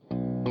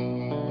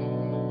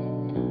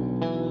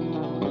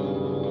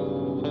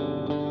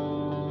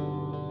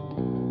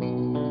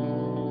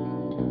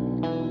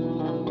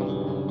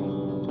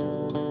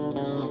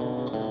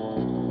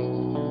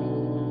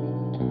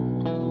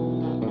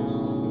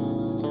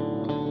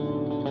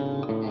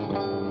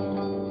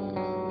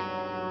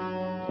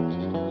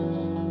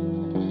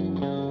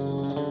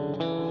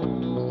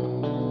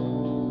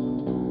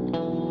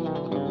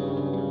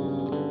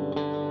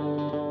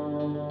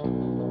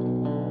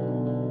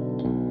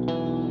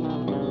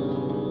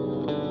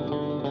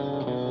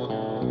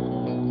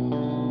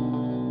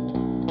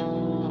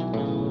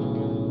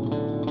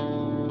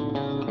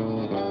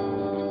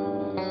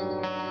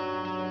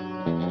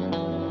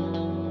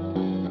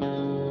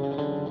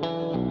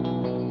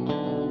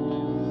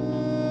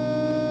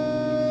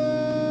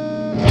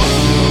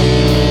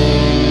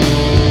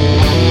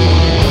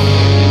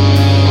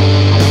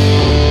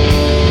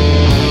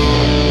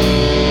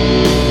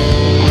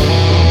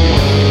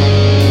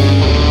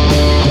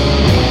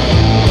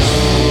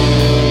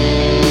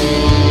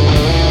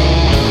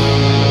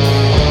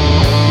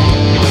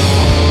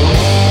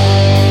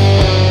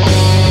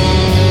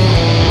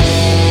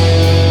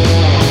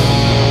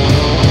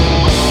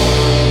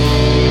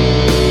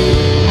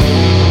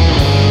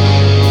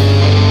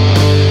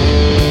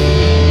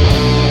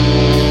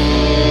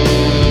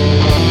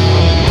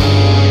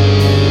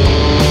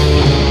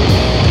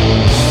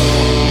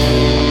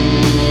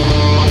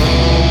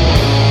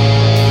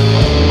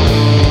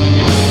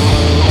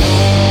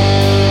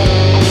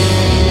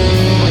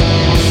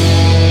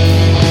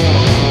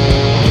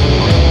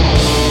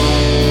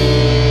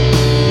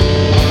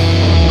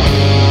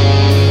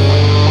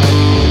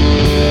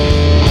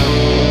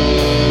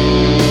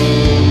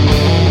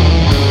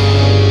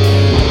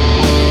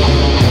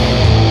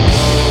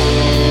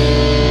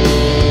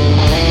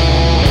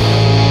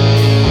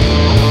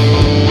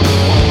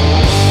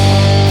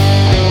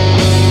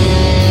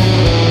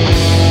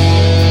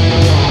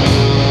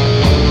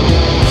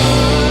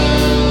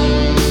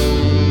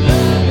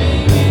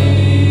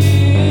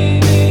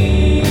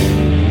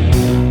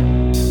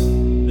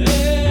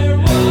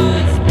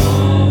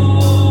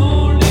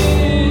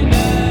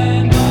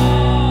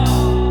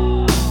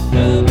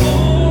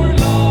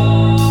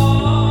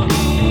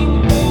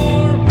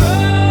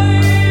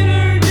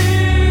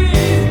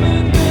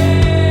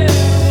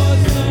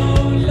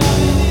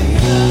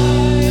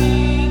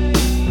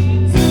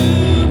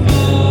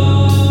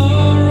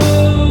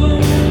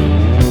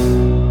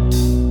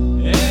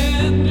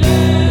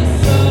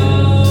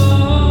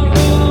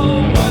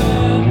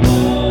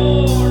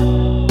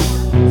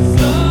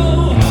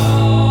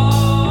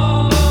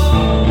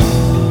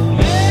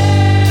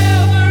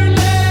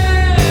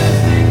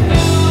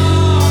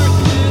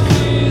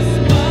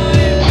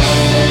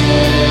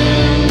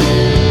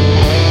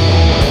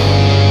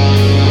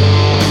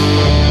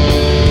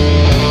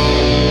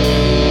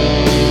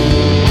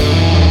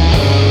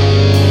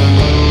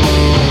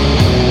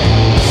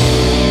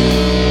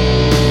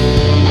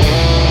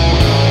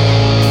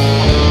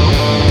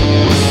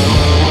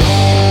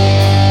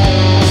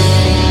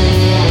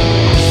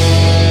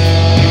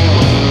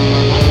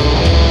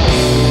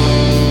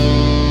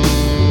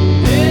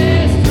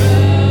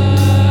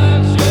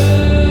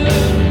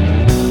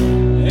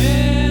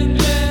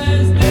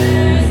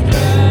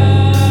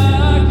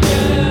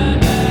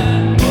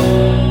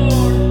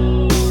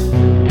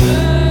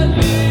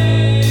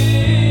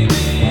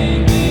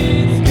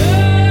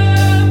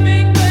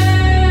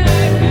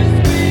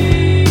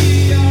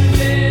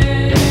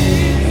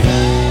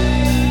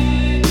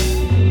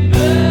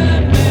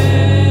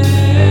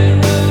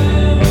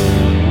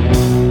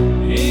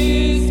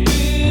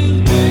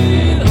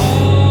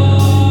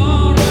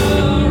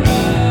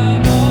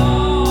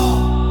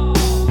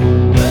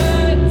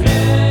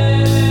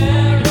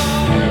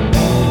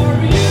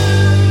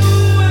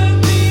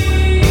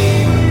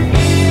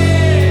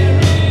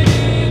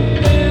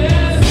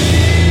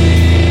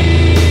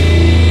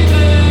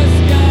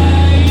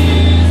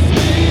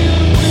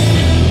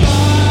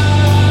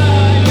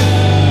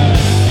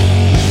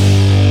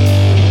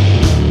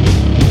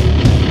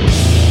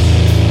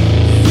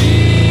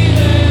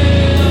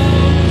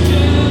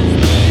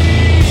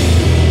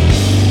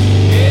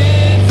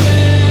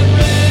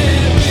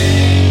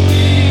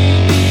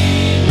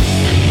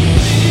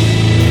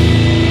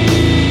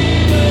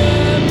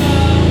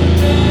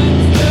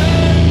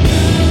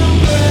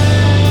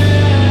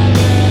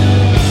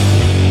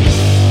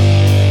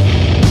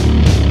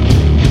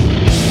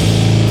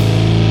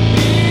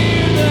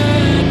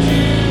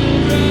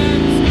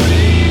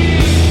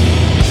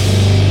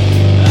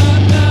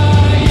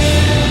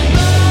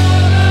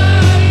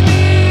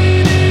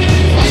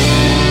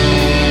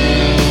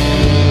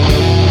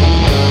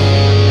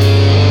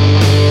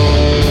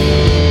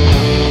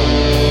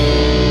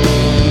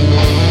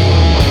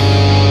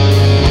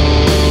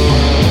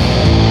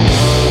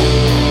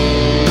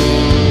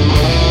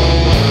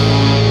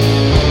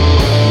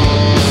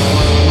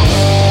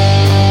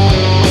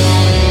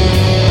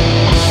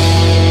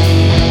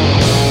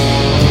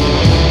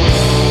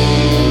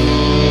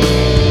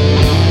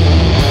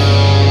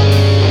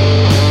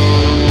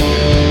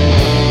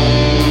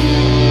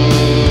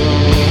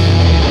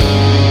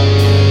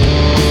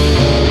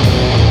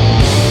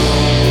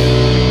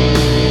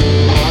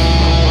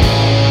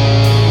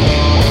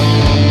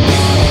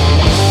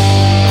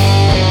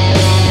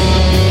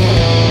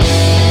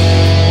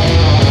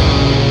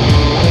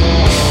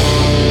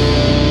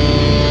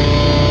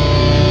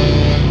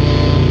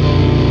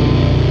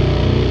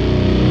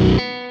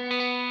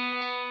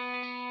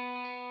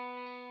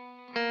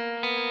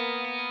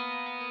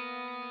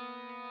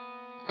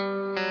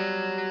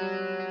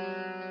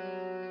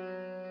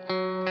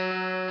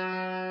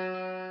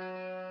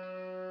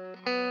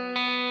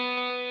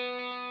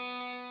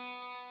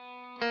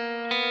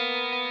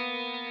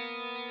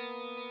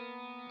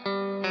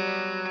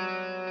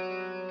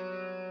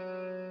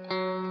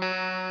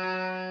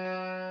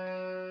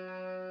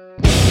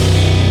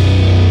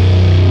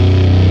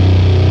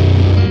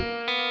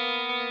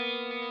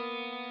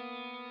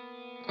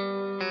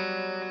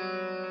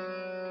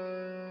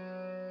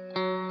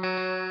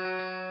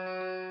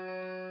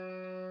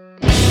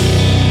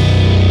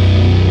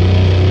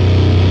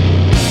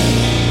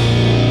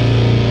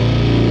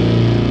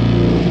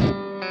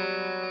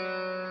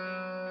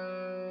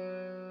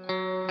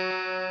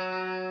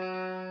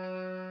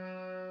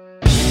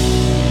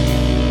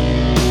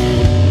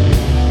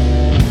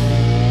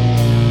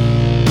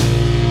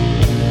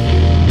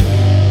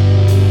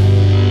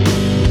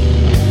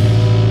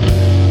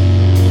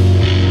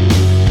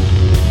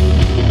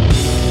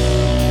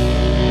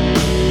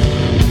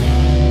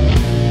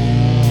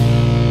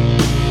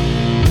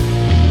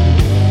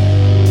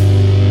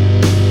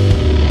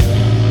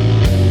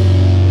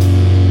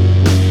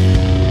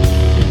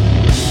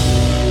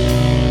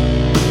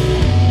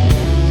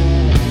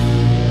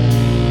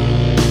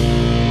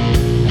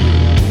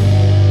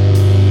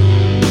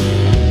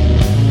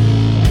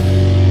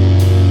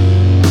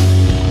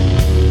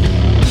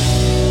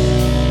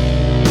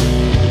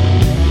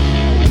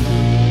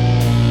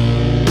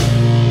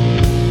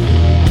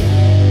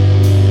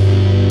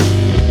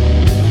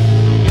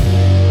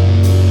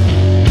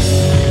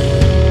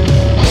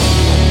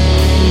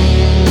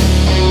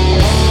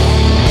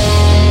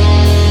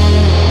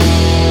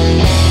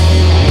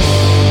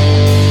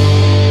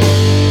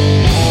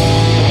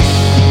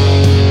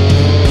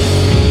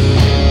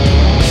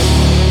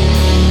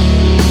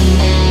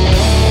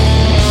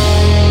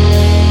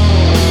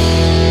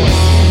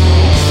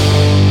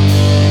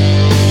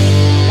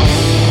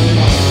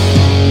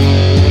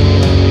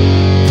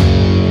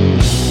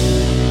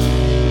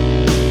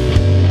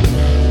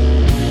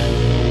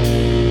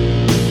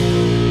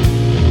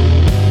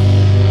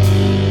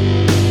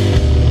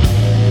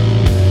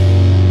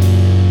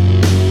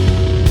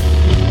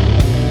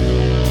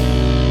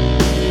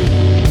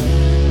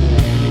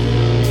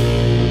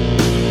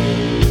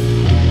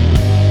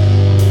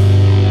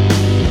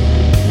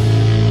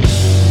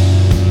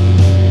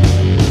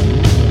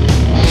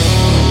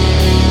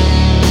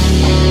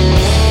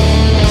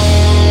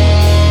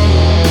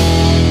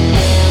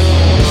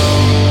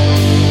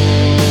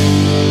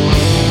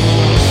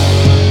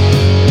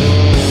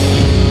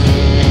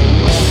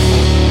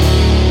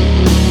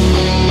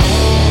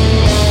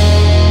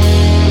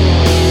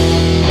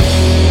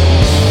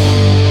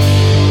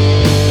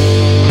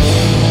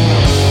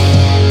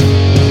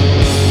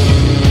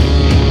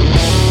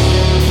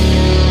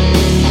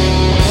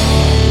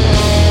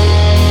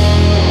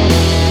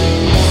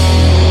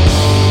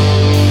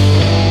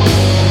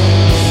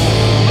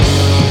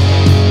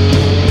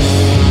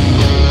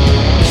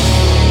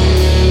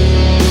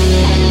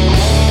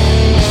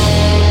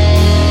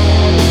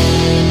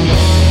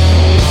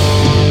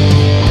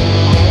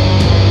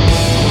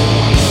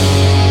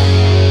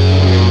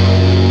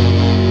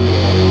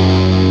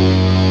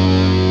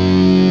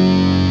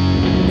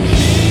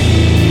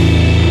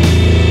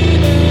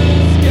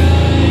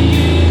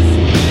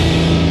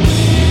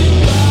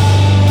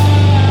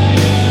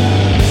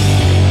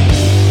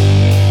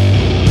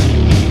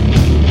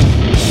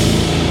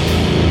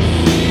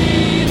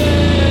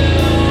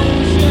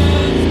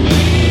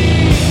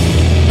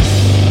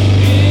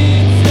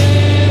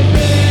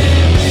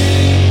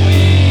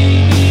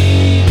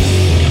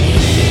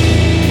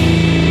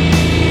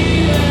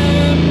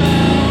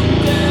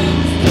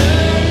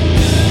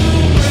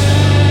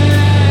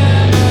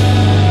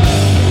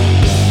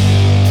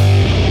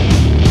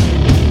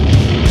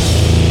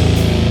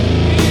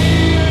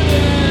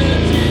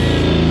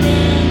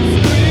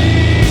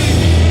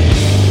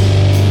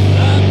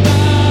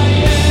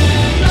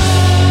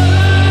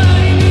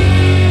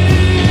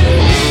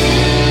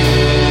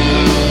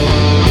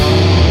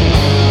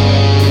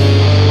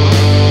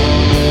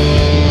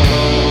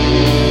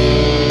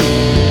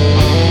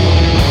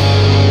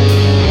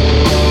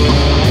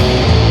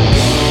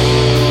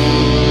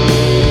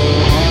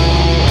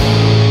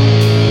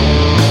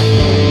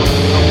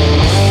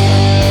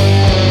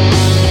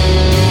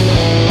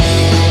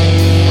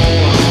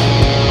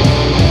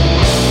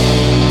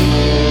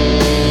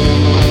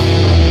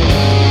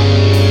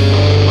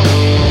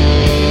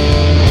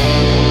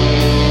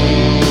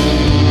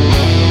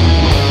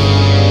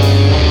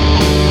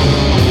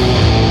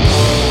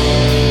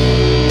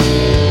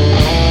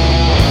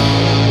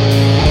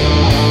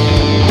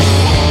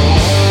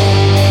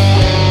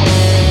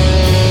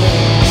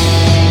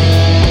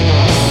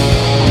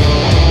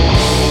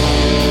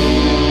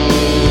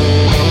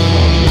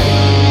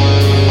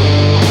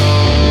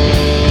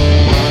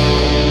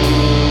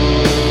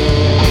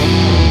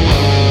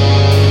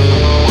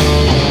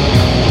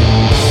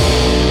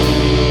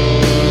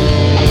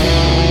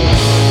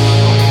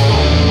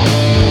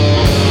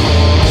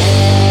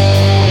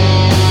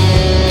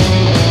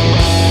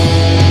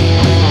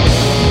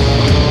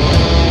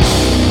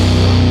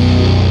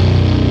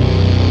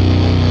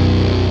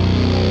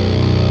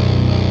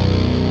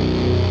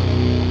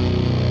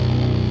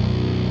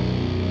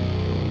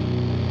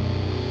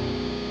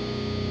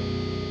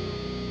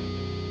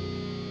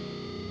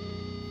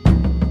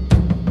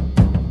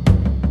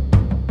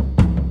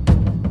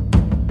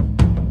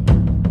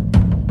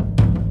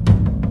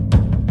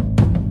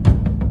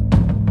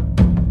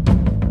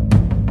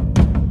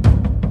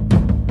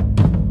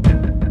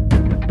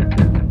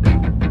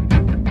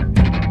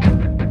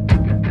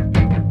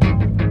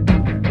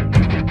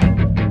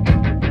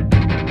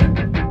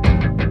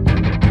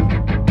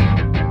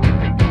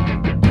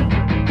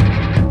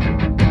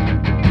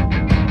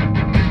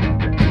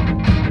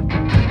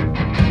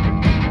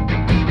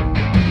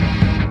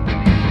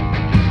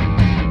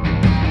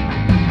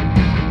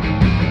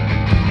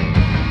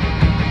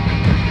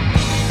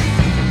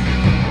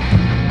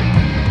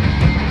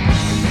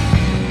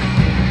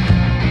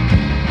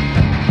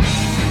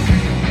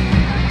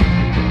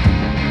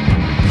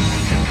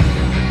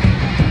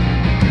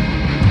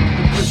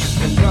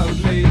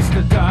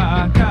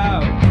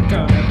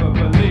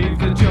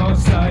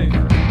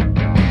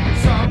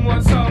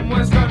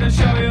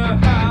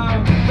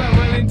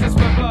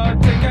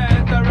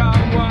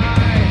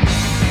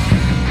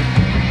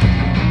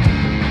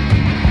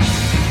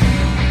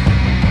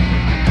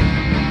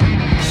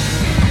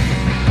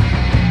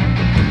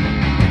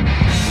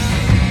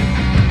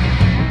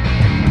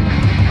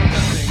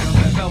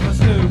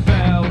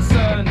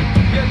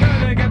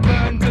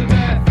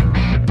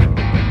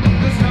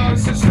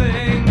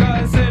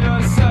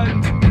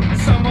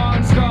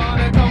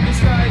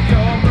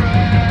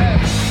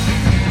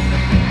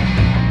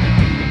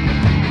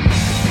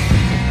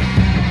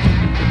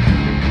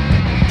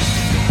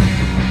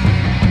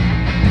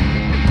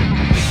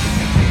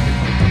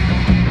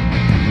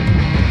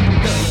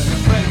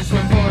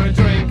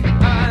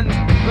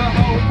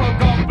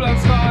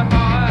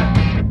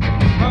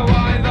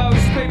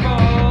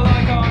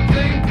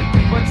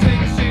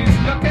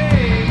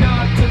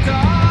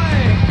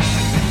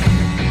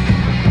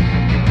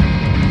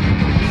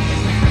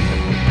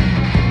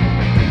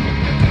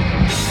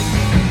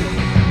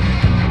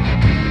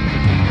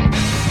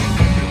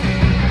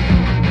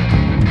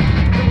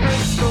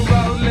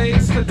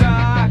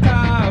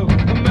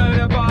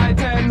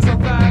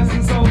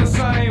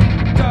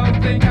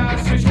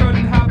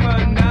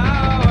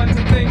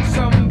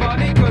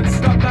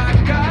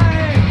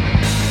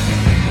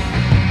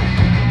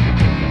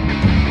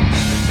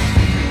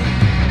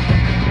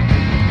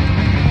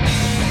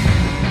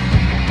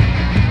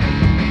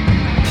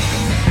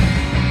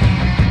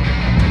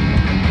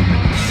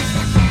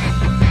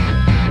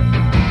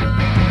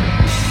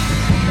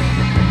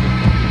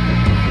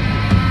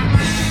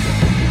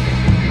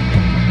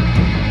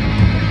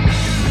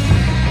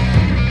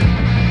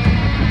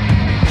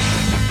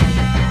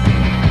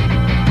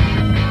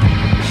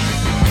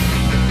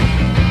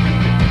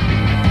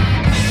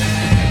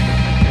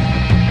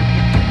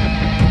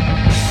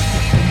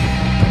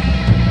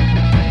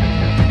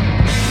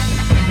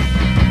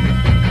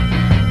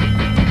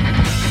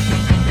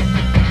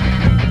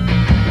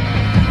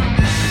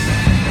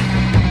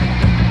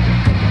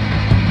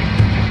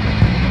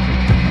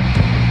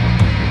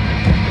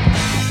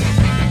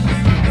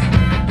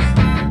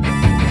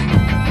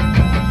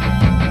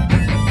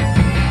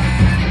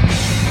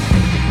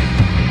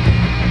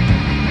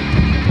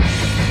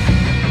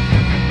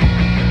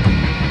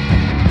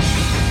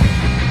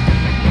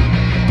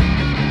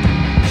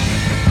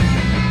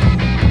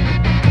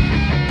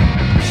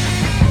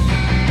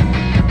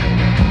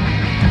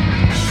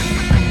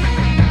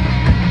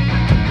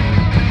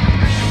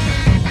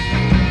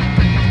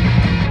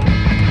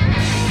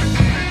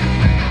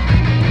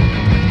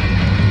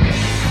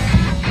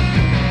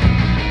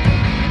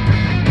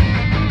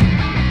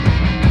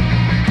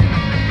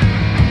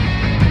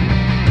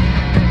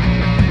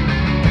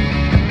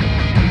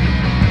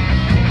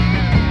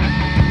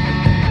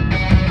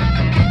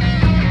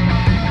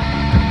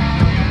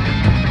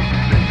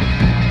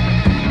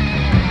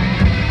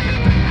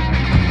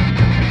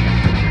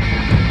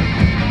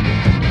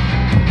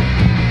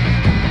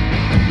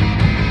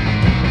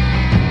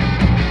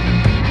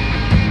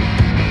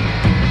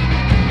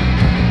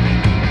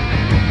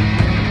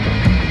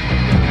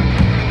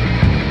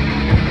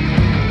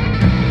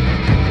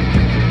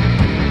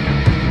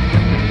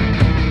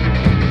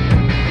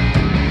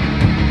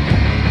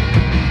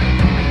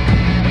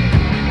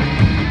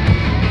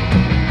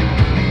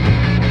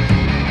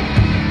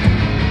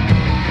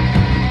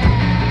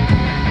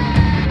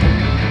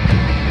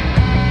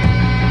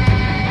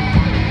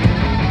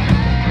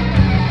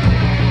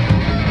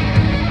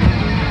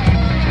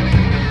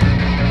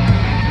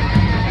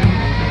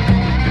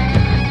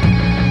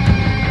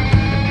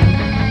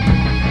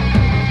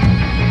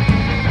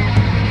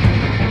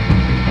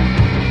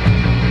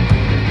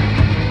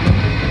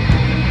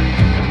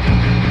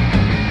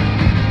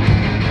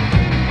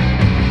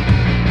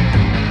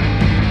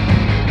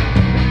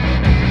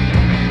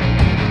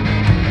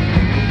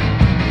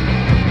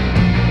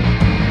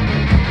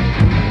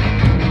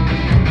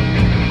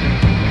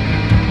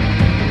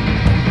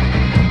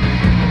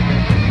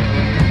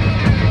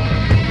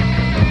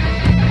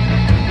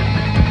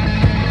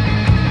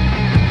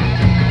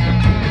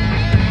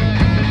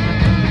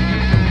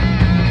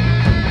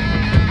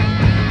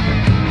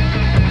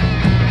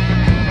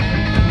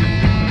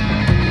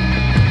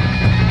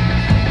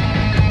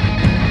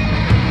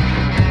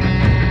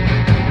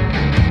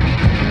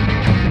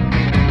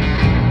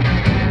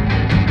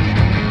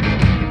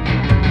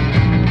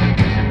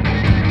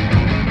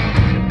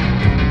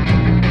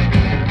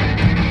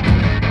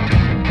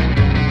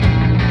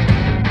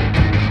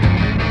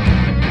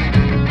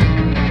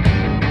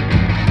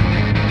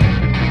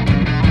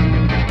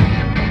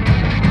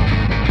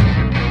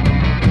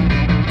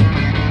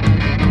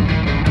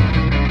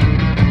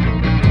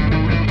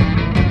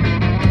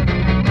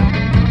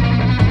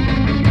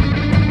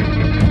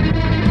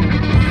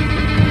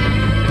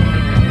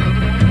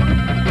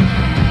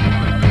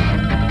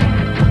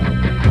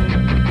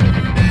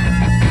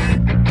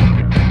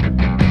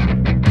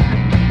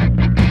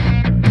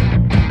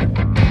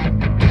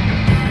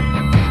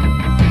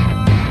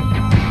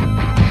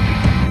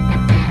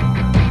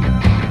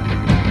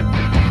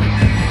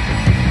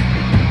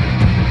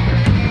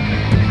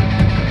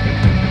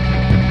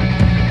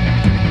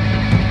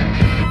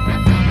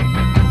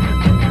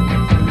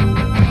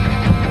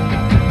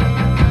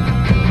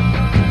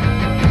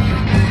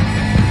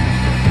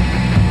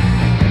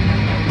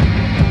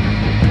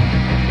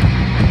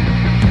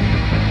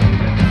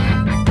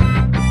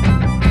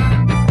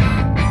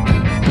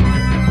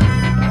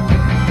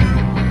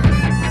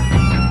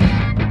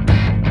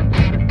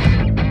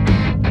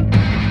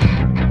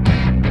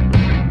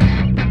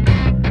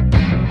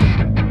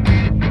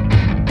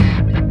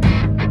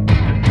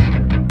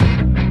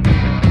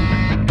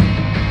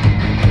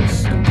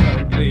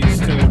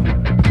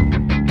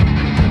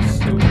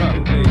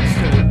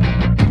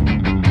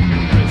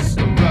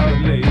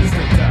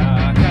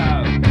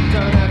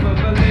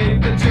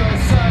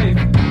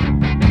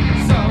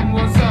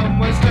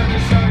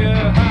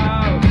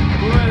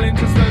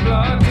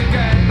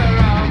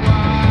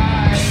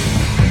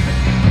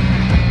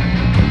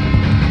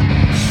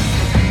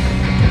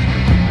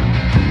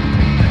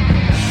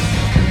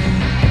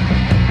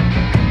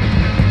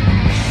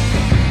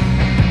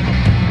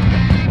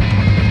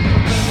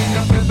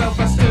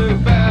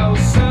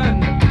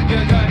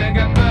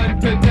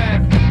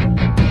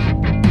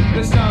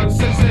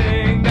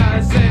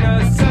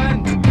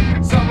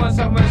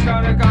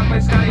 got my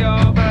sky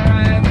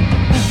overhead.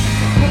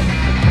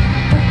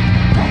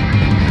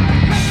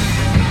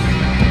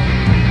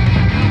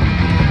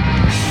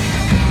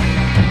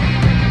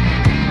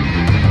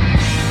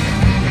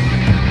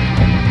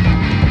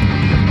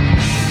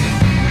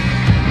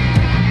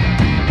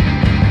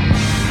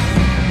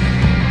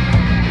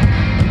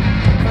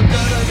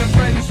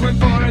 Went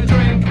for a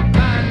drink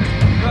and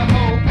the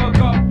hope I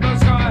got the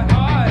sky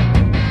high.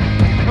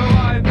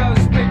 Why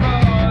those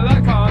people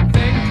I can't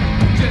think.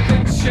 Do you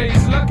think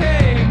she's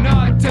lucky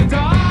not to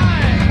die?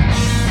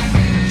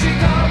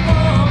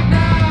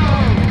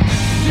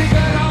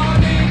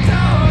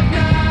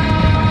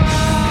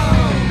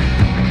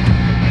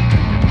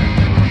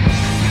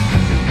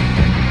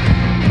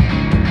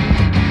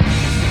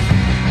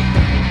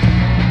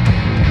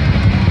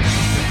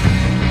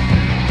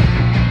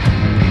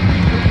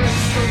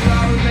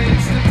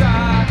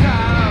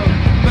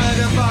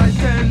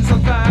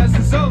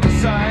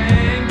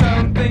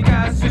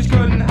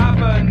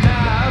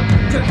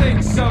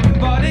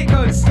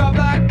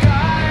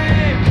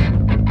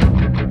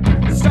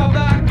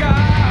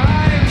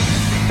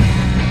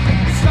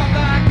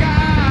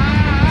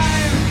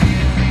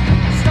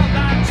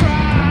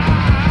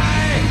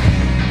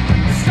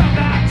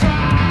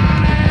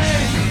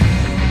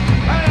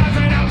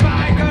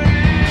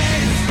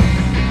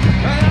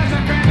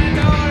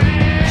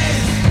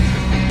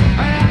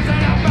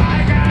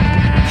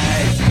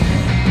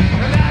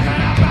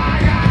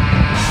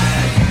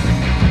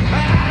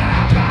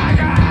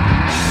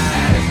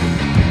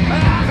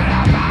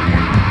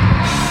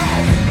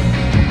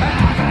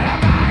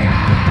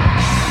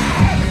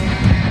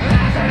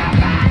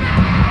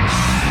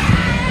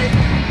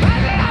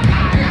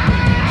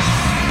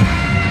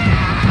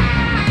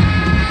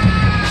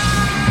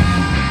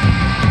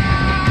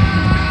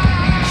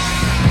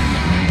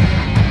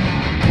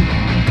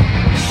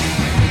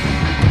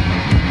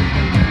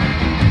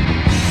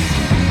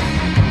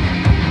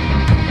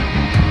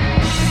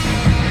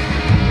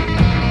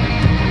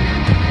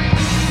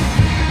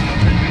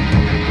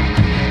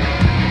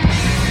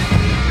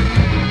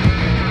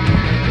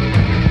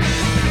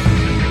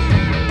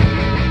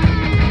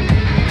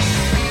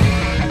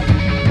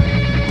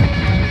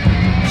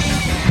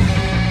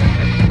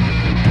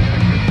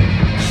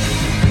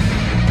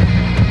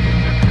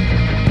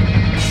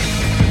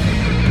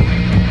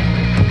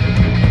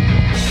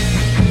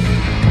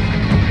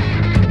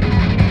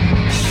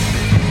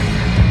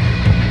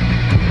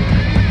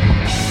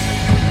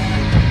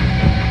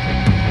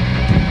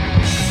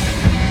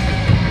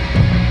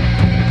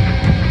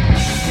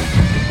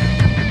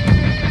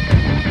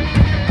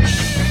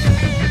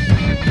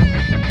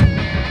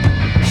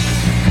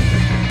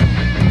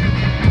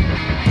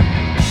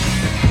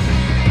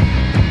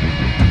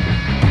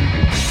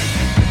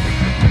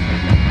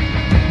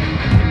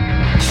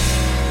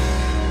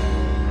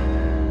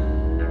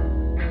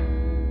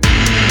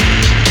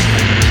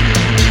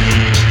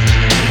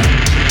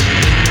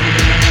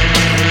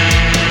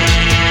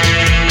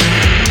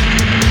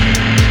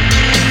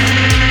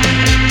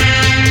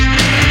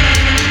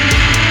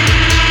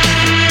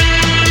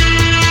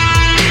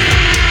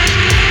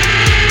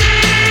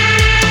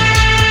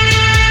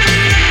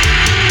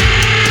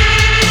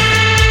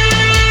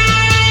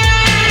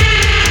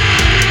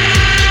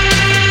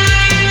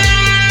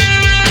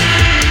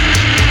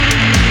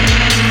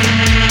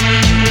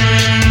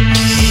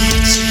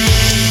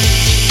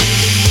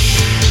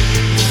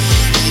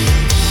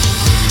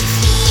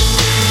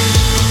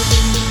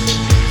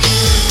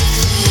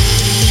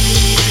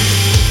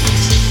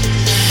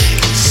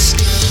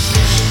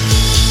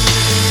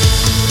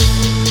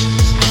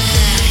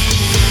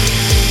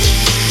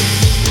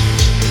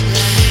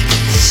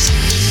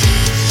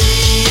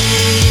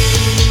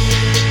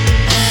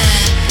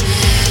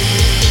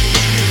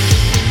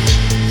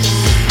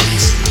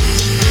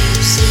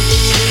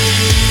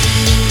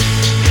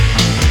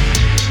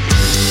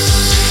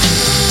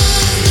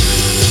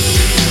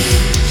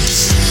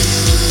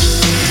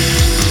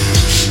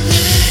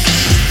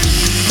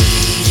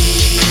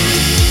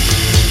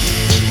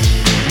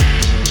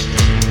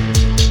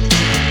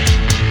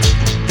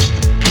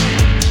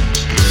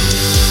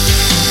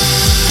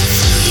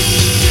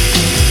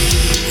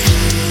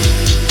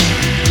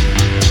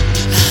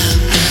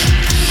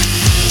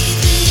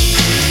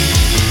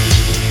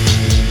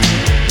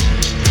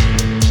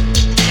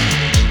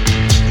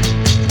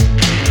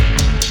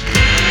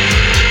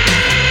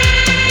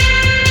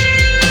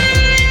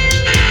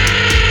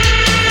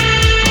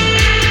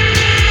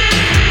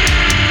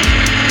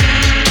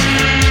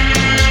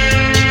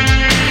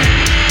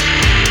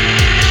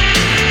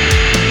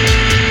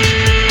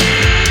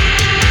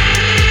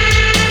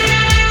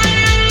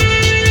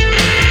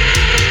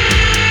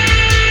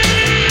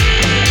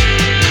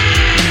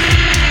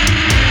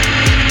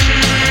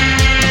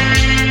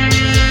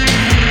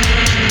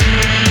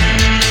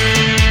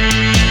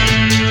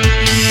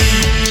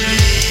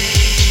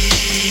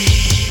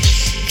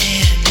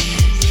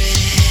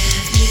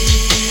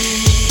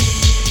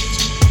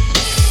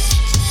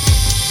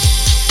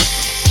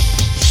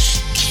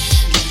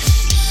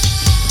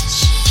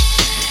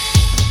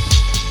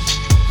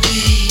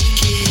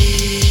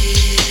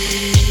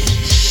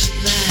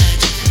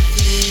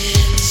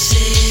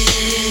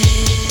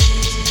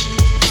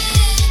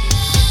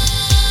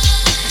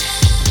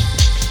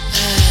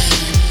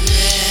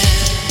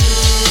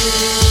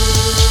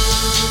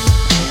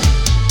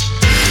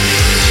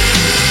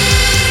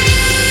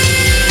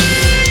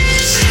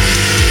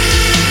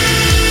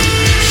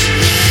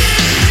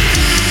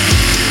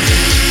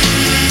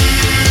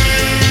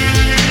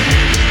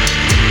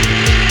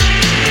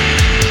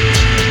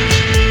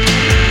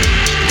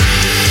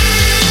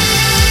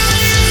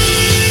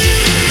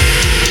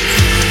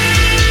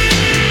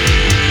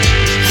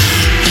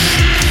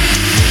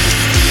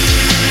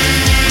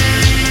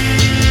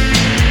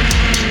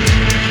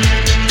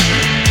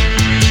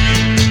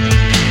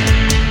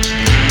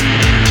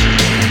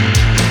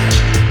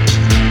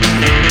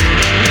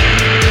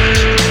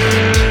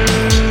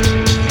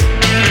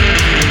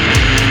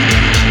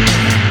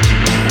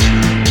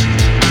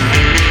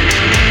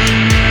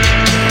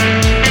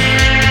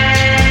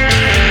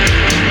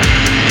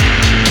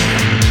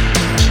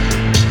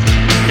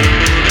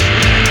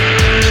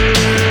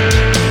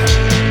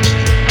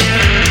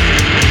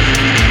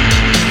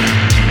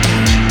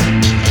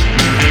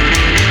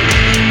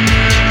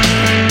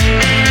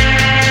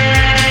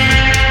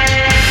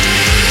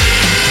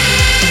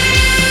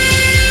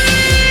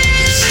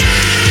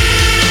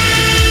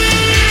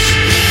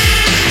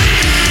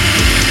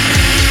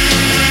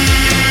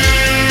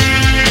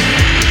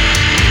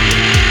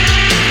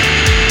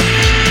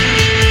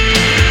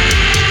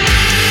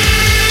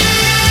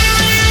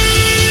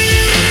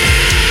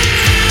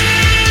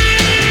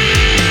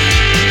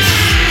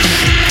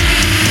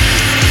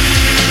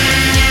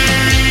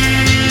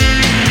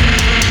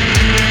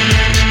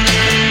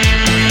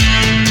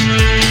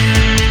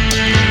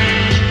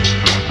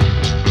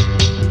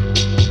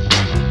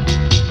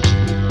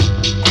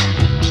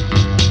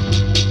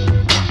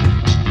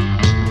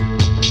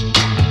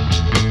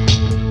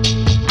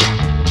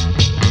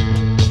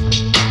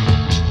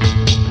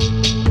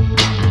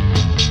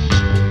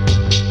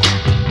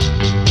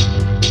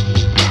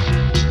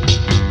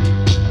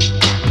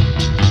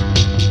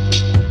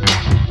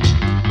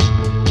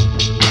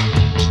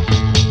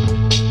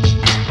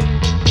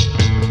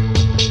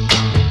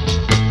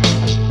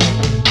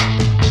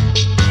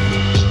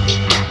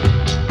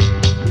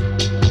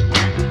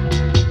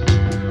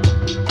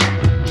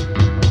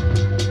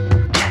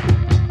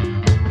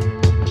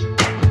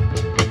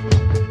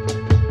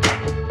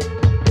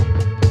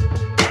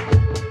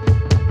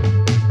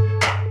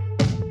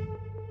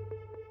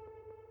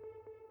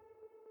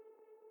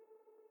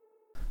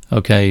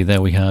 Okay,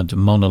 there we had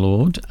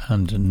Monolord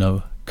and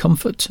No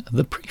Comfort,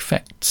 The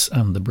Prefects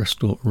and The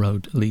Bristol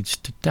Road Leads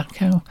to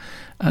Dachau,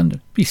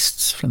 and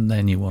Beasts from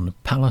their new one,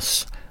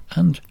 Palace,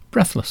 and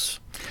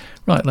Breathless.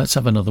 Right, let's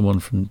have another one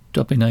from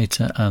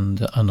Dubinator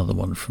and another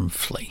one from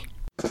Flea.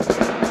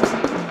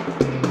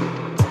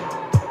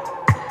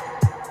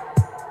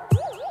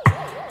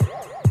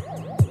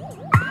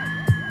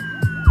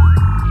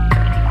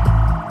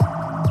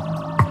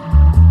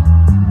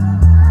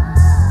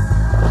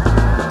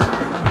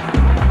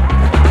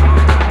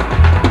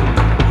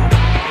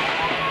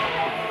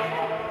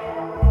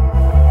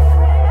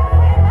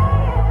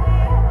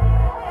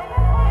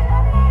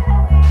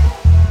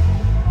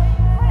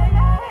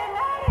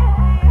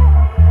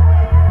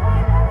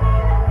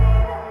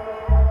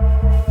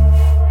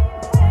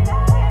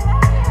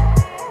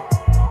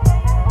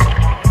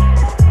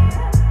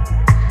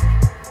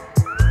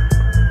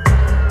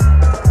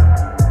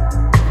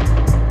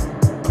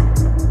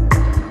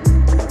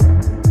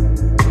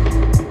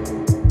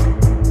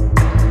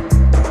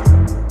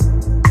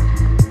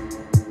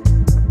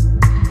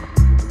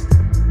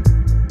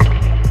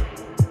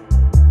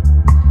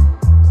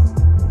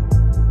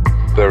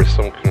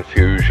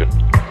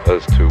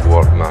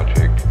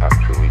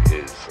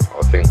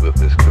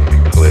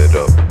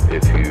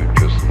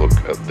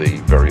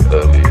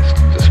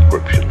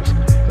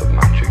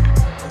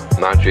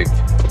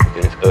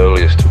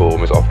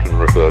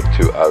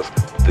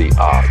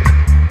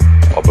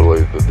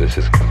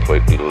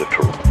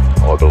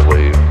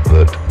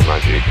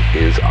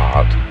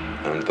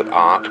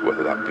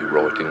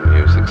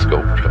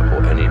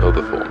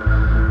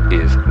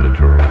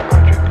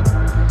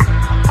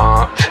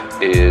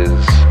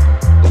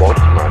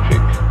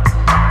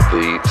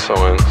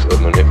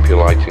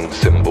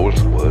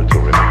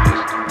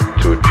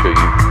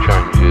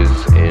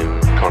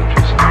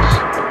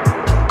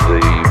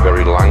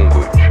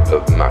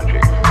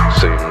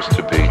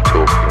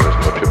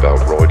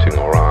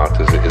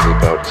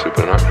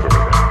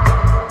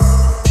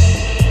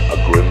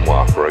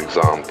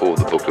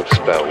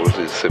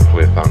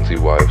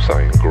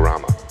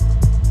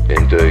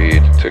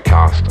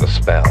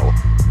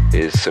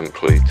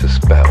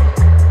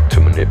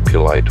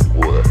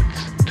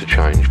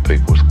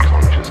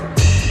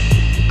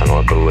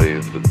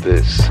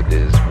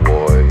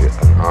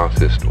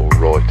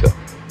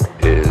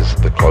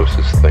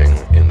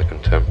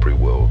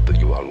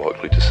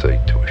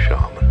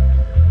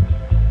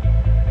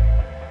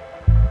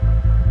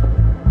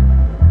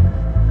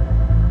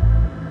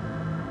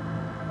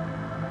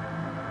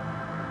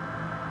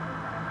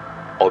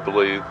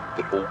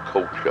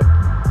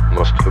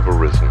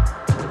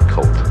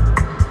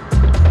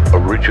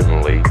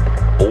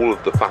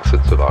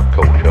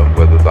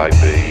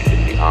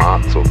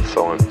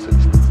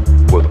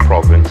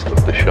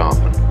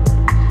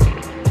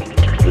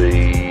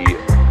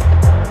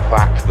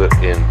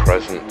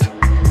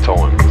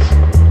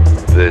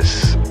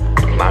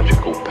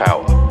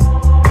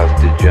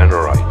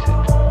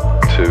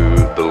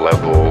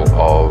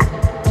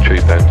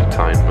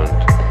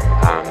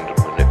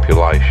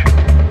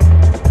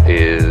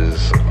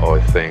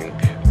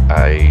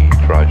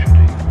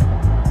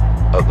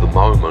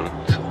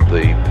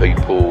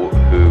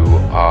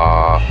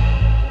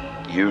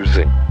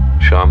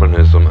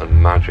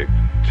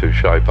 To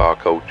shape our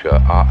culture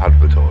are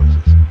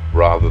advertisers.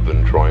 Rather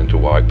than trying to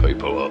wake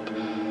people up,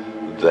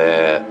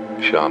 their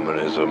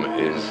shamanism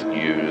is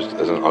used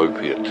as an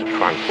opiate to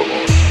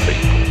tranquilise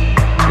people,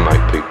 to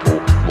make people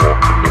more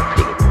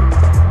manipulable.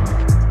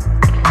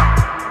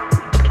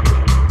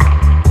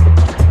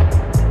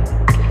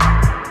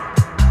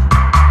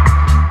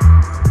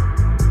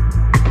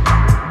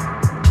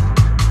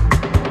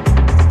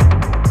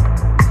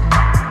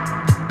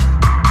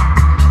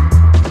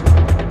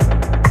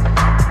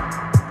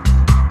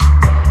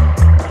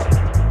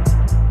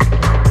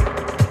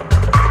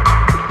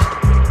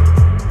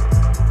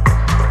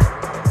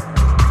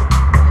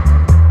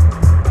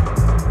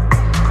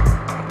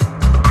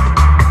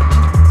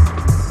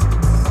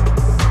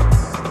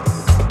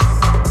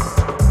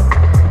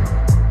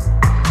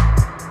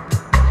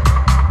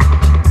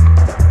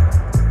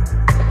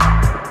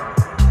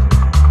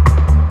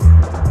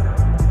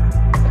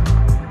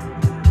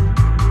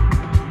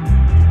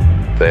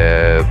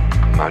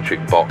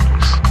 Magic box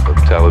of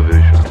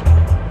television,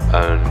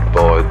 and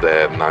by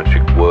their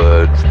magic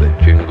words,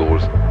 their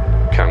jingles,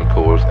 can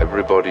cause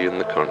everybody in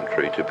the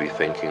country to be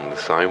thinking the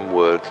same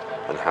words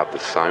and have the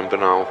same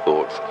banal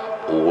thoughts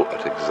all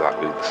at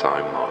exactly the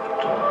same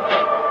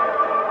moment.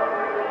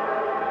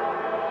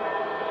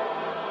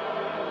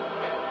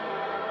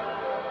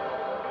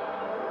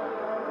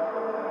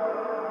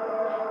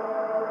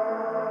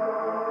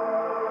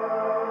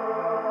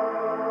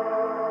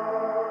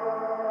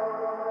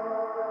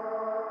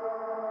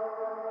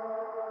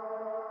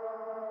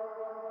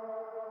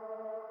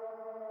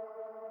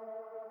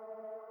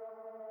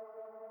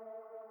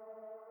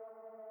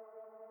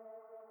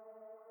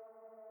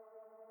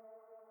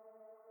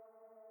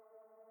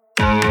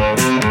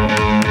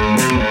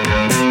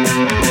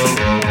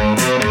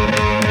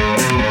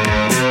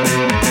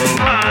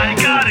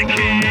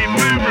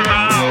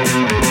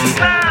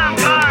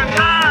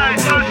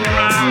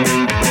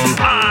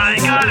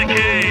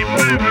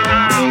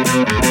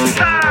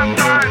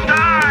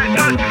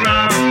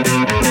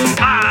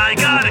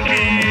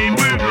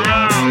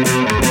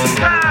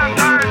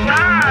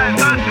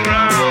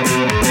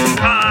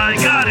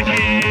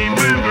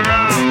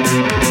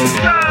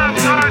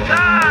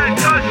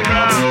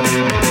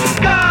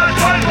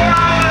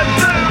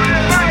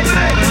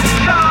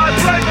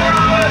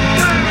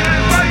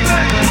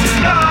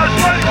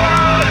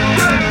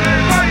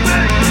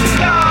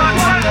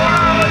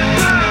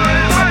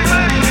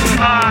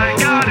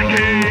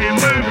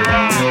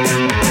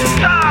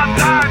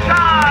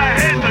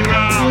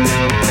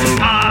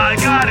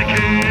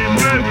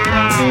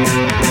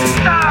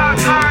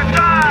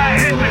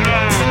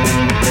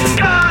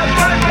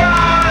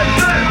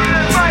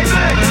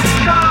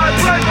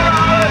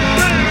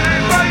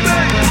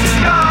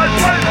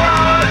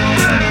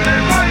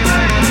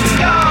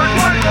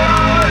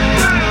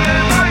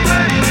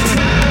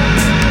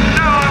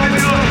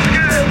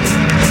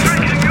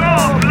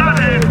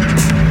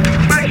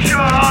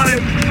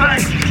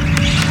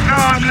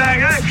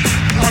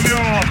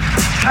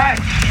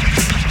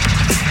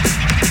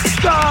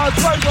 God,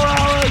 24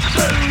 hours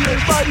to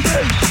live,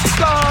 baby.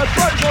 God,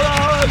 24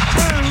 hours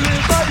to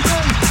live,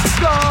 baby.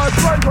 God,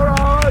 24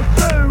 hours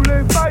to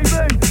live,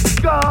 baby.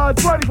 God,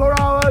 24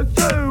 hours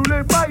to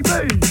live,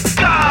 baby.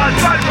 God,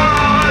 24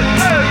 hours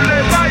to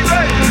live,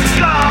 baby.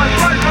 God,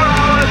 24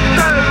 hours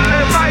to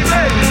live,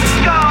 baby.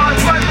 God,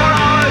 24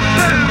 hours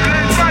to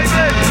live,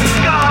 baby.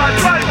 God,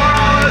 24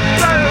 hours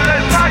to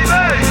live,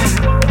 baby.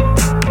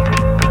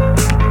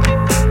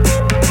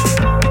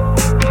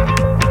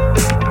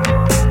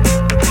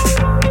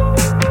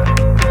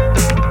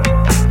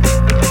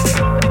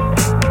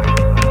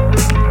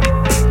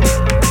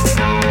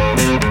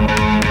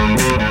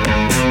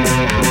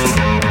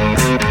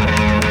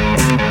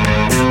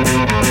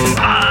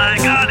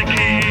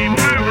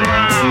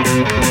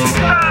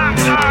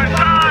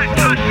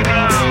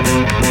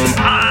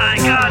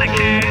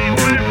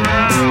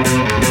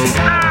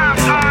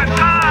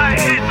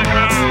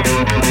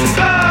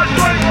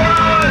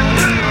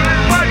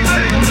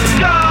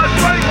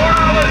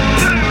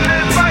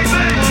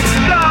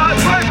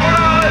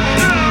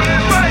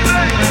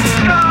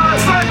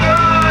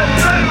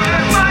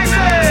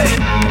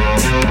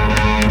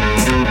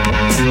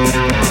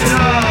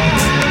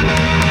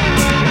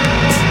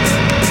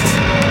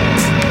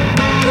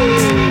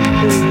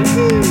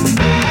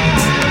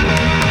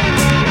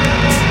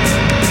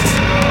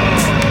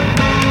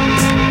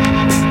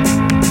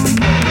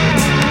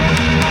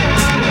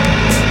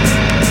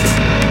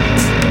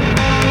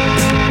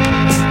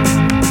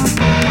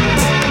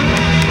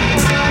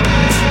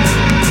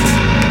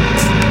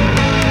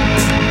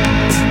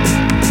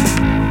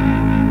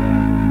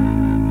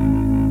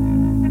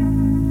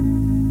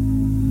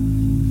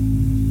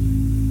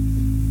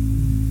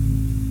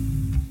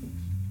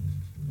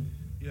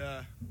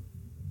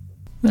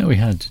 There we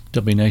had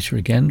Dubinator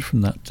again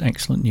from that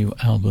excellent new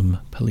album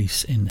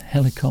Police in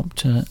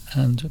Helicopter,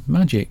 and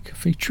Magic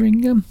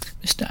featuring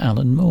Mr.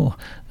 Alan Moore,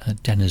 a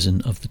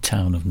denizen of the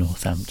town of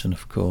Northampton,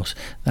 of course.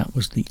 That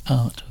was the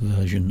art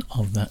version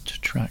of that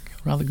track.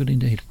 Rather good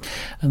indeed.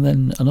 And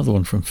then another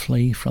one from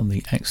Flea from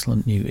the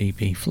excellent new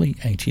EP Flea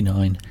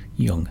 89,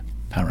 Young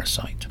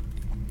Parasite.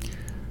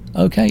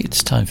 Okay,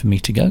 it's time for me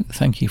to go.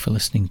 Thank you for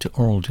listening to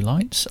Aural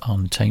Delights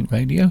on Taint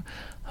Radio.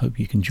 Hope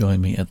you can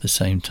join me at the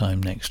same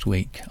time next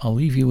week. I'll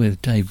leave you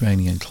with Dave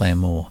Rainey and Claire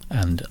Moore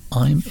and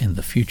I'm in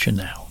the Future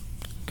Now.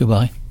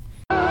 Goodbye.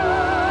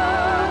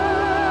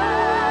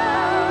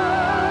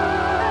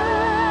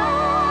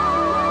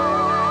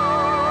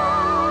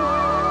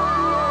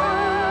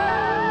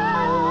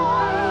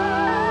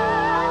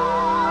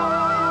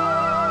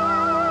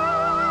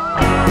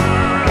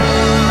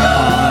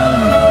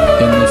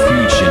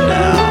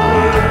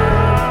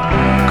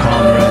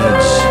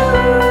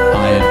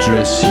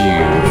 Address you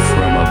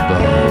from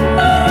above.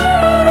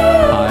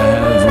 I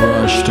have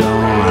rushed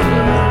on.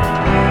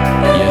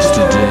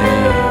 Yesterday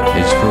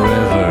is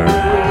forever.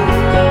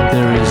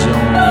 There is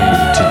only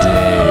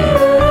today,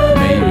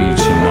 maybe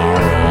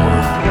tomorrow.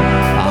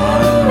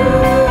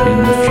 I'm in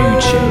the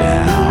future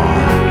now.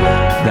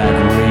 That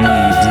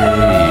rainy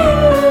day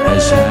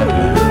has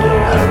happened.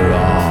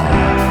 Hurrah!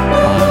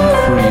 I'm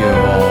free of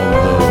all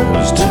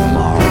those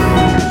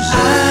tomorrows.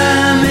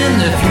 I'm in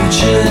the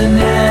future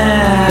now.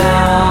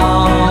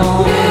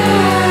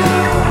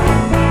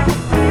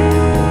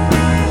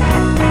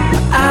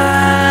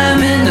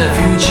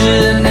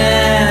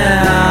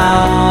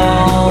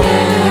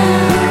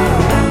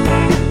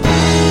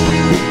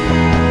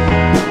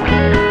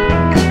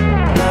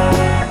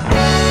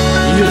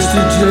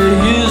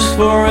 Yesterday is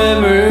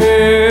forever.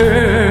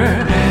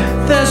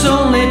 There's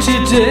only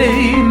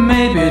today,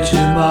 maybe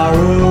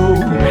tomorrow.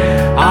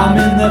 I'm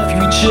in the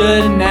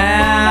future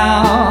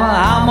now.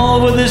 I'm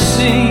over the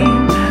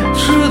scene,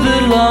 through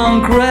the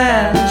long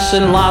grass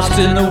and lost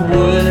in the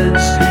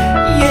woods.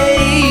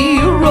 Yay,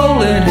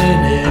 rolling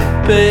in it,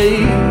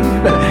 babe.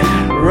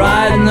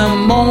 Right in the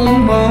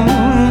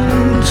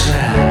moment.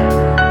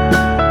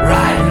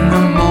 Right in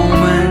the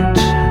moment,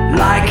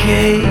 like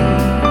a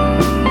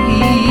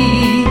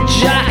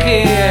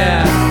jockey.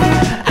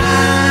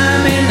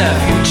 I'm in the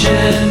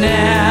future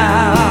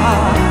now.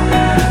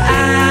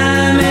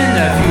 I'm in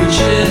the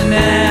future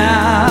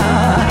now.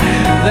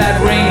 That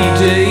rainy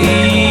day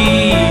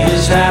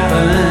has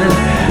happened.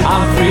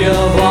 I'm free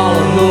of all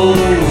of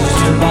those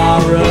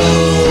tomorrows.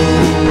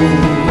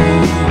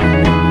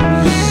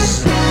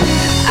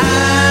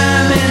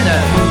 I'm in the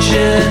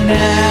future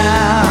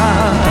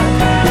now.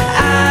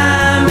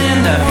 I'm in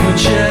the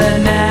future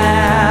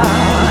now.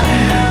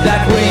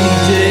 That rainy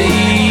day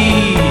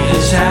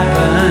has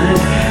happened.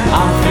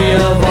 I'm free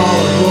of all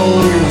of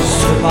those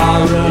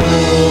tomorrows.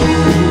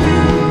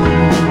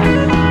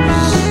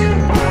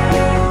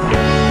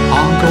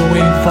 I'm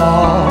going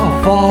far,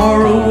 far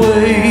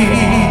away.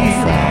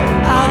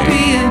 I'll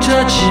be in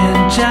touch in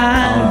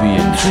time.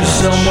 To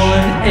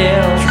someone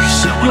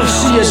else. You'll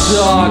see a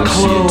door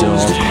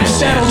closed.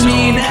 That'll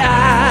mean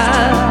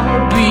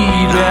I'll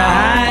be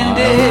behind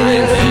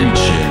it.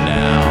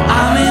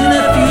 I'm in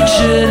the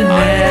future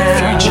now.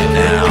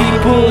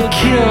 People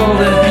killed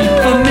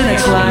for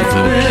minutes like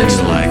this.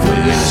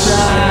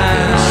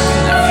 I'm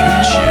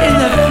in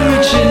the future.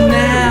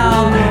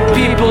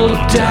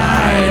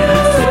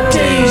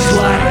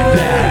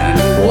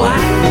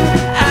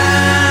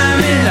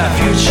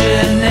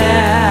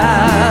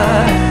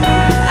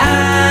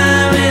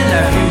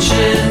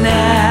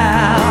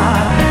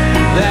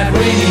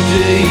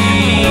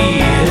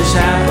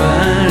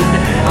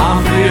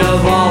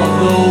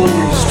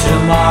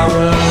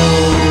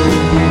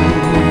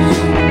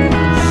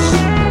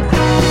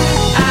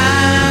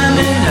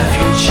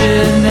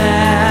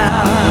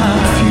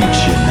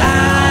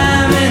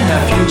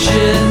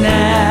 change.